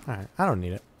rooms. Alright, I don't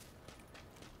need it.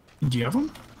 Do you have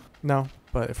one? No,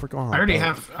 but if we're going on I already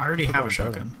have a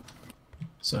shotgun.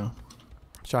 So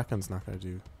shotgun's not gonna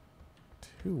do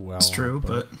too well. that's true,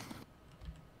 but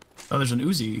oh, there's an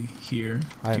Uzi here.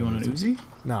 Do you want an Uzi?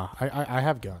 No, I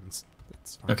have guns.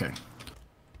 It's fine. Okay.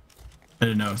 I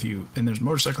didn't know if you... And there's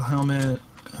motorcycle helmet,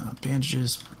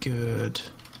 bandages, good.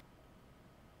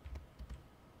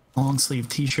 Long sleeve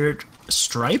t-shirt,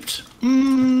 striped?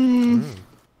 Punk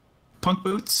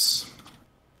boots.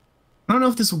 I don't know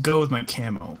if this will go with my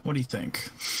camo. What do you think?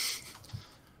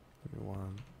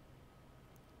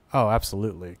 Oh,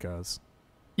 absolutely it goes.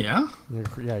 Yeah?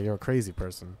 You're a crazy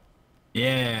person.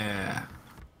 Yeah.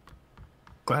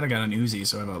 Glad I got an Uzi,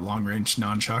 so I have a long-range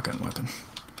non-shotgun weapon.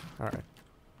 Alright.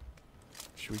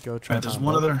 Should we go try there's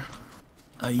one other...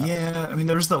 yeah, I mean,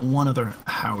 there's that one other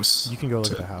house. You can go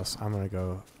look at the house. I'm gonna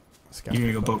go scout. You're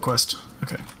gonna go boat quest?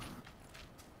 Okay.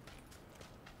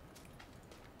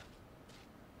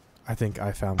 I think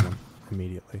I found one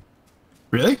immediately.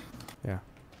 Really? Yeah.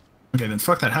 Okay, then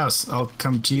fuck that house. I'll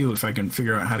come to you if I can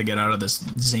figure out how to get out of this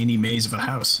zany maze of a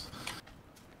house.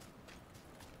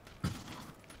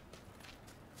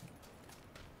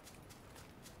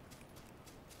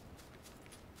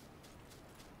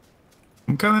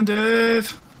 I'm coming,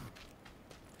 Dave.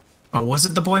 Oh, was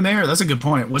it the boy mayor? That's a good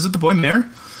point. Was it the boy mayor?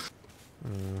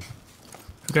 Who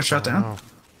got shot down? Know.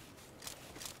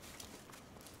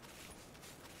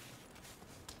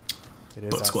 It is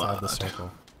Boat outside squad. the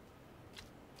circle.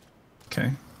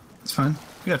 Okay, it's fine.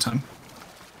 We got time.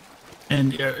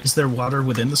 And is there water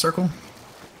within the circle?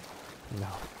 No.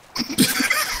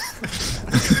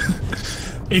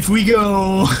 If we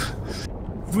go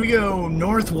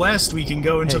northwest, we can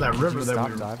go into that river that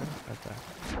we were. Diving? Okay.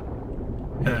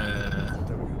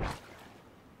 There we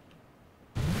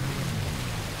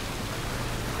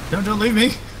go. Don't leave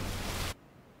me.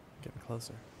 Getting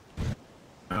closer.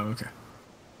 Oh, okay.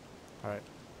 All right.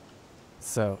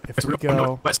 So if we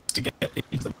go west to get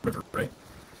into the river, right?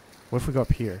 What if we go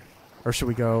up here, or should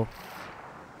we go?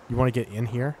 You want to get in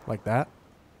here like that?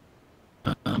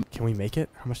 Can we make it?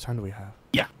 How much time do we have?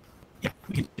 Yeah,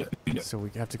 we can do it. So we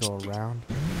have to go around.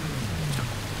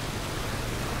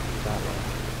 That way.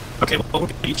 Okay, well, we'll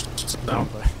get each. So.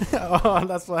 Oh,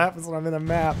 that's what happens when I'm in a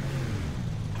map.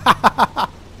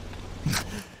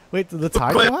 Wait, did the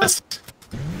tide go up?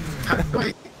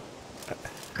 Wait.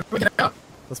 Get out.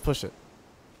 Let's push it.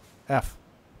 F.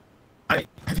 I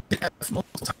hit F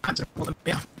multiple times.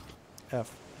 Yeah.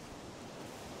 F.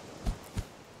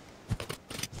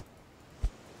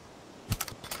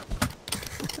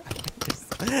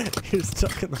 You're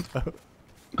stuck in the boat.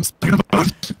 I'm stuck in the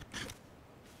boat.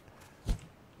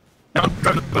 Now I'm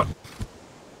driving the boat.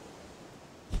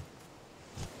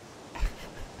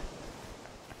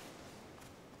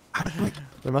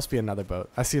 There must be another boat.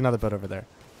 I see another boat over there.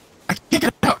 I can't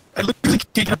get out. I literally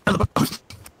can't get out of the boat.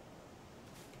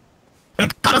 I'm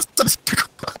caught outside the circle.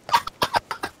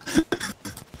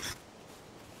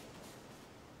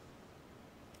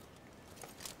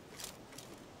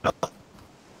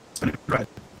 It's been a good ride.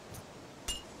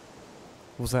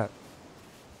 What was that?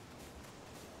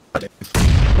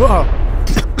 Whoa!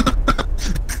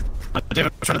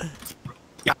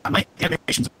 Yeah, my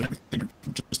animations and everything are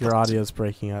just Your audio's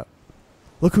breaking up.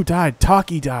 Look who died.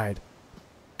 Taki died.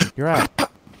 You're out.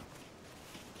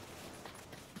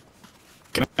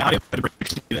 I'm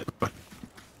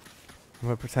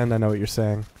gonna pretend I know what you're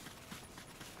saying.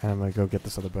 And I'm gonna go get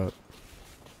this other boat.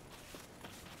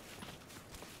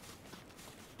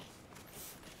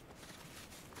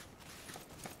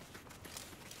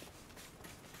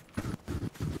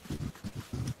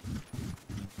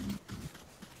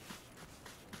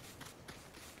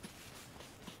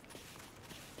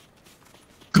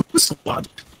 Goose Squad.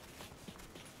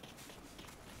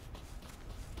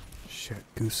 Shit,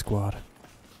 Goose Squad.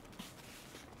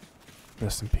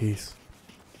 Rest in peace.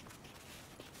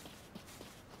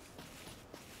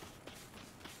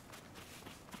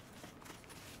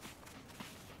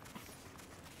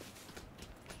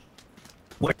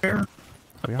 Where?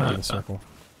 We are in a circle.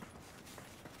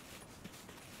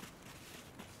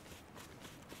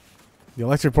 The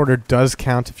electric border does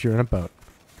count if you're in a boat.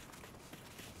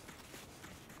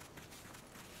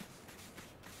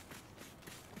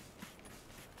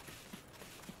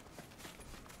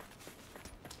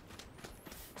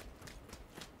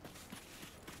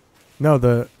 No,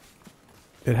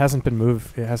 it hasn't been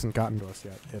moved. It hasn't gotten to us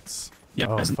yet. It's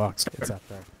oh fuck, it's up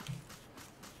there.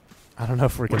 I don't know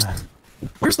if we're gonna.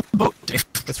 Where's the boat, Dave?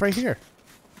 It's right here.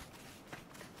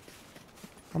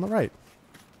 On the right.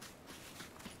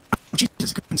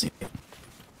 Jesus, couldn't see it.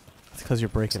 It's because you're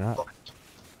breaking up.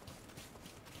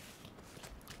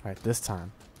 Alright, this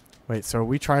time. Wait, so are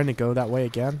we trying to go that way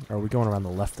again? Or are we going around the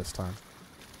left this time?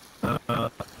 No. I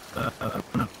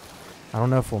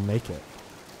don't know if we'll make it.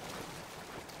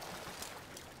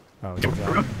 Oh, you're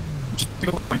right.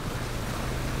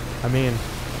 I mean,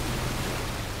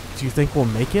 do you think we'll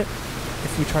make it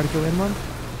if we try to go inland?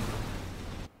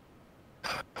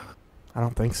 I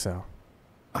don't think so.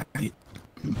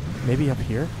 Maybe up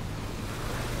here?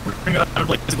 We're going to go out of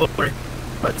Lake Glory,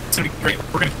 but it's going to be great.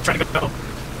 We're going to try to go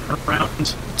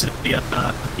around to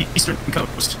the eastern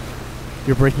coast.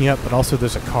 You're breaking up, but also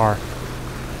there's a car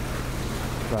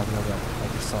driving over that. I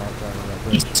just saw it driving over that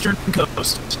bridge. Eastern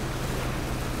coast.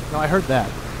 No, I heard that.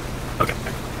 Okay.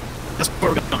 That's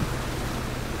where we're going.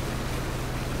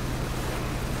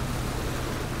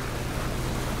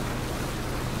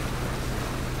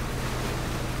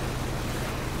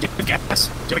 Do you have gas?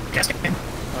 Do you have a gas can?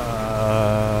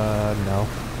 No.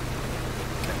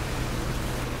 Okay.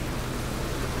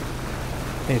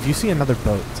 Hey, if you see another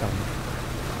boat, tell me.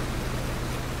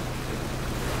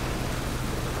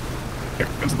 Here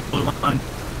comes the blue line.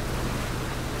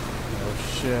 Oh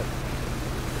shit.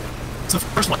 It's the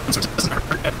first one, so it doesn't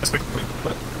hurt as quickly,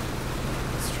 but...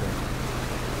 That's true.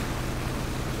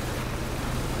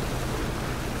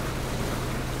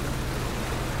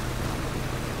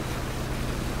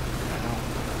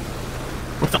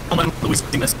 With Thelma and Louise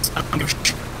doing this, I don't give a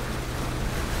shit.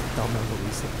 Thelma and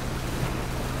Louise.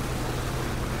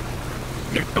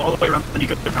 You're gonna go all the way around, then you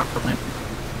go to the power plant.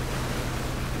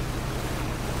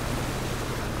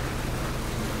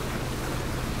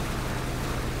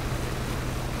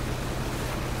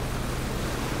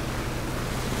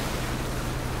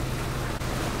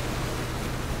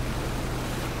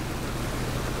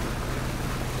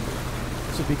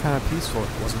 This would be kind of peaceful if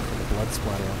it wasn't for the blood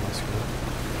splatter on my screen.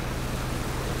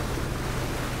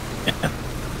 Yeah.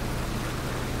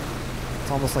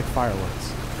 It's almost like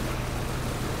fireworks.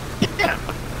 Yeah.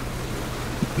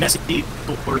 Messy,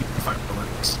 boring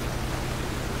fireworks.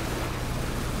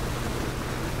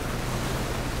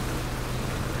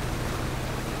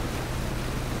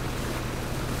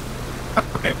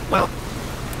 Okay, well.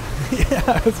 Yeah,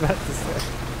 I was about to say.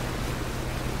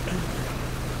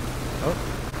 Oh.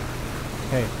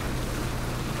 Hey.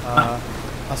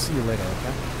 I'll see you later,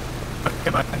 okay? Okay,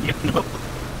 bye. Yeah, no.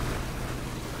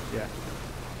 Yeah.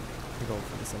 I'm going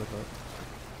for this other boat.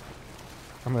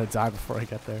 I'm gonna die before I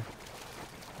get there.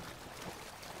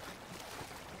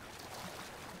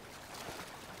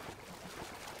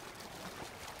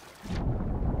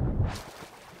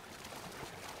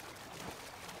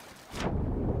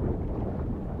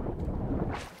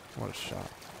 What a shot.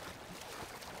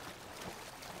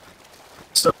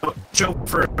 So, Joe,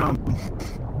 for,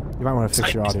 You might want to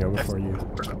fix your audio before you...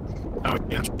 Oh,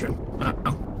 yeah, true.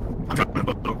 I'm driving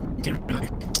a boat. You can't really...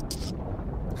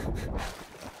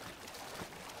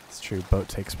 It's true, boat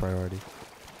takes priority.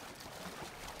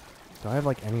 Do I have,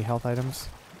 like, any health items?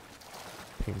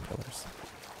 Painkillers.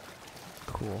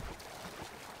 Cool.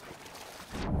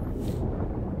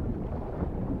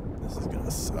 This is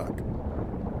gonna suck.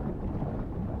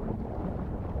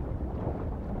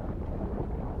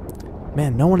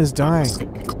 Man, no one is dying.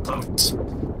 Close.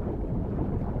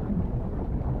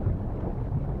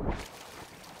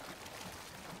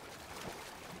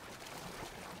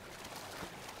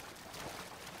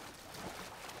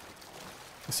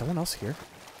 Is someone else here?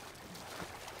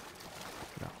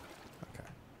 No. Okay.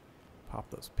 Pop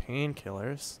those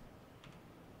painkillers.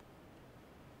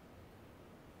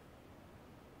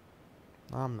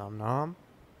 Nom nom nom.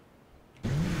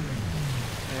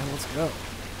 And let's go.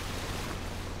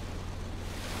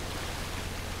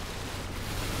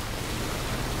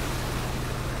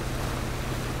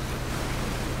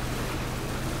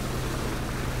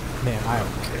 Man, I am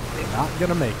not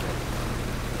gonna make it.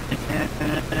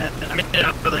 I made it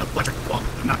out of the electric wall.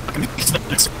 I'm not going to get to the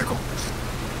next circle.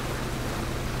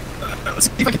 Let's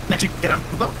see if I can actually get out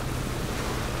of the boat.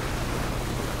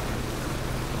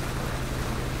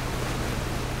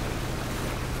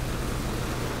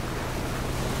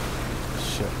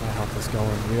 Shit, my health is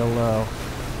going real low.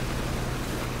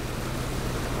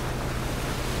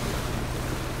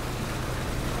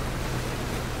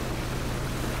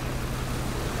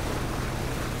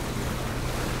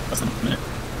 Less than a minute.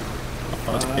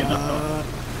 Oh, it's okay enough.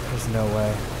 There's no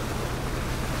way.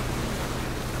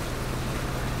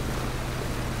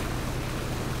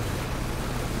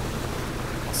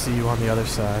 I'll see you on the other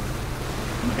side.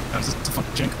 Oh my gosh, this is a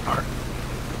fucking jank car.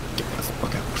 Get the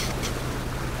fuck out.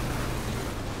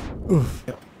 Oof.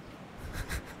 Yep.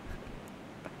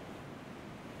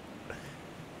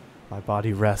 My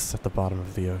body rests at the bottom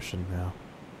of the ocean now.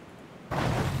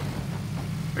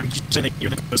 Or did you say that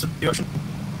you're the ghost of the ocean?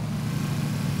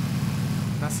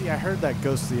 Now see, I heard that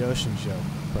Ghost of the Ocean joke,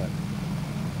 but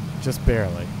just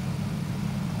barely.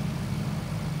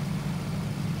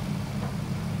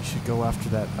 You should go after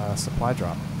that supply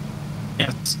drop.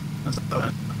 Yes, that's a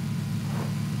thought.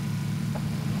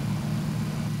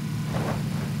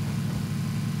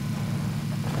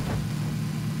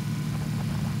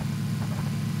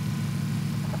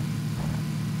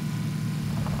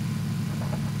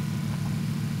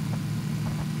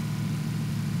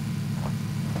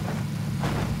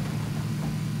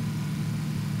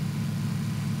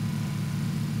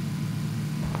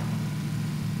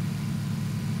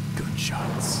 Good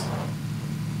shots.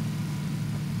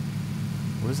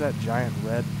 What is that giant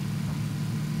red?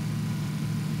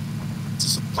 It's a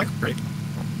supply crate.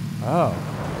 Oh,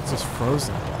 it's just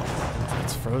frozen.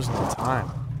 It's frozen in time.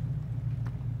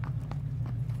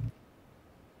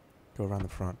 Go around the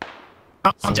front.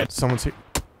 Oh, I'm dead. Someone's here.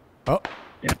 Oh.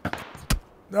 Yeah.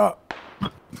 No.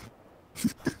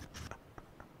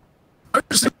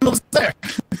 Signal's there.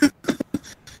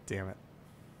 Damn it.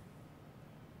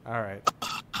 All right.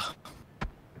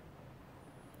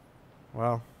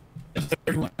 Well,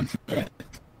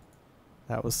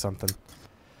 that was something.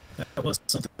 That was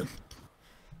something.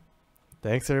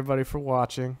 Thanks everybody for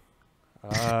watching.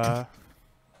 We're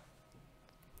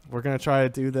gonna try to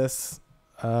do this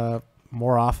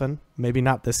more often. Maybe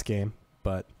not this game,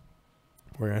 but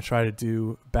we're gonna try to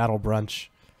do Battle Brunch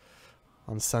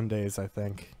on Sundays, I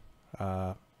think.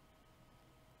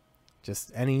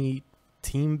 Just any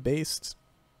team-based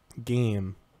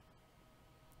game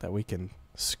that we can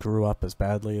screw up as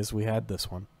badly as we had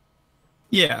this one.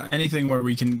 Yeah, anything where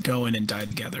we can go in and die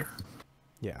together.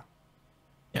 Yeah.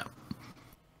 Yeah.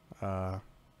 Yeah.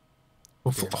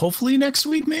 Hopefully next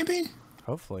week, maybe?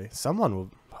 Hopefully. Someone will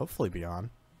hopefully be on.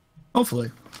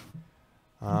 Hopefully.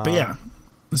 But yeah,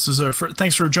 this is our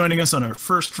thanks for joining us on our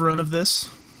first run of this.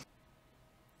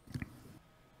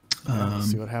 We'll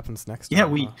see what happens next Yeah,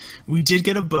 time. we did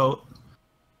get a boat.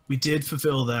 We did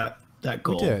fulfill that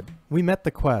goal. We did. We met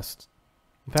the quest.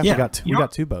 In fact, Yeah, we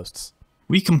got two boats.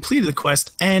 We completed the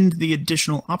quest and the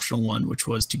additional optional one, which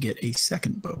was to get a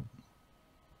second boat.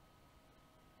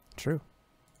 True.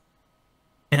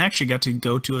 And actually got to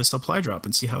go to a supply drop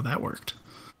and see how that worked.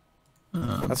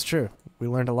 That's true. We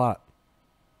learned a lot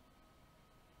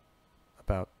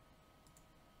about,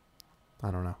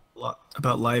 I don't know. A lot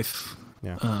about life.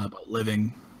 Yeah. About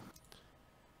living.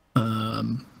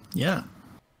 Yeah.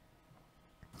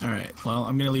 All right. Well,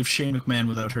 I'm gonna leave Shane McMahon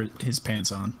without his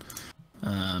pants on.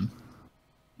 All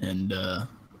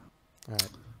right.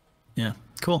 Yeah.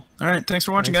 Cool. All right. Thanks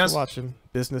for watching, Thanks guys. for watching.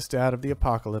 Business Dad of the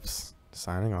Apocalypse,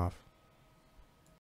 signing off.